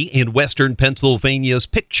County in western Pennsylvania's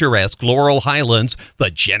picturesque Laurel Highlands, the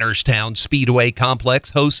Jennerstown Speedway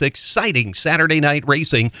Complex hosts exciting Saturday night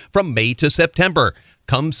racing from May to September.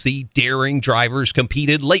 Come see daring drivers compete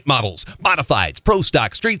in late models, modifieds, pro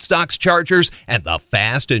stock, street stocks, chargers, and the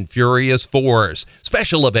Fast and Furious 4s.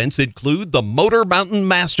 Special events include the Motor Mountain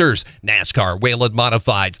Masters, NASCAR Whelen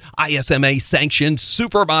Modifieds, ISMA sanctioned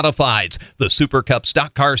Super Modifieds, the Super Cup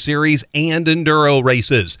Stock Car Series, and Enduro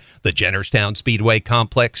races. The Jennerstown Speedway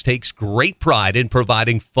Complex takes great pride in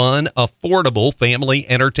providing fun, affordable family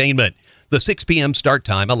entertainment. The 6 p.m. start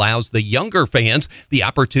time allows the younger fans the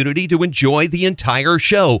opportunity to enjoy the entire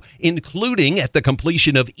show, including at the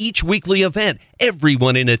completion of each weekly event.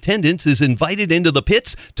 Everyone in attendance is invited into the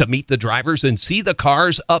pits to meet the drivers and see the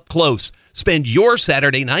cars up close. Spend your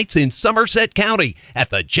Saturday nights in Somerset County at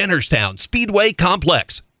the Jennerstown Speedway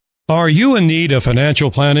Complex. Are you in need of financial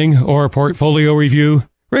planning or portfolio review?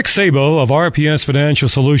 Rick Sabo of RPS Financial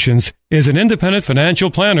Solutions is an independent financial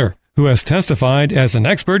planner who has testified as an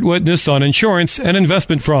expert witness on insurance and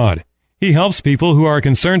investment fraud. He helps people who are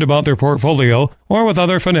concerned about their portfolio or with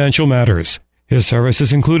other financial matters. His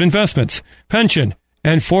services include investments, pension,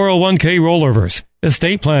 and 401k rollovers,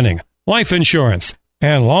 estate planning, life insurance,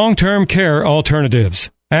 and long-term care alternatives.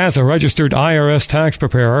 As a registered IRS tax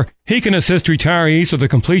preparer, he can assist retirees with the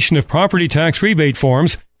completion of property tax rebate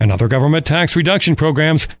forms and other government tax reduction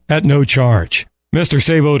programs at no charge. Mr.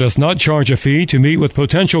 Sabo does not charge a fee to meet with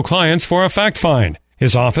potential clients for a fact find.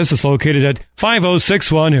 His office is located at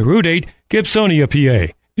 5061 Route 8, Gibsonia,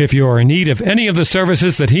 PA. If you are in need of any of the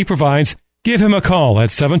services that he provides, give him a call at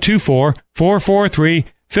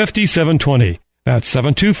 724-443-5720. That's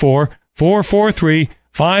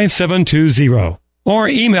 724-443-5720. Or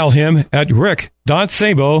email him at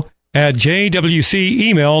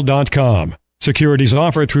rick.sabo@jwcemail.com. Securities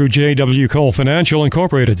offered through J.W. Cole Financial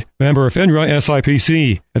Incorporated, member of FINRA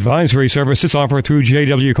SIPC. Advisory services offered through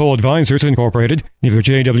J.W. Cole Advisors Incorporated. Neither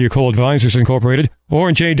J.W. Cole Advisors Incorporated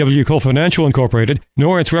or J.W. Cole Financial Incorporated,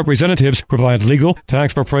 nor its representatives provide legal,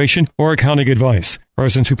 tax preparation, or accounting advice.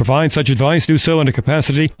 Persons who provide such advice do so in a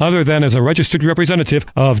capacity other than as a registered representative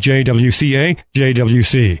of JWCA,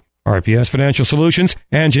 JWC. RPS Financial Solutions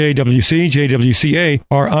and JWC, JWCA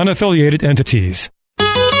are unaffiliated entities.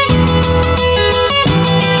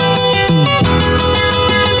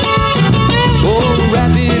 Oh,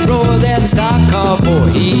 rapid roar, that stock car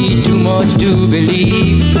boy, he ain't too much to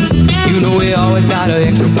believe. You know he always got an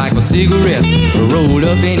extra pack of cigarettes rolled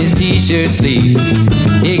up in his t-shirt sleeve.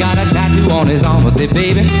 He got a tattoo on his arm, I say,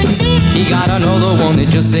 baby. He got another one that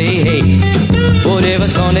just say, hey. But every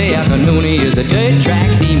Sunday afternoon he is a dirt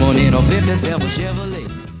track demon in a 57 Chevrolet.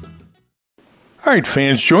 All right,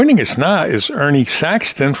 fans, joining us now is Ernie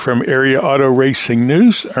Saxton from Area Auto Racing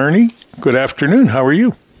News. Ernie, good afternoon. How are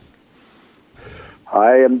you?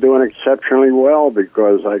 I am doing exceptionally well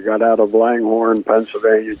because I got out of Langhorne,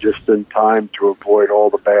 Pennsylvania just in time to avoid all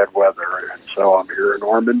the bad weather. And so I'm here in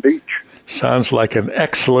Ormond Beach. Sounds like an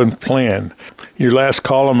excellent plan. Your last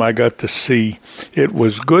column I got to see, it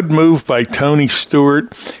was good move by Tony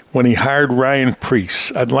Stewart when he hired Ryan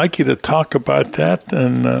Preece. I'd like you to talk about that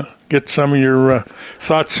and get some of your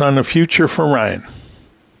thoughts on the future for Ryan.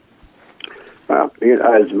 Well,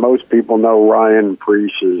 as most people know, Ryan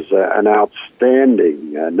Preece is an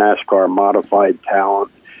outstanding NASCAR modified talent.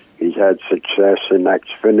 He's had success in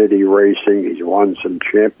Xfinity racing. He's won some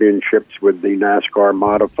championships with the NASCAR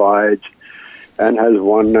modifieds and has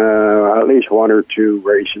won at least one or two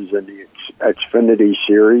races in the Xfinity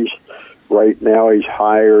series. Right now he's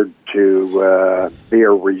hired to be a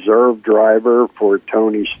reserve driver for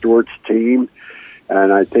Tony Stewart's team.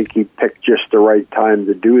 And I think he picked just the right time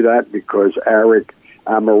to do that because Eric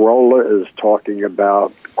Amarola is talking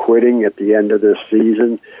about quitting at the end of this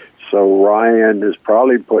season. So Ryan is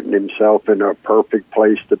probably putting himself in a perfect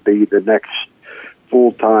place to be the next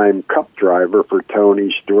full-time Cup driver for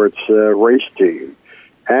Tony Stewart's race team.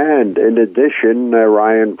 And in addition,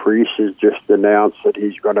 Ryan Preece has just announced that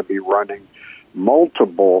he's going to be running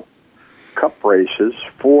multiple Cup races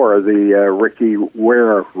for the Ricky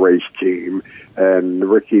Ware race team. And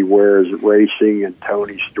Ricky Ware's racing and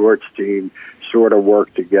Tony Stewart's team sort of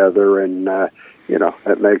work together, and,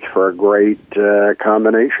 it makes for a great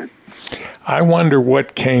combination. I wonder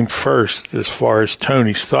what came first as far as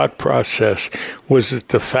Tony's thought process. Was it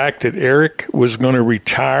the fact that Eric was going to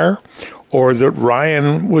retire, or that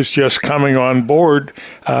Ryan was just coming on board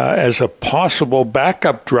as a possible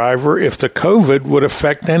backup driver if the COVID would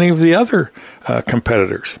affect any of the other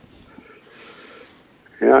competitors?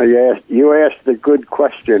 You asked a good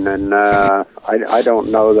question, and I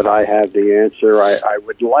don't know that I have the answer. I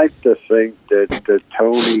would like to think that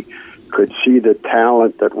Tony could see the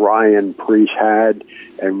talent that Ryan Preece had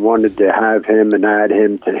and wanted to have him and add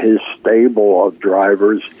him to his stable of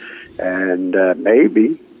drivers, and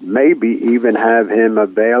maybe even have him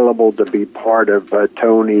available to be part of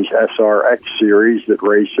Tony's SRX series that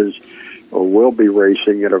races or will be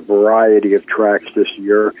racing at a variety of tracks this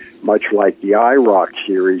year, much like the IROC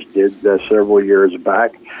series did several years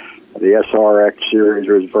back. The SRX series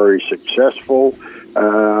was very successful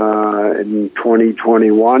in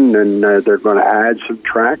 2021, and they're going to add some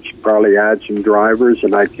tracks, probably add some drivers,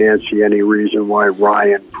 and I can't see any reason why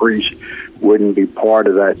Ryan Preece wouldn't be part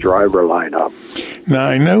of that driver lineup. Now,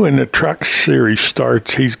 I know in the truck series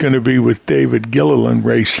starts, he's going to be with David Gilliland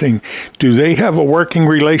Racing. Do they have a working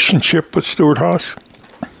relationship with Stewart-Haas?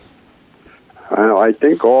 I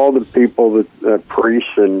think all the people that Preece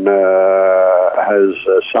has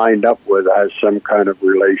signed up with has some kind of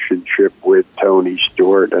relationship with Tony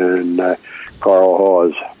Stewart and Carl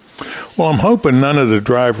Hawes. Well, I'm hoping none of the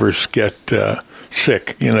drivers get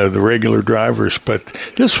sick, the regular drivers, but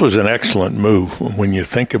this was an excellent move when you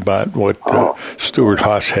think about what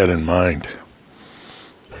Stewart-Haas had in mind.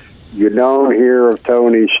 You don't hear of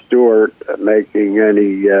Tony Stewart making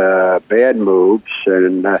any bad moves,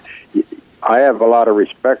 and I have a lot of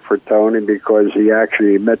respect for Tony because he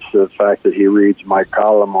actually admits to the fact that he reads my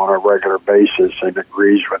column on a regular basis and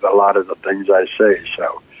agrees with a lot of the things I say.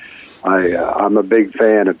 So I'm a big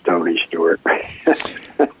fan of Tony Stewart.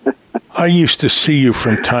 I used to see you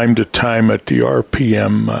from time to time at the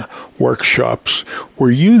RPM workshops.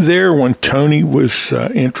 Were you there when Tony was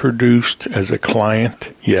introduced as a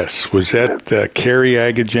client? Yes. Was that Kerry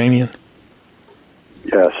Agajanian?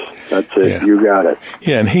 Yes, that's it. Yeah. You got it.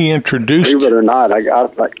 Yeah, and he introduced... Believe it or not,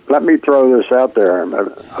 let me throw this out there.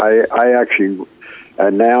 I actually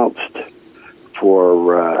announced for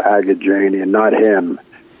Agajanian, not him,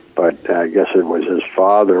 but I guess it was his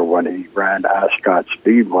father when he ran Ascot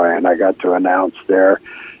Speedway, and I got to announce there.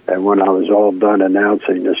 And when I was all done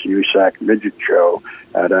announcing this USAC midget show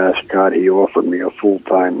at Ascot, he offered me a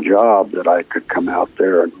full-time job that I could come out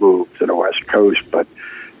there and move to the West Coast, but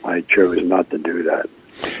I chose not to do that.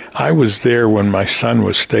 I was there when my son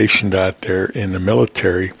was stationed out there in the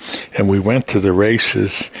military, and we went to the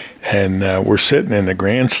races, and we're sitting in the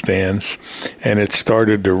grandstands, and it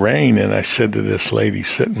started to rain, and I said to this lady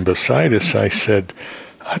sitting beside us, I said,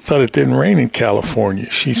 I thought it didn't rain in California.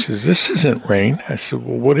 She says, this isn't rain. I said,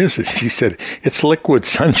 well, what is it? She said, it's liquid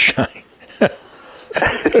sunshine.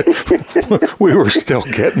 We were still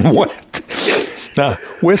getting wet. Now,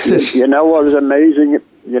 with this... You know what was amazing?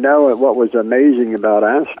 What was amazing about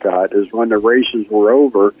Ascot is when the races were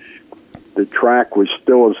over, the track was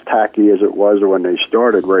still as tacky as it was when they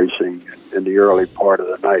started racing in the early part of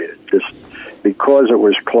the night. It just, because it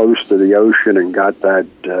was close to the ocean and got that,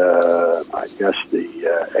 I guess, the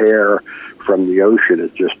air from the ocean,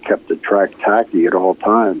 it just kept the track tacky at all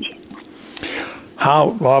times.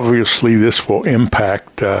 How, obviously, this will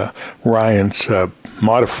impact Ryan's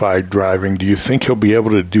modified driving. Do you think he'll be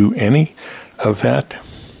able to do any of that?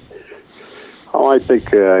 Oh, I think,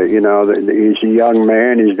 he's a young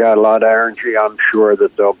man. He's got a lot of energy. I'm sure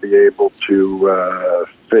that they'll be able to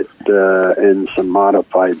fit in some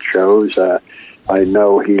modified shows. I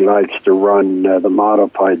know he likes to run the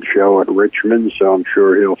modified show at Richmond, so I'm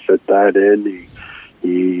sure he'll fit that in.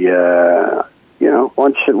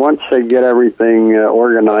 Once they get everything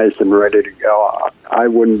organized and ready to go, I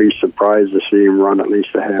wouldn't be surprised to see him run at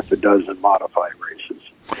least a half a dozen modified races.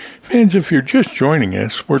 Fans, if you're just joining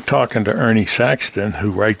us, we're talking to Ernie Saxton, who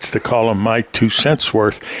writes the column My 2 Cents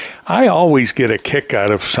Worth. I always get a kick out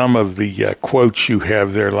of some of the quotes you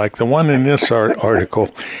have there, like the one in this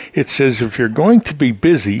article. It says, if you're going to be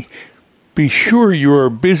busy, be sure you are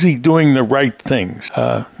busy doing the right things.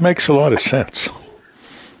 Makes a lot of sense.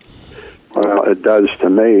 Well, it does to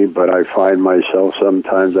me, but I find myself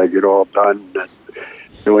sometimes I get all done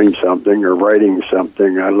doing something or writing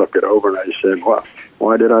something. I look it over and I said, well,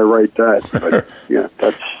 why did I write that? But yeah,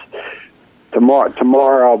 that's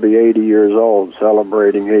tomorrow I'll be 80 years old,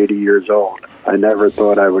 celebrating 80 years old. I never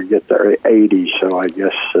thought I would get to 80, so I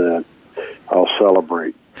guess I'll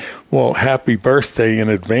celebrate. Well, happy birthday in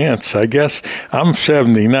advance. I guess I'm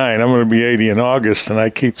 79. I'm going to be 80 in August, and I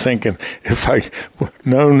keep thinking if I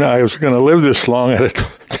known I was going to live this long, I'd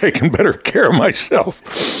have taken better care of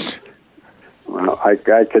myself. Well, I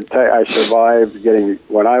could tell you, I survived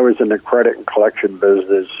when I was in the credit and collection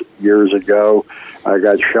business years ago, I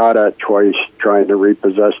got shot at twice trying to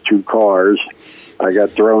repossess 2 cars. I got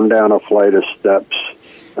thrown down a flight of steps.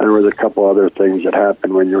 And there was a couple other things that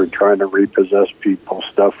happened when you were trying to repossess people's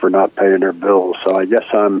stuff for not paying their bills. So I guess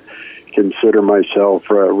consider myself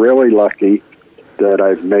really lucky that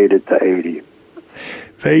I've made it to 80.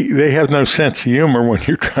 They have no sense of humor when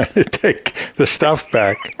you're trying to take the stuff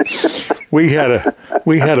back. We had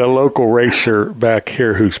a local racer back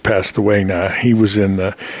here who's passed away now. He was in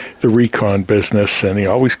the recon business, and he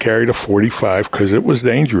always carried a .45 because it was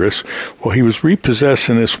dangerous. Well, he was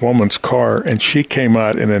repossessing this woman's car, and she came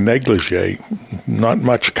out in a negligee, not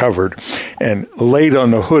much covered, and laid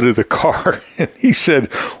on the hood of the car. And he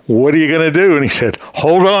said, "What are you going to do?" And he said,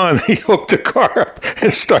 "Hold on." He hooked the car up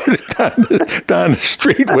and started down the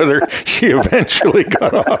street with her. She eventually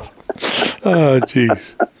got off. Oh,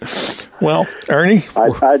 jeez. Well, Ernie?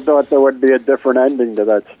 I thought there would be a different ending to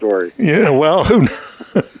that story. Yeah, well,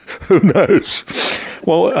 who knows?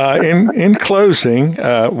 Well, in closing,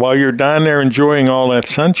 while you're down there enjoying all that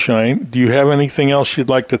sunshine, do you have anything else you'd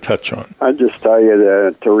like to touch on? I'd just tell you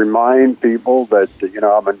that, to remind people that,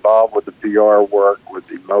 I'm involved with the PR work with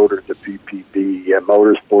the PPB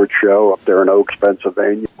Motorsports Show up there in Oaks,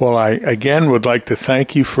 Pennsylvania. Well, I, again, would like to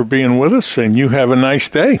thank you for being with us, and you have a nice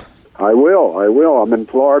day. I will. I'm in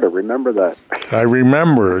Florida. Remember that. I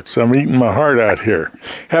remember. I'm eating my heart out here.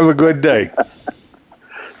 Have a good day.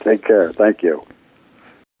 Take care. Thank you.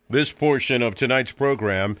 This portion of tonight's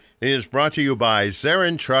program is brought to you by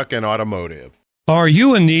Zarin Truck and Automotive. Are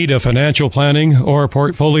you in need of financial planning or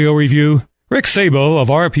portfolio review? Rick Sabo of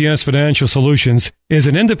RPS Financial Solutions is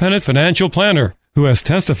an independent financial planner who has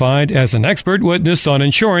testified as an expert witness on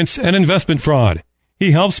insurance and investment fraud.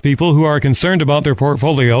 He helps people who are concerned about their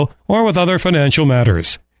portfolio or with other financial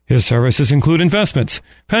matters. His services include investments,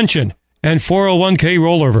 pension, and 401k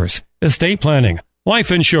rollovers, estate planning,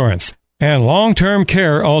 life insurance, and long-term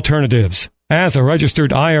care alternatives. As a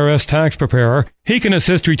registered IRS tax preparer, he can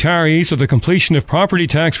assist retirees with the completion of property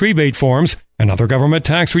tax rebate forms and other government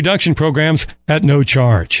tax reduction programs at no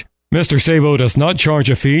charge. Mr. Sabo does not charge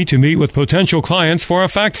a fee to meet with potential clients for a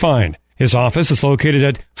fact find. His office is located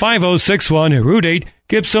at 5061 Route 8,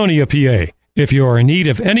 Gibsonia, PA. If you are in need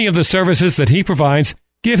of any of the services that he provides,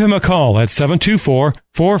 give him a call at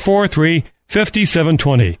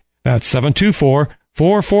 724-443-5720. That's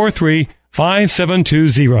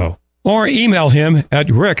 724-443-5720. Or email him at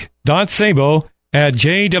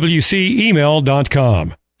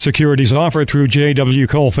rick.sabo@jwcemail.com. Securities offered through J.W.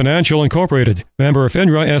 Cole Financial Incorporated, member of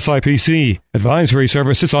FINRA SIPC. Advisory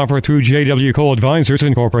services offered through J.W. Cole Advisors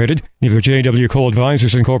Incorporated, neither J.W. Cole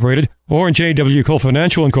Advisors Incorporated or J.W. Cole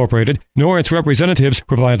Financial Incorporated, nor its representatives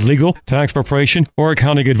provide legal, tax preparation, or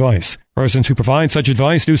accounting advice. Persons who provide such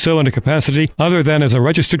advice do so in a capacity other than as a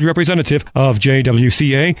registered representative of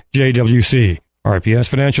JWCA, JWC. RPS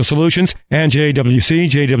Financial Solutions and JWC,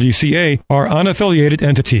 JWCA are unaffiliated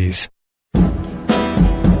entities.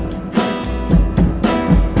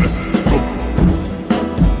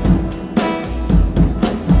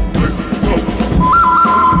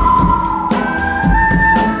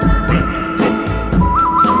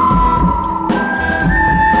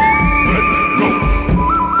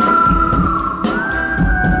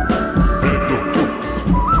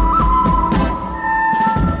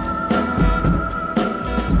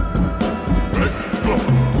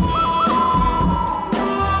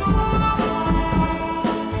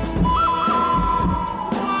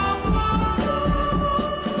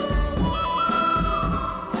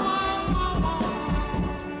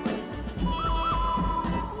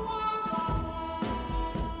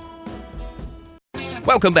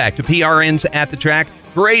 Welcome back to PRN's At the Track.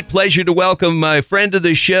 Great pleasure to welcome my friend of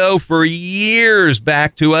the show for years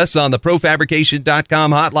back to us on the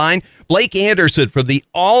ProFabrication.com hotline, Blake Anderson from the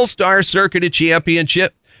All-Star Circuit of Champions.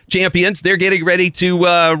 They're getting ready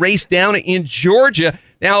to race down in Georgia.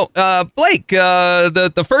 Now, Blake,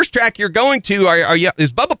 the first track you're going to,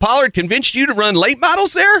 is Bubba Pollard convinced you to run late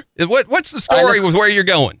models there? What's the story with where you're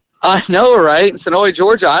going? I know, right? Sonoy,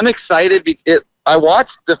 Georgia. I'm excited. I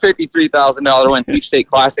watched the $53,000 win Peach State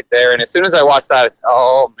Classic there, and as soon as I watched that, I said,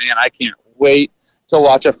 oh, man, I can't wait to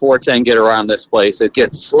watch a 410 get around this place. It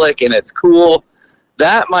gets slick, and it's cool.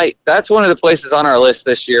 That's one of the places on our list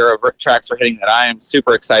this year of tracks we're hitting that I am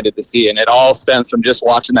super excited to see, and it all stems from just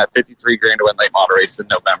watching that $53,000 to win late model race in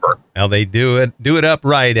November. Now they do it up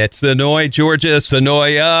right at Sonoy, Georgia.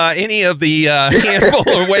 Sonoy, any of the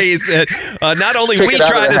handful of ways that not only we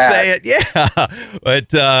try to say it,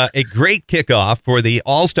 but a great kickoff for the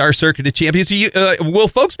All-Star Circuit of Champions. Will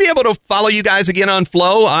folks be able to follow you guys again on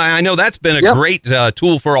Flow? I know that's been a great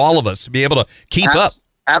tool for all of us to be able to keep up.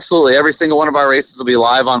 Absolutely. Every single one of our races will be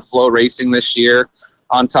live on Flow Racing this year,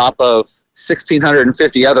 on top of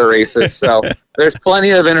 1,650 other races. So there's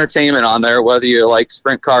plenty of entertainment on there, whether you like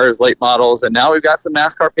sprint cars, late models, and now we've got some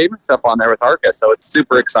NASCAR pavement stuff on there with ARCA. So it's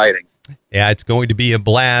super exciting. Yeah, it's going to be a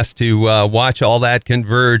blast to watch all that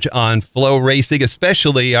converge on Flow Racing,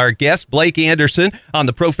 especially our guest, Blake Anderson, on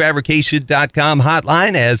the ProFabrication.com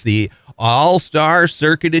hotline as the All-Star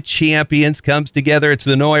Circuit of Champions comes together at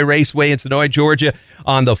Sonoy Raceway in Sonoy, Georgia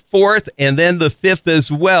on the 4th and then the 5th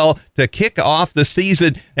as well to kick off the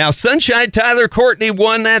season. Now, Sunshine Tyler Courtney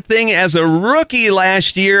won that thing as a rookie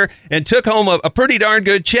last year and took home a pretty darn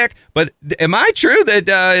good check. But am I true that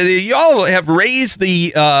y'all have raised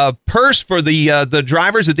the purse for the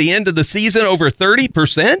drivers at the end of the season over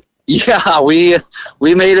 30%? Yeah, we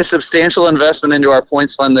made a substantial investment into our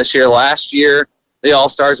points fund this year. Last year, the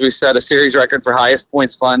All-Stars, we set a series record for highest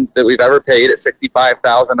points fund that we've ever paid at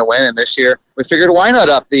 $65,000 to win. And this year, we figured why not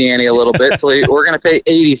up the ante a little bit? So we're going to pay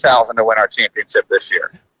 $80,000 to win our championship this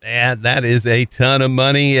year. And that is a ton of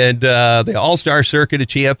money. And the All-Star Circuit of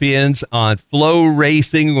Champions on Flow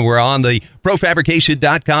Racing. We're on the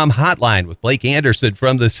ProFabrication.com hotline with Blake Anderson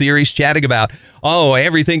from the series, chatting about,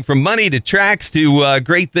 everything from money to tracks to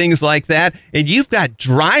great things like that. And you've got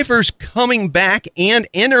drivers coming back and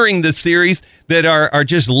entering the series that are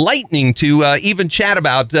just lightning to even chat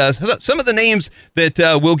about. Some of the names that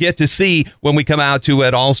we'll get to see when we come out to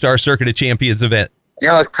an All-Star Circuit of Champions event.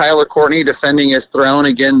 Tyler Courtney defending his throne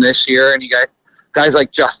again this year, and you got guys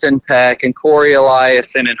like Justin Peck and Corey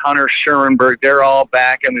Eliason and Hunter Schoenberg, they're all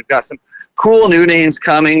back, and we've got some cool new names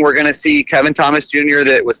coming. We're going to see Kevin Thomas Jr.,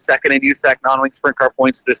 that was second in USAC non-wing sprint car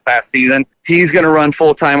points this past season. He's going to run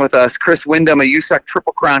full-time with us. Chris Wyndham, a USAC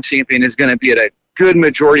Triple Crown champion, is going to be at a good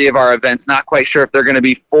majority of our events. Not quite sure if they're going to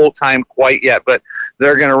be full-time quite yet, but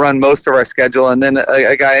they're going to run most of our schedule. And then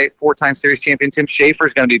a guy, 4-time series champion, Tim Schaefer,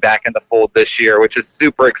 is going to be back in the fold this year, which is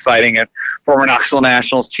super exciting, and former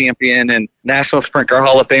Nationals champion and National Sprint Car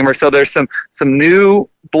Hall of Famer. So there's some new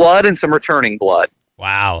blood and some returning blood.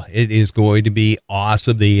 Wow, it is going to be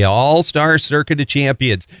awesome. The All-Star Circuit of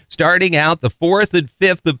Champions starting out the 4th and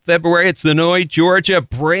 5th of February at Senoia, Georgia.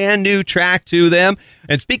 Brand new track to them.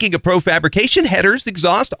 And speaking of Pro Fabrication, headers,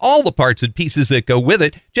 exhaust, all the parts and pieces that go with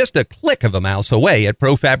it, just a click of a mouse away at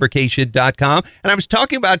profabrication.com. And I was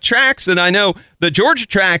talking about tracks, and I know the Georgia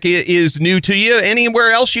track is new to you.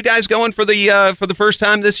 Anywhere else you guys going for the first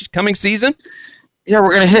time this coming season? Yeah,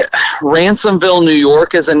 we're going to hit Ransomville, New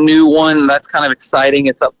York as a new one. That's kind of exciting.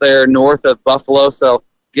 It's up there north of Buffalo, so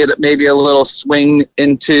get maybe a little swing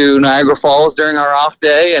into Niagara Falls during our off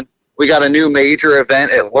day. And we got a new major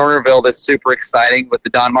event at Lernerville that's super exciting with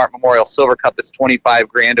the Don Martin Memorial Silver Cup that's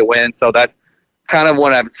 $25,000 to win. So that's kind of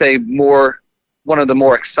what I would say one of the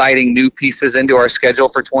more exciting new pieces into our schedule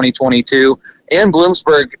for 2022. And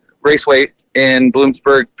Bloomsburg Raceway in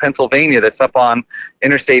Bloomsburg, Pennsylvania, that's up on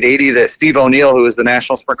Interstate 80, that Steve O'Neill, who is the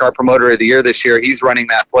National Sprint Car Promoter of the Year this year, he's running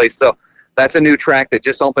that place. So that's a new track that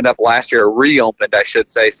just opened up last year, reopened, I should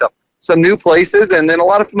say. So some new places, and then a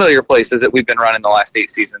lot of familiar places that we've been running the last 8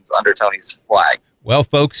 seasons under Tony's flag. Well,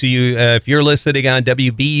 folks, if you're listening on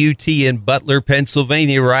WBUT in Butler,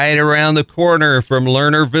 Pennsylvania, right around the corner from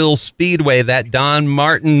Lernerville Speedway, that Don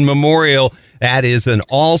Martin Memorial, that is an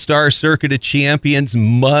All-Star Circuit of Champions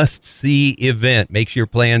must-see event. Make your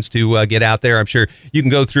plans to get out there. I'm sure you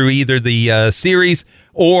can go through either the series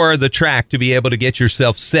or the track to be able to get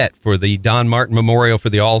yourself set for the Don Martin Memorial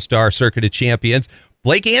for the All-Star Circuit of Champions.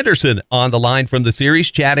 Blake Anderson on the line from the series,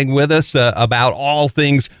 chatting with us about all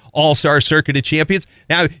things All-Star Circuit of Champions.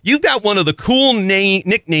 Now, you've got one of the cool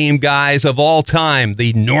nickname guys of all time,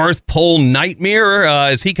 the North Pole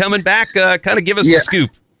Nightmare. Is he coming back? Kind of give us the scoop.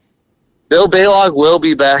 Bill Balog will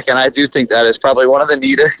be back, and I do think that is probably one of the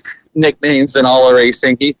neatest nicknames in all of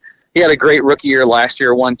racing. He had a great rookie year last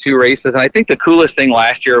year, won 2 races, and I think the coolest thing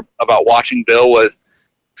last year about watching Bill was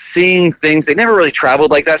seeing things. They never really traveled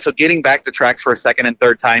like that, so getting back to tracks for a second and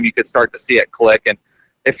third time, you could start to see it click. And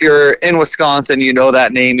if you're in Wisconsin, you know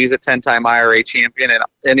that name. He's a 10-time IRA champion,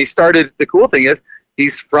 and he started, the cool thing is,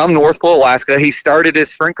 he's from North Pole, Alaska. He started his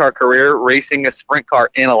sprint car career racing a sprint car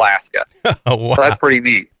in Alaska. Wow. So that's pretty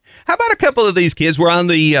neat. How about a couple of these kids? We're on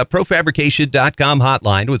the profabrication.com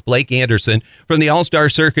hotline with Blake Anderson from the All-Star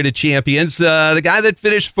Circuit of Champions. The guy that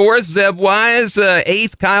finished 4th, Zeb Wise,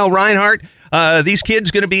 8th, Kyle Reinhardt. These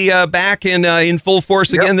kids going to be back in full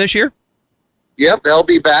force again this year? Yep, they'll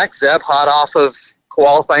be back. Zeb hot off of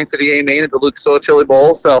qualifying for the A-Main at the Lucas Oil Chili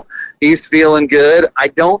Bowl, so he's feeling good. I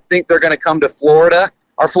don't think they're going to come to Florida.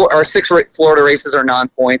 Our 6 Florida races are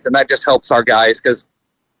non-points, and that just helps our guys because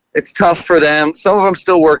it's tough for them. Some of them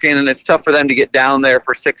still working, and it's tough for them to get down there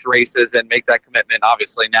for 6 races and make that commitment.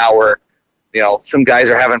 Obviously, now some guys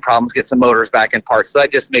are having problems get some motors back in parts, so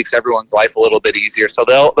that just makes everyone's life a little bit easier. So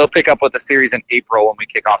they'll pick up with the series in April when we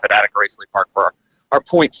kick off at Attica Raceway Park for our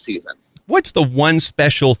points season. What's the one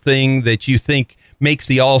special thing that you think makes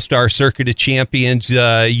the All-Star Circuit of Champions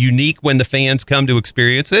unique when the fans come to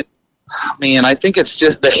experience it? Man, I think it's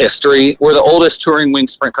just the history. We're the oldest touring wing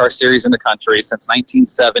sprint car series in the country since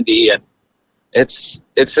 1970, and it's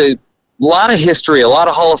a lot of history, a lot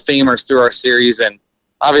of Hall of Famers through our series, and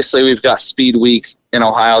obviously we've got Speed Week in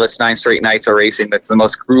Ohio. That's 9 straight nights of racing. That's the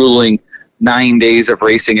most grueling 9 days of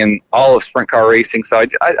racing in all of sprint car racing. So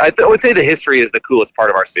I would say the history is the coolest part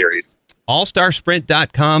of our series.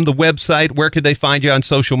 AllStarSprint.com, the website. Where could they find you on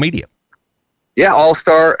social media? Yeah,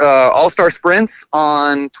 All-Star Sprints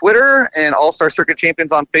on Twitter and All-Star Circuit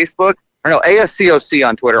Champions on Facebook. Or no, ASCOC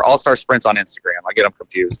on Twitter, All-Star Sprints on Instagram. I get them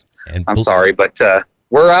confused. I'm sorry, but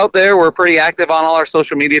we're out there. We're pretty active on all our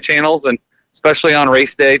social media channels, and especially on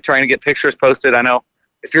race day, trying to get pictures posted. I know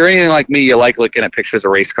if you're anything like me, you like looking at pictures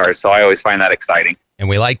of race cars, so I always find that exciting. And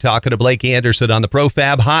we like talking to Blake Anderson on the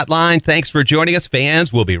ProFab Hotline. Thanks for joining us,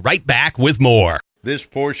 fans. We'll be right back with more. This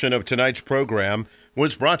portion of tonight's program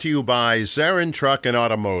was brought to you by Zarin Truck and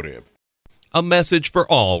Automotive. A message for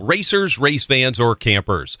all racers, race fans, or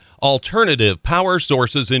campers. Alternative Power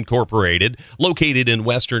Sources Incorporated, located in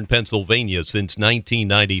western Pennsylvania since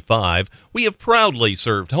 1995, we have proudly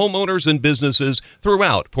served homeowners and businesses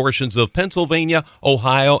throughout portions of Pennsylvania,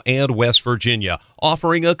 Ohio, and West Virginia,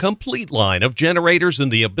 offering a complete line of generators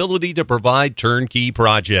and the ability to provide turnkey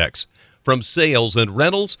projects. From sales and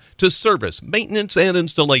rentals to service, maintenance, and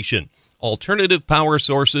installation, Alternative Power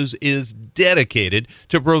Sources is dedicated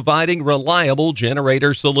to providing reliable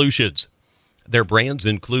generator solutions. Their brands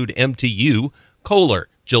include MTU, Kohler,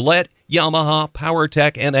 Gillette, Yamaha,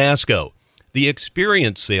 PowerTech, and ASCO. The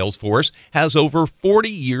experienced sales force has over 40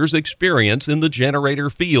 years' experience in the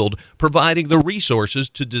generator field, providing the resources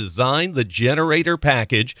to design the generator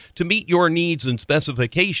package to meet your needs and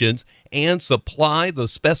specifications and supply the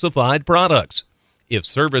specified products. If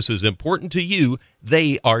service is important to you,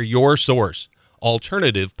 they are your source.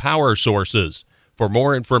 Alternative Power Sources. For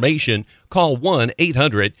more information, call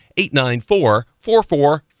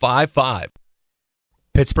 1-800-894-4455.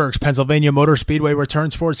 Pittsburgh's Pennsylvania Motor Speedway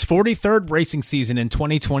returns for its 43rd racing season in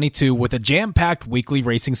 2022 with a jam-packed weekly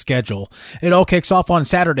racing schedule. It all kicks off on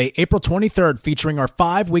Saturday, April 23rd, featuring our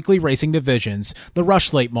 5 weekly racing divisions: the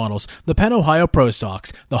Rush Late Models, the Penn Ohio Pro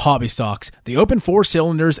Stocks, the Hobby Stocks, the Open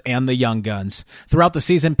 4-cylinders, and the Young Guns. Throughout the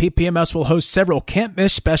season, PPMS will host several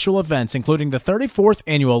can't-miss special events, including the 34th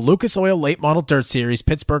annual Lucas Oil Late Model Dirt Series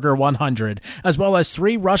Pittsburgher 100, as well as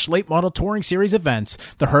 3 Rush Late Model Touring Series events: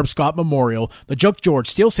 the Herb Scott Memorial, the Joke George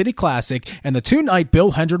Steel City Classic, and the 2-night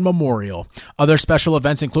Bill Hendren Memorial. Other special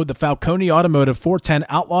events include the Falcone Automotive 410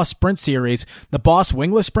 Outlaw Sprint Series, the Boss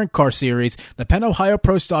Wingless Sprint Car Series, the Penn Ohio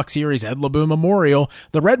Pro Stock Series Ed LeBoon Memorial,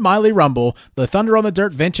 the Red Miley Rumble, the Thunder on the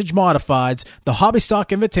Dirt Vintage Modifieds, the Hobby Stock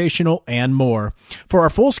Invitational, and more. For our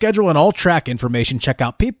full schedule and all track information, check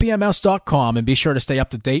out ppms.com, and be sure to stay up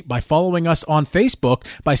to date by following us on Facebook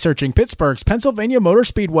by searching Pittsburgh's Pennsylvania Motor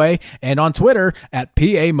Speedway and on Twitter at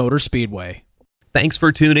PA Motor Speedway. Thanks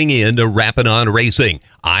for tuning in to Rappin' On Racing.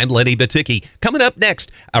 I'm Lenny Baticki. Coming up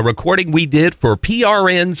next, a recording we did for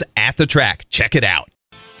PRN's At the Track. Check it out.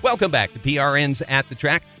 Welcome back to PRN's At the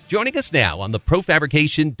Track. Joining us now on the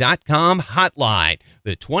ProFabrication.com hotline,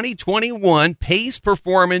 the 2021 Pace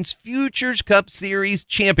Performance Futures Cup Series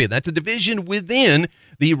champion. That's a division within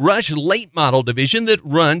the Rush Late Model division that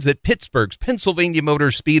runs at Pittsburgh's Pennsylvania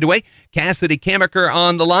Motor Speedway. Cassidy Kamaker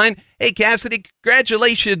on the line. Hey, Cassidy,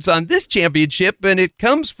 congratulations on this championship, and it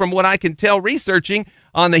comes from what I can tell researching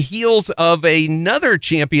on the heels of another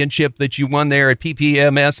championship that you won there at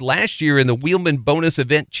PPMS last year in the Wheelman Bonus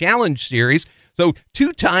Event Challenge Series. So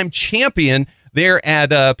 2-time champion there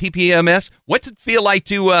at PPMS. What's it feel like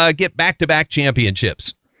to get back-to-back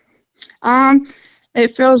championships?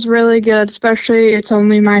 It feels really good, especially it's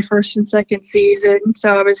only my first and second season.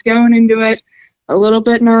 So I was going into it a little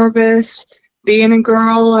bit nervous. Being a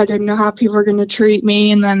girl, I didn't know how people were going to treat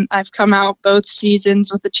me, and then I've come out both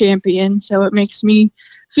seasons with a champion. So it makes me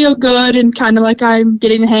feel good and kind of like I'm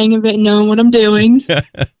getting the hang of it and knowing what I'm doing.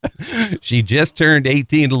 She just turned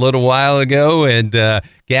 18 a little while ago, and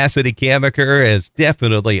Cassidy Kamaker is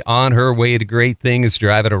definitely on her way to great things,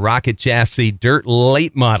 driving a rocket chassis dirt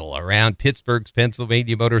late model around Pittsburgh's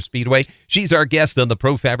Pennsylvania Motor Speedway. She's our guest on the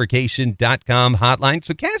ProFabrication.com hotline.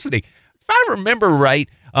 So, Cassidy, if I remember right,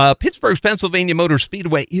 Pittsburgh's Pennsylvania Motor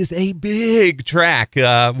Speedway is a big track.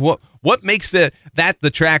 What makes that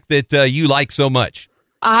the track that you like so much?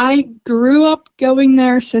 I grew up going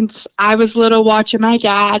there since I was little, watching my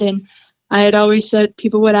dad, and I had always said,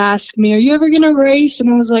 people would ask me, are you ever going to race? And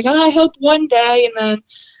I was like, I hope one day. And then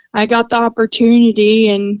I got the opportunity,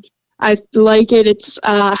 and I like it. It's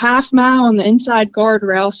a half mile on the inside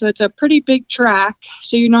guardrail, so it's a pretty big track.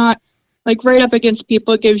 So you're not like right up against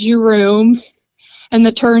people. It gives you room, and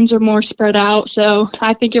the turns are more spread out. So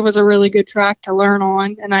I think it was a really good track to learn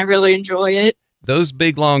on, and I really enjoy it. Those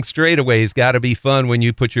big, long straightaways got to be fun when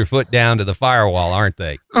you put your foot down to the firewall, aren't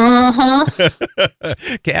they? Uh-huh.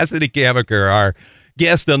 Cassidy Kamaker, our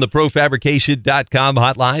guest on the ProFabrication.com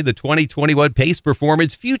hotline, the 2021 Pace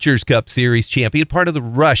Performance Futures Cup Series champion, part of the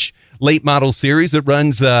Rush Late Model Series that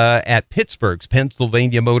runs at Pittsburgh's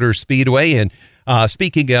Pennsylvania Motor Speedway. And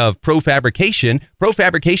speaking of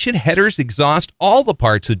ProFabrication headers exhaust all the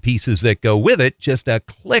parts and pieces that go with it, just a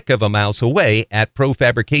click of a mouse away at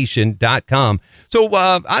ProFabrication.com. So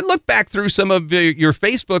I look back through some of your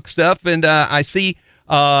Facebook stuff, and I see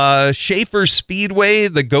Schaefer Speedway,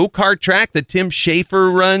 the go-kart track that Tim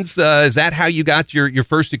Schaefer runs. Is that how you got your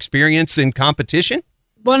first experience in competition?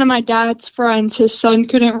 One of my dad's friends, his son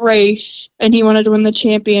couldn't race, and he wanted to win the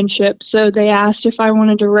championship, so they asked if I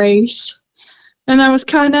wanted to race. And I was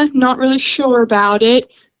kind of not really sure about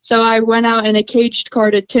it, So I went out in a caged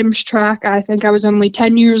cart at Tim's track. I think I was only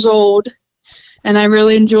 10 years old, and I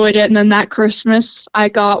really enjoyed it. And then that Christmas, I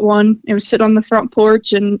got one. It was sitting on the front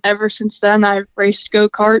porch, and ever since then, I've raced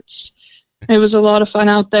go-karts. It was a lot of fun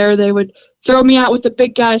out there. They would throw me out with the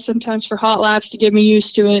big guys sometimes for hot laps to get me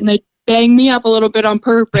used to it, and they'd bang me up a little bit on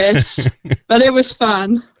purpose, but it was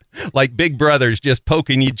fun. Like big brothers, just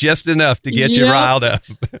poking you just enough to get you riled up.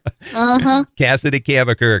 Cassidy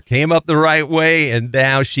Kamiker came up the right way, and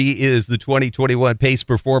now she is the 2021 Pace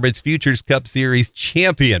Performance Futures Cup Series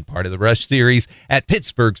champion, part of the Rush Series at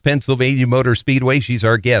Pittsburgh's Pennsylvania Motor Speedway. She's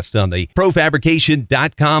our guest on the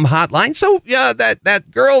ProFabrication.com hotline. So, yeah,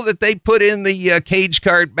 that girl that they put in the cage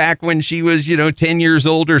cart back when she was, 10 years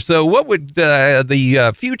old or so, what would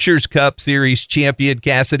the Futures Cup Series champion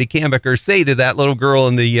Cassidy Kamiker say to that little girl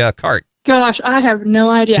in the cart? Gosh, I have no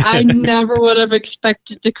idea. I never would have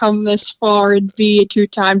expected to come this far and be a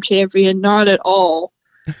 2-time champion. Not at all.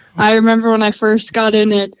 I remember when I first got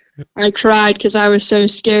in it, I cried because I was so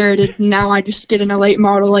scared, and now I just get in a late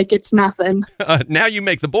model like it's nothing. Now you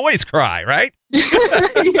make the boys cry, right?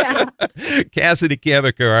 Yeah. Cassidy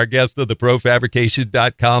Kamiker, our guest of the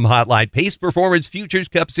ProFabrication.com hotline, Pace Performance Futures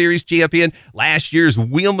Cup Series champion, last year's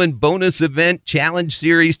Wheelman Bonus Event Challenge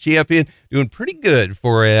Series champion, doing pretty good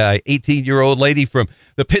for a 18-year-old lady from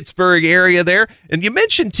the Pittsburgh area there. And you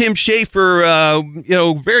mentioned Tim Schaefer,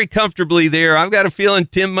 very comfortably there. I've got a feeling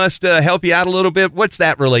Tim must help you out a little bit. What's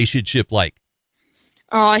that relationship like?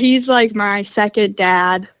 Oh, he's like my second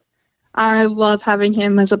dad. I love having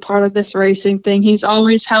him as a part of this racing thing. He's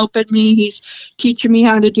always helping me. He's teaching me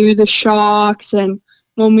how to do the shocks. And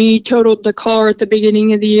when we totaled the car at the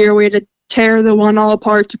beginning of the year, we had to tear the one all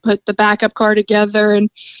apart to put the backup car together. And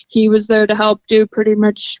he was there to help do pretty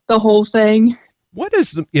much the whole thing. What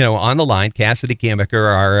is, on the line, Cassidy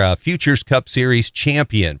Kamiker, our Futures Cup Series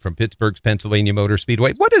champion from Pittsburgh's Pennsylvania Motor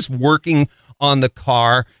Speedway. What is working on the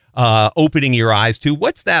car opening your eyes to?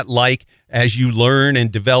 What's that like as you learn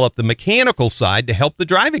and develop the mechanical side to help the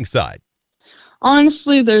driving side?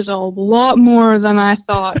 Honestly, there's a lot more than I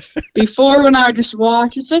thought. Before, when I would just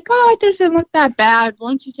watch, it's like, oh, it doesn't look that bad.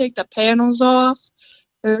 Once you take the panels off,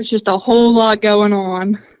 there's just a whole lot going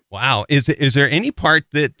on. Wow. Is there any part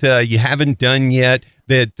that you haven't done yet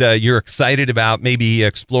that you're excited about maybe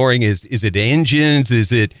exploring? Is it engines?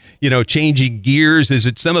 Is it, changing gears? Is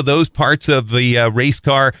it some of those parts of the race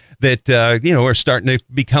car that, are starting to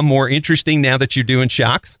become more interesting now that you're doing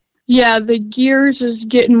shocks? Yeah, the gears is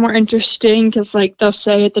getting more interesting because, they'll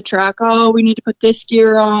say at the track, oh, we need to put this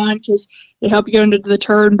gear on because they help you go into the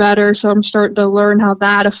turn better. So I'm starting to learn how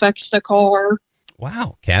that affects the car.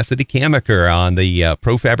 Wow. Cassidy Kamiker on the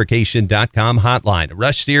ProFabrication.com hotline. A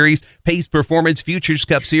Rush Series, Pace Performance Futures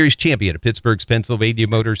Cup Series champion at Pittsburgh's Pennsylvania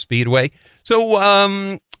Motor Speedway.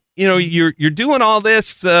 So, you're doing all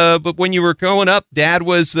this, but when you were growing up, Dad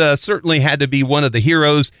was certainly had to be one of the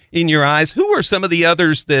heroes in your eyes. Who are some of the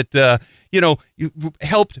others that,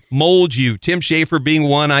 helped mold you? Tim Schaefer being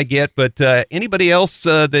one, I get, but anybody else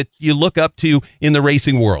that you look up to in the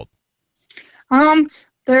racing world?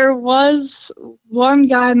 There was one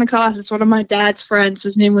guy in the class. It's one of my dad's friends.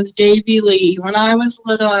 His name was Davey Lee. When I was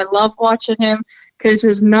little, I loved watching him because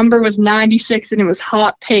his number was 96 and it was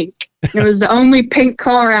hot pink. It was the only pink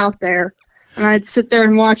car out there. And I'd sit there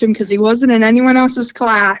and watch him because he wasn't in anyone else's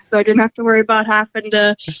class, so I didn't have to worry about having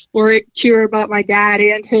to cheer about my dad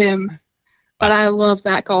and him. But I love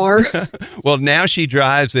that car. Well, now she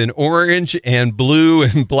drives an orange and blue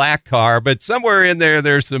and black car, but somewhere in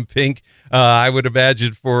there's some pink, I would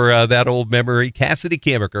imagine, for that old memory. Cassidy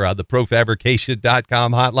Kamiker on the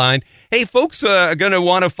ProFabrication.com hotline. Hey, folks are going to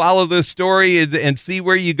want to follow this story and see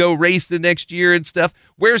where you go race the next year and stuff.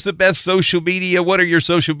 Where's the best social media? What are your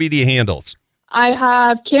social media handles? I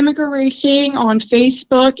have Kamiker Racing on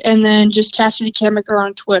Facebook and then just Cassidy Kamiker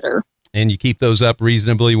on Twitter. And you keep those up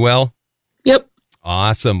reasonably well? Yep.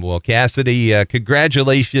 Awesome. Well, Cassidy,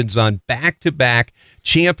 congratulations on back-to-back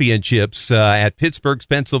championships at Pittsburgh's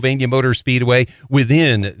Pennsylvania Motor Speedway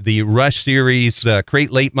within the Rush Series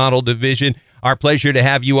Crate Late Model Division. Our pleasure to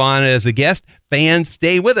have you on as a guest. Fans,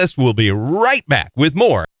 stay with us. We'll be right back with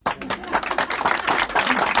more.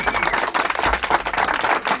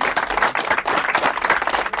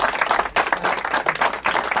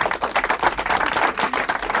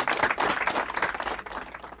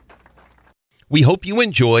 We hope you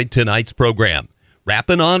enjoyed tonight's program.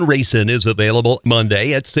 Rappin' on Racin' is available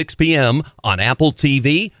Monday at 6 p.m. on Apple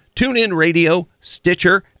TV, TuneIn Radio,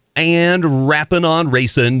 Stitcher, and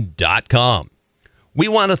rappinonracin.com. We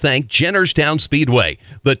want to thank Jennerstown Speedway,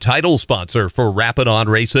 the title sponsor for Rappin' on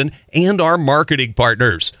Racin', and our marketing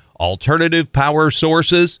partners, Alternative Power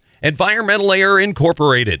Sources Environmental Air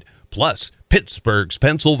Incorporated, plus Pittsburgh's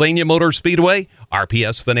Pennsylvania Motor Speedway,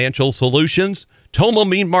 RPS Financial Solutions, Toma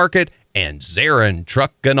Meat Market, and Zarin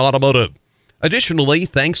Truck and Automotive. Additionally,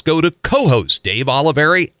 thanks go to co-host Dave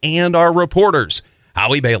Oliveri and our reporters,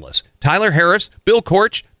 Howie Bayless, Tyler Harris, Bill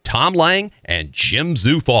Korch, Tom Lang, and Jim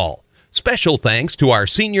Zufall. Special thanks to our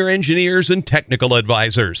senior engineers and technical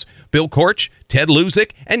advisors, Bill Korch, Ted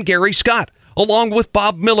Luzick, and Gary Scott, along with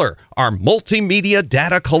Bob Miller, our multimedia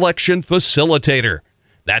data collection facilitator.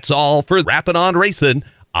 That's all for Rappin' on Racing.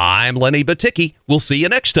 I'm Lenny Baticki. We'll see you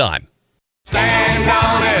next time. Stand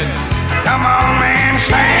on it. Come on, man,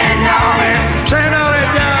 stand on it. Stand on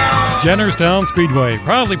it down. Jennerstown Speedway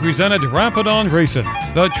proudly presented Rappin' on Racing,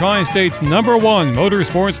 the Tri-State's #1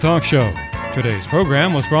 motorsports talk show. Today's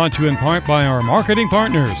program was brought to you in part by our marketing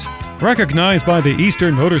partners. Recognized by the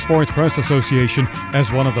Eastern Motorsports Press Association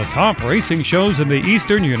as one of the top racing shows in the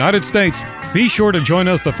Eastern United States, be sure to join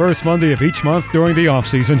us the first Monday of each month during the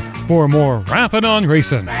off-season for more Rappin' on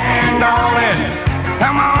Racing. Stand on it.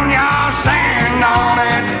 Come on, y'all, stand